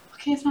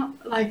 okay, it's not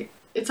like,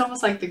 it's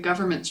almost like the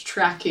government's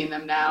tracking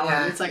them now.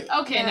 Yeah. And it's like,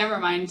 okay, never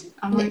mind.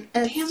 I'm like,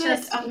 It's damn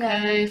just- it.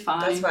 Okay, fine.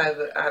 That's why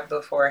I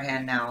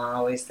beforehand now I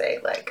always say,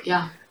 like,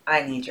 Yeah.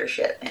 I need your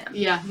shit, man.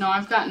 Yeah, no,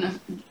 I've gotten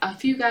a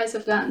few guys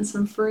have gotten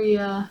some free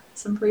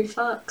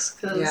fucks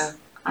because Yeah.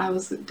 I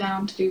was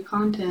down to do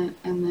content,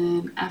 and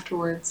then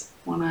afterwards,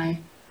 when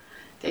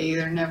they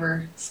either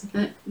never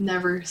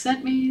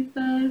sent me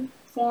the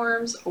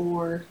forms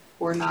or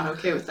were not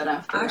okay with it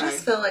after. I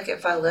just feel like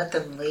if I let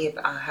them leave,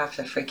 I'll have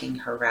to freaking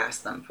harass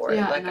them for it.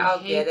 Yeah, Like, and I I'll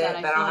hate get that. it,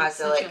 I but feel I'll have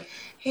to, like,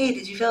 hey,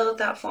 did you fill out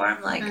that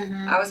form? Like,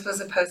 Mhm. I was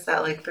supposed to post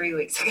that, like, 3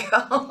 weeks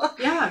ago.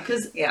 Yeah,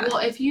 because Yeah. well,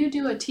 if you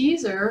do a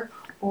teaser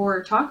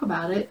or talk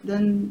about it,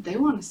 then they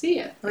want to see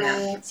it.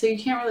 Right. So you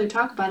can't really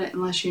talk about it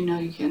unless you know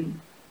you can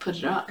put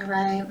it up.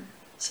 Right.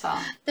 So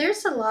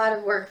There's a lot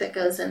of work that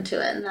goes into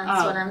it, and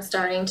that's Oh. what I'm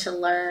starting to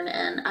learn.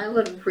 And I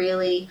would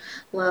really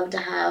love to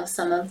have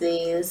some of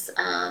these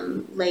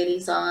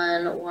ladies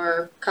on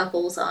or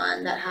couples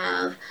on that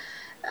have,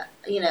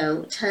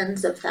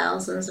 tens of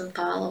thousands of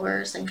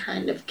followers and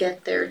kind of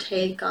get their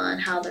take on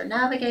how they're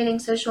navigating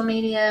social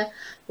media,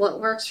 what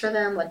works for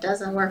them, what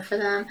doesn't work for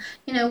them.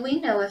 We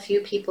know a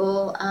few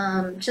people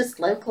just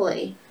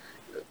locally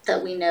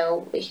that we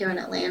know here in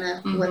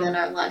Atlanta Mhm. within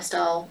our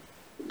lifestyle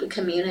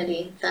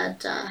community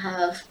that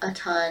have a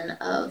ton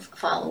of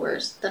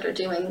followers that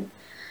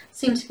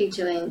seem to be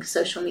doing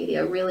social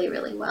media really,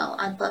 really well.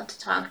 I'd love to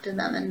talk to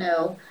them and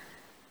know,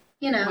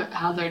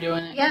 how they're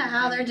doing it. yeah,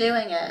 how they're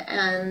doing it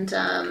and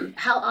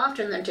how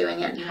often they're doing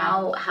it and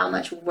Yeah. how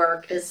much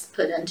work is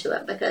put into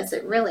it, because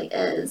it really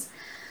is.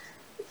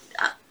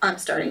 I'm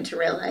starting to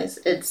realize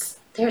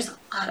there's a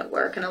lot of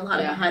work and a lot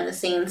of Yeah. behind the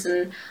scenes,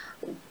 and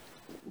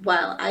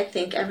while I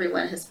think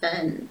everyone has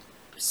been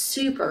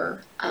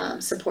super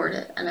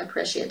supportive and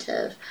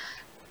appreciative,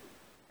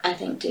 I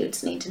think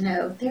dudes need to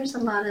know there's a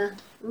lot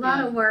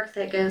of work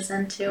that goes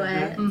into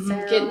it. Mhm.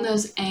 So, Getting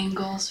those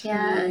angles. For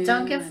you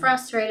don't get and-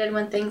 frustrated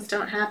when things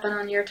don't happen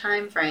on your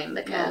time frame,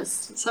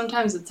 because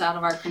Sometimes it's out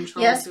of our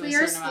control. yes, to a we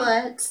are certain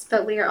amount. sluts,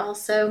 but we are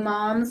also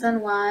moms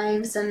and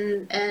wives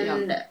and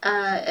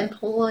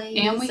employees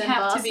And we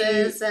have to be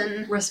bosses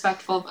and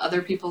respectful of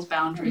other people's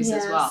boundaries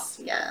as well.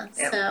 Yeah.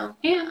 Yep. So.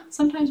 And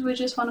sometimes we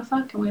just want to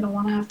fuck and we don't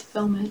want to have to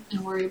film it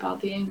and worry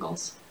about the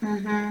angles.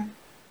 Mhm.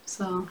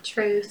 So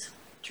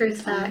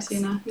Truth sometimes, facts.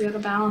 you gotta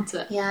balance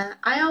it. Yeah,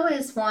 I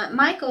always want,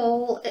 my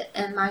goal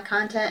in my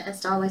content is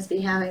to always be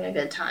having a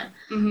good time.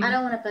 Mhm. I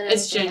don't want to put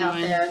It's anything out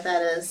genuine. there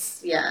that is,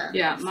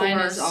 Yeah, mine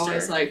is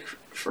always like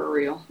for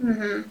real.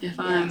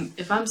 Mm-hmm.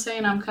 If I'm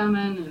saying I'm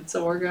coming and it's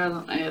an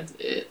orgasm,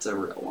 it's a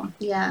real one.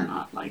 Yeah.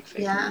 Not like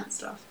faking Yeah. and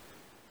stuff.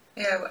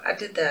 Yeah, I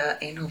did the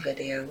anal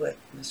video with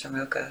Mr.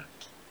 Mocha.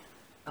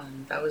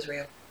 That was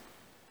real.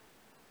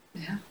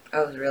 Yeah.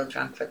 I was real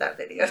drunk for that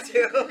video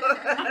too.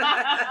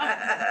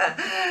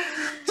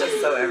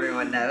 Just so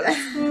everyone knows.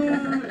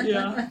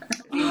 Yeah.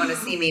 If you want to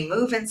see me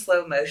move in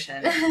slow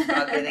motion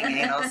while getting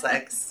anal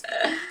sex,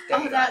 there Oh,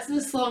 you go. that's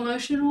the slow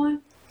motion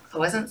one? It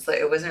wasn't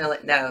really,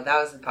 no, that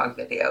was the POG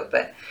video,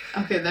 but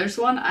Okay, there's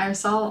one I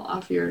saw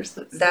off yours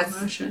that's That's-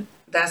 slow motion.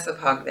 that's the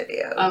POG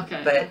video.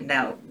 Okay. But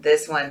no,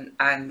 this one,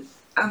 I'm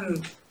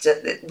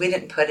just, we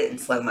didn't put it in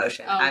slow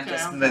motion. I'm Okay,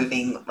 just okay.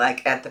 moving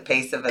like at the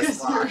pace of a 'Cause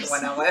sloth. you're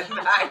When I went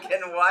back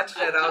and watched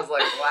it, I was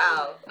like,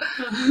 wow,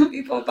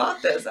 people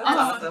bought this. That's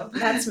awesome.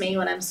 That's me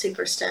when I'm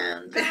super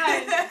stoned.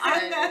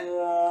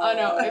 Oh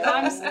no,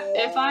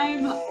 if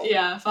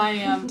I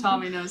am,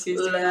 Tommy knows he's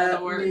doing all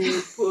the work.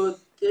 put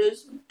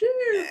this dick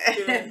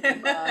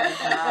in my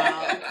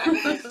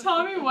mouth.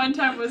 Tommy one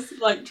time was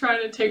like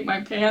trying to take my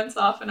pants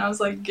off and I was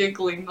like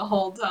giggling the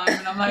whole time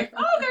and I'm like,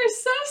 oh, they're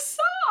so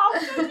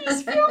soft, I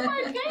just feel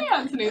my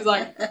pants. And he's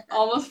like,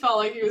 almost felt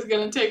like he was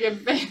gonna take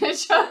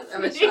advantage of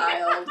I'm me. a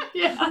child.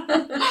 Yeah.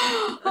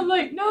 I'm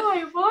like, no,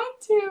 I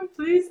want to,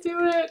 please do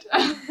it.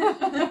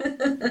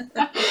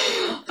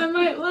 I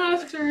might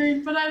laugh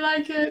during, but I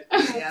like it.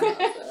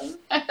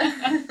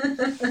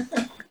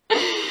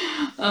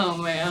 Oh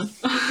man.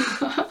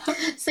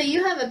 So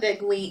you have a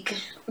big week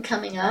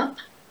coming up.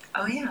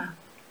 Oh yeah,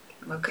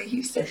 Mocha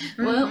Houston.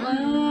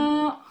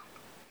 Well,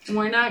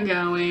 we're not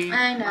going.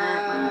 I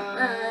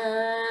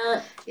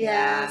know.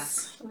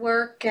 Yes.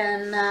 Work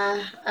and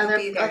I'll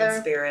be there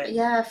in spirit.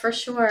 Yeah, for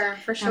sure.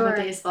 For Have a sure.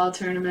 baseball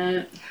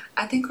tournament.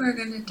 I think we're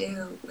gonna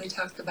we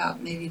talked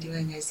about maybe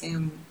doing a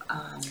Zoom,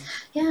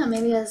 Yeah,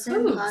 maybe a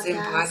Zoom Ooh, podcast. Zoom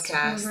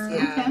podcast. Mhm.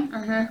 Yeah.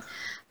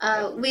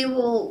 Mhm. We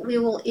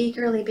will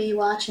eagerly be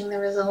watching the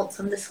results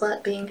of the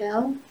Slut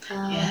Bingo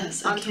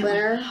Yes, I on can't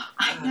Twitter.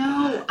 I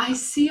know. I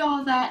see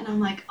all that and I'm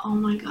like, oh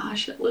my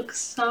gosh, it looks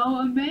so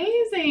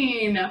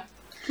amazing. They're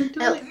doing-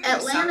 There are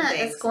some Atlanta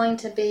things. is going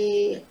to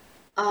be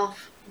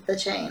off the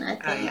chain, I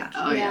think. yeah.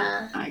 Oh,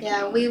 yeah. I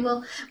can't we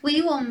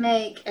will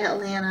make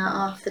Atlanta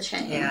off the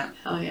chain. Yeah,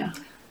 Hell yeah.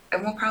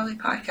 and we'll probably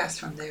podcast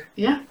from there.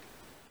 Yeah.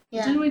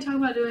 Didn't we talk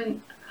about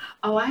doing...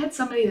 Oh, I had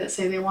somebody that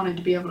say they wanted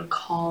to be able to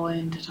call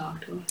in to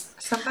talk to us.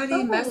 Somebody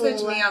Oh.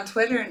 messaged me on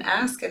Twitter and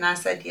asked, and I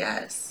said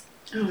yes.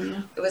 Oh,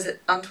 yeah. Was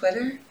it on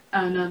Twitter?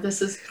 Oh no,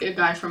 this is a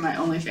guy from my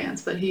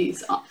OnlyFans, but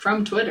he's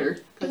from Twitter.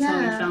 That's how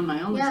he found my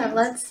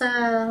OnlyFans.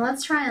 Yeah,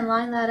 let's try and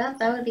line that up.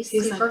 That would be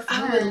super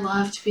fun. I would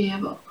love to be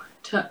able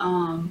to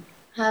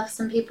have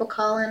some people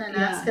call in and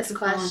ask us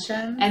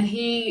questions. And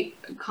he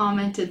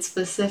commented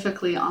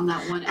specifically on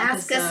that one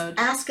episode.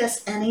 Ask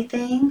us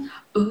anything.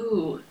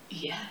 Ooh,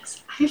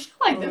 yes. I feel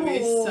like that'd be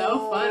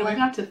so fun. We'd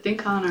have to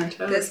think on our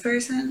toes. This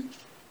person?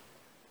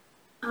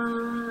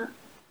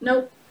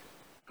 Nope.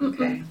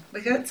 Okay.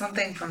 We got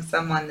something from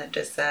someone that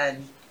just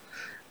said,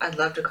 I'd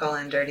love to call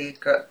in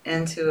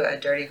into a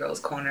Dirty Girls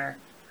Corner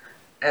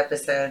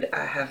episode.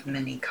 I have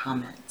many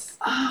comments.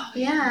 Oh,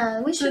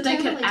 yeah. We should So they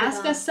could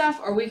ask us stuff,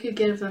 or we could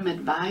give them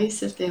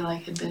advice if they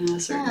like had been in a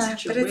certain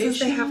situation. But it says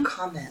they have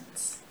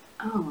comments.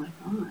 Oh my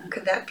god.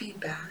 Could that be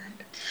bad?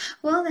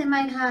 Well, they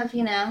might have,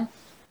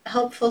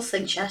 helpful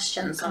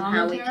suggestions on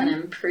how we can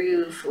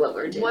improve what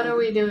we're doing. What are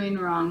we doing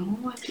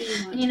wrong? What do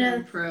you want to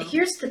improve?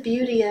 Here's the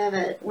beauty of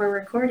it. We're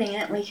recording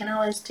it. We can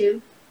always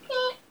do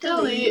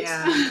delete.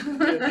 Yeah.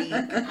 Delete.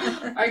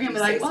 Are you going to be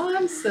like, well,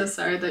 I'm so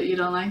sorry that you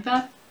don't like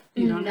that?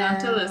 You don't have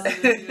to listen.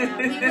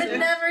 We would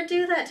never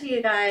do that to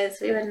you guys.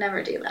 We would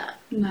never do that.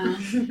 No.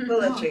 We'll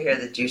let you hear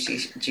the juicy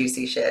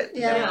shit.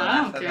 Yeah, Then we'll I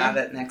laugh don't about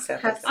care. it next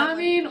episode.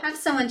 Have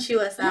someone chew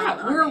us out.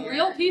 Yeah, we're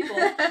real people.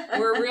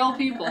 We're real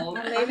people.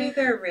 Maybe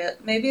they're real.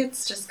 Maybe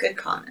it's just good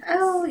comments.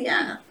 Oh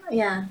yeah.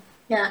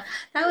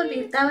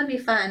 That would be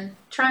fun.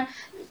 Try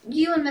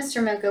you and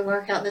Mr. Mocha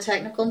work out the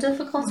technical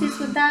difficulties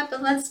with that,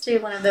 but let's do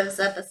one of those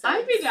episodes.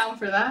 I'd be down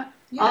for that.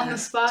 Yeah. On the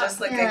spot. Just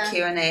like a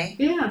Q&A.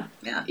 Yeah.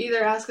 Yeah.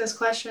 Either ask us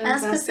questions,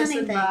 ask us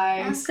anything.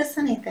 advice. Ask us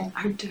anything.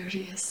 Our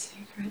dirtiest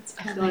secrets.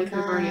 I Oh feel my like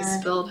we've already God.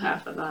 spilled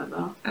half of that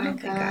though. I don't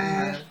think I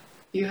have.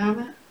 You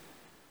haven't?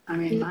 I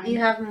mean, mine. You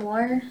have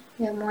more?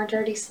 You have more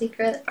dirty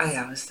secrets? Oh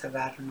yeah, I was so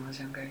bad when I was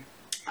younger.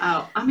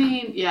 Oh, I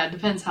mean, yeah, it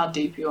depends how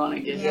deep you want to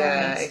get.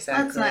 Yeah, into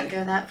exactly. Let's not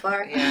go that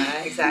far.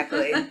 Yeah,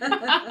 exactly.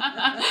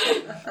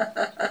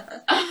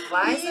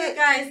 Why is You it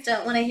guys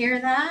don't want to hear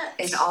that?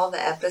 in all the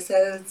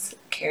episodes,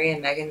 Carrie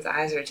and Megan's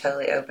eyes are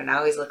totally open? I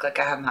always look like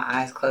I have my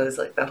eyes closed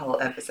like the whole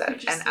episode.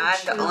 Just And so I'm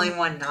chill. the only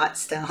one not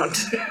stoned.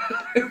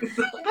 I'm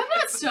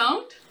not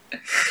stoned. I'm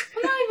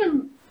not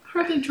even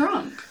hardly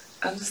drunk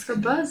I'm just or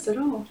buzzed at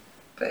all.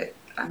 But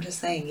I'm just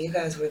saying, you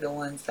guys were the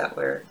ones that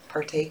were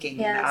partaking.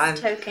 Yeah, and I'm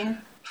it's toking.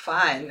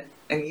 fine.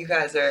 And you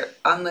guys are,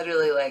 I'm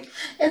literally like,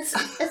 It's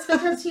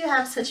because you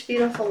have such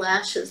beautiful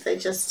lashes. They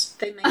make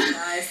your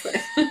eyes look.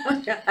 Oh my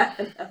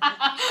God.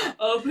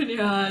 Open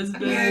your eyes, You're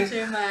babe.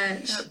 too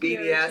much.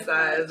 beady You're ass too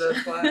eyes,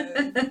 much. that's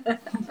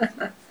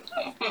why.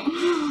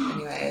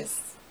 Anyways.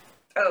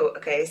 Oh,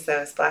 okay,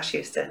 so Splash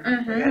Houston.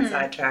 We got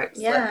sidetracked.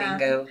 Let Yeah.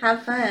 bingo.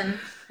 Have fun.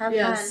 Have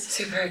Yes.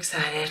 Super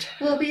excited.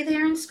 fun. We'll be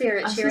there in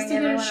spirit, I'm cheering supposed to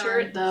get a everyone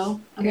shirt on.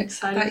 though. I'm I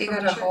excited. thought you for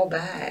got my a shirt. whole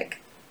bag.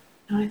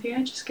 No, I think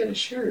I just get a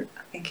shirt.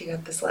 I think you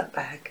got the slut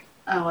bag.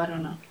 Oh, I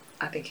don't know.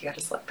 I think you got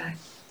a slut bag.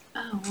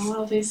 Oh, well,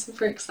 I'll be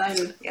super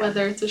excited Yeah.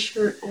 whether it's a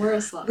shirt or a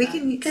slut We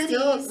bag.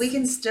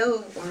 can still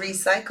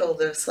recycle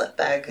the slut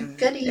bag in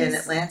Goodies.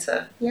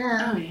 Atlanta.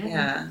 Yeah. Oh yeah.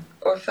 Yeah.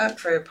 Or fuck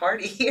for a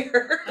party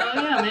here. Oh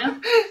yeah,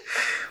 man.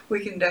 We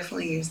can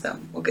definitely use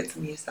them. We'll get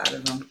some use out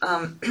of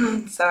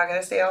them. So I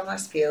gotta say all my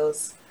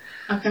spiels.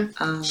 Okay.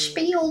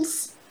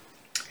 Spiels.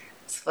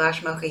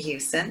 Splash Mocha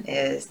Houston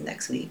is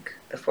next week,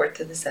 the 4th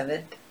to the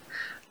 7th.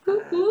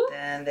 Woo-hoo.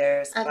 Then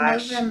there's Of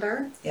Splash.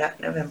 November. Yeah,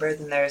 November.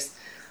 Then there's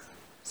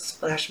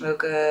Splash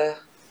Mocha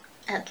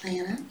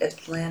Atlanta.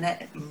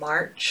 in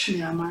March.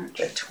 Yeah, March.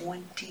 The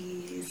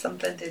 20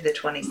 something through the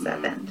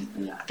 27th.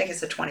 Yeah. I think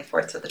it's the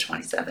 24th to the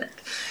 27th.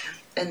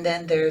 And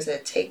then there's a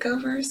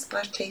takeover,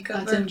 Splash Takeover.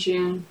 That's in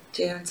June.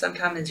 June,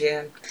 sometime in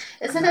June.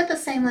 Isn't it the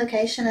same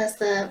location as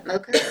the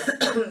Mocha?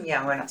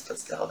 Yeah, we're not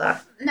supposed to tell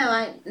that. No,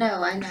 I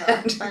know.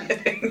 But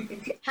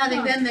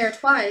having been there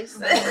twice,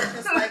 I would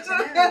just like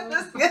to know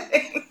Just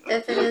kidding.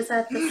 if it is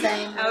at the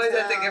same I always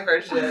have to hotel. give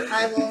her shit.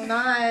 I will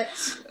not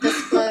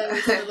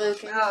disclose the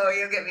location. Oh,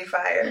 you'll get me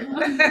fired.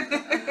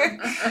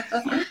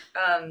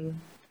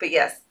 But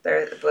yes,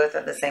 they're both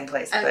at the same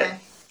place. Okay.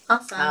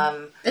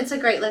 Awesome. But It's a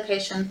great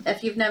location.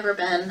 If you've never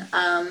been,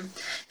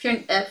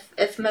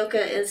 if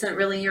Mocha isn't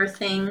really your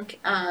thing,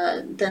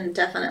 then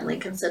definitely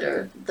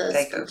consider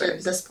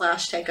Takeovers. the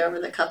Splash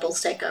Takeover, the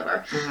Couples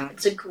Takeover. mhm.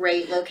 It's a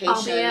great location.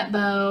 I'll be at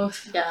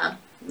both. Yeah.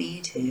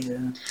 Me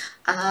too.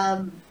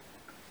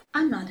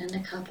 I'm not into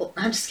couple.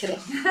 I'm just kidding.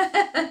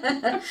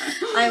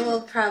 I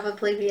will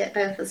probably be at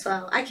both as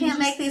well. I can't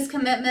make these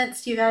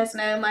commitments. You guys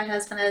know my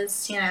husband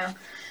is,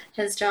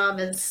 his job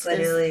is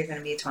Literally, you're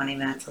gonna be 20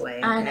 minutes away.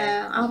 Okay? I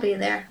know. I'll be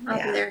there. I'll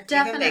be there. You can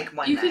Definitely. make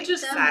one You night. could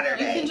just-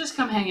 Saturday. You can just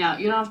come hang out.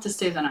 You don't have to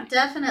stay the night.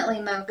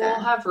 Definitely Mocha. We'll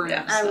have room.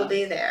 Yeah. I will so.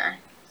 be there.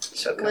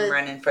 She'll come with-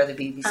 running for the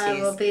BBCs. I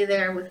will be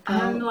there with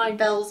I'm like-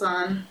 bells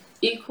on.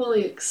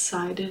 Equally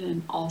excited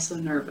and also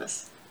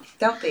nervous.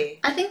 Don't be.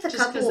 I think the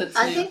Just 'cause couple. it's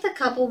I new. think the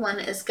couple one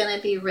is going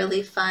to be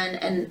really fun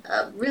and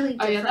really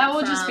Oh different. yeah, that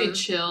will just be from-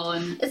 chill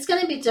and It's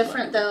going to be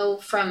different though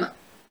from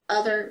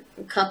other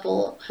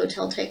couple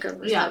hotel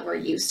takeovers Yeah. that we're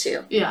used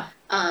to. yeah.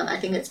 I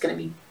think it's going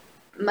to be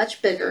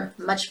much bigger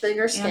And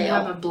scale.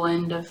 have a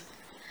blend of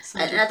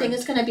And I think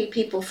it's going to be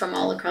people from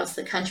all across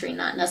the country,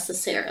 not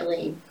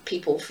necessarily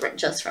people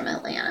just from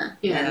Atlanta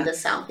and the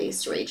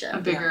southeast region. A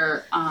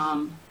bigger,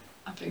 not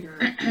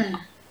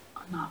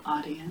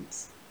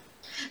audience.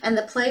 And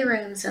the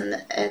playrooms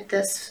at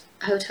this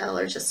hotel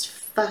are just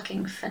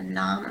fucking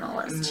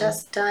phenomenal. It's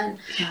just done.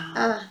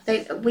 Yeah.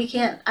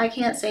 I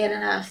can't say it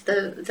enough.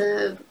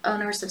 The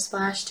owners of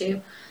Splash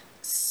do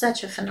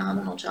such a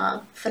phenomenal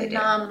job. They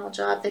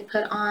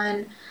put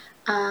on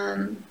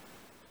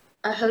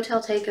a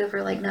hotel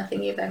takeover like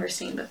nothing you've ever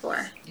seen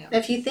before. Yep.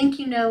 If you think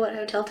you know what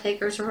hotel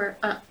takeovers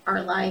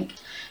are like,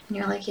 and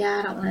you're like, yeah,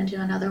 I don't want to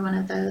do another one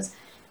of those,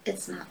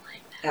 it's not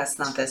like that. That's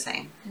not the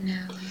same.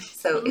 No.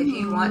 So if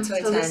you want to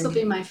attend... So this will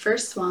be my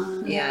first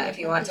one. Yeah, if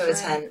you want to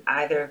attend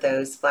either of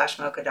those,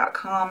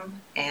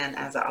 splashmocha.com. And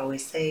as I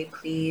always say,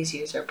 please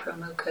use our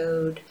promo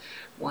code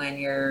when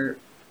you're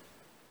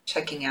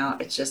checking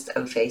out. It's just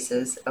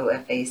OFACEZ,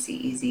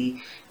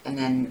 OFACEZ. And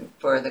then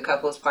for the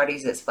couples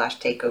parties, it's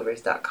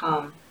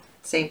splashtakeovers.com.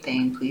 Same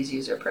thing. Please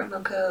use our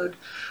promo code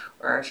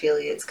or our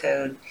affiliates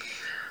code.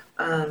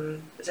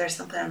 Is there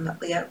something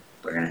that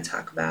we're going to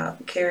talk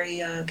about?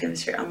 Carrie, give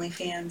us your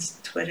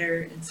OnlyFans,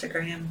 Twitter,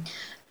 Instagram.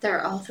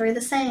 They're all three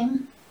the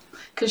same.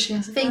 Because she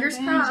hasn't Fingers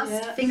got banned crossed.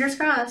 yet. Fingers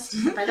crossed.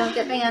 If I don't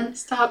get banned.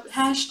 Stop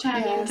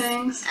hashtagging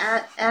things.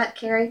 At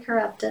Carrie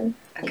Corrupted.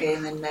 Okay,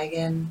 and then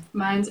Megan.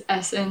 Mine's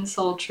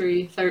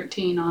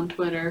SNSultry13 on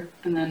Twitter,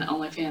 and then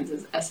OnlyFans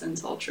is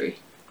SNSultry.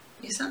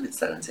 You sounded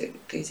so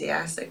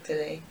enthusiastic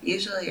today.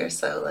 Usually you're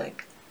so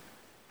like,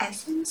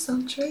 SN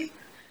Sultry?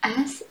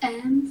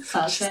 SN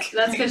Sultry.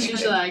 That's because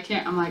usually I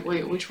can't. I'm like,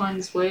 wait, which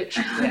one's which?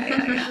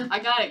 Yeah. I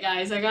got it,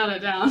 guys. I got it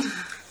down.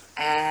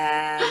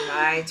 And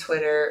my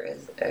Twitter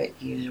is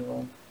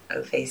usual,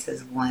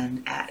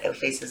 OFACEZ1, at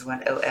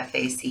OFACEZ1,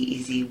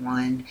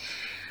 OFACEZ1.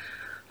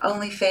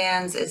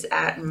 OnlyFans is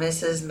at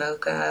Mrs.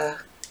 Mocha,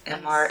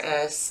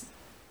 MRS.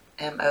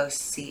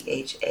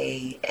 MOCHAS,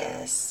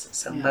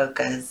 so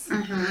Mochas.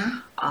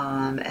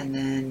 And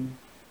then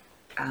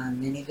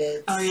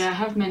mini-vids. Oh yeah, I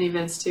have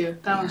mini-vids too.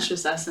 That one's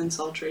just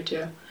SNSultry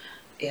too.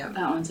 Yeah.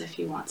 That one's if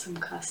you want some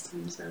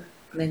customs or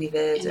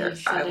mini-vids, or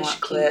if I want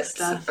clips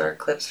or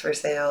clips for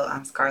sale.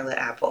 I'm Scarlet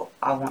Apple.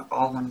 All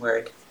one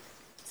word.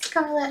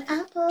 Scarlet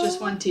Apple. Just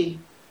one T.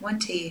 One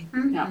T.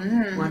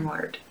 Yeah. One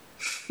word.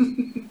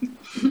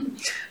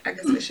 I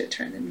guess we should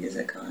turn the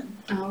music on.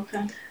 Oh,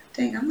 okay.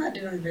 Dang, I'm not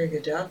doing a very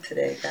good job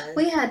today, guys.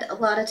 We had a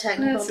lot of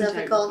technical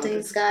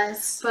difficulties,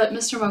 guys. But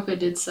Mr. Mocha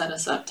did set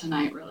us up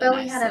tonight really But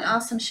nicely. we had an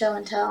awesome show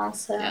and tell,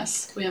 so...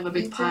 Yes, we have a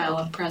big pile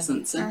of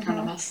presents in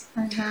front of us.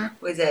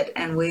 We did,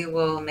 and we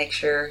will make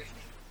sure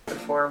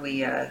before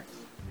we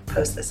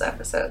post this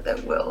episode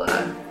that we'll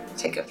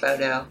take a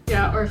photo.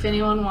 Yeah, or if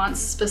anyone wants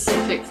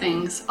specific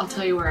things, I'll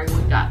tell you where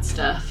we got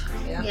stuff.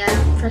 Yeah,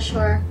 for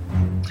sure.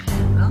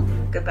 Well,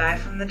 goodbye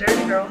from the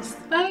Dirty Girls.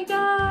 Bye,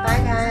 guys! Bye,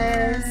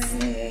 guys!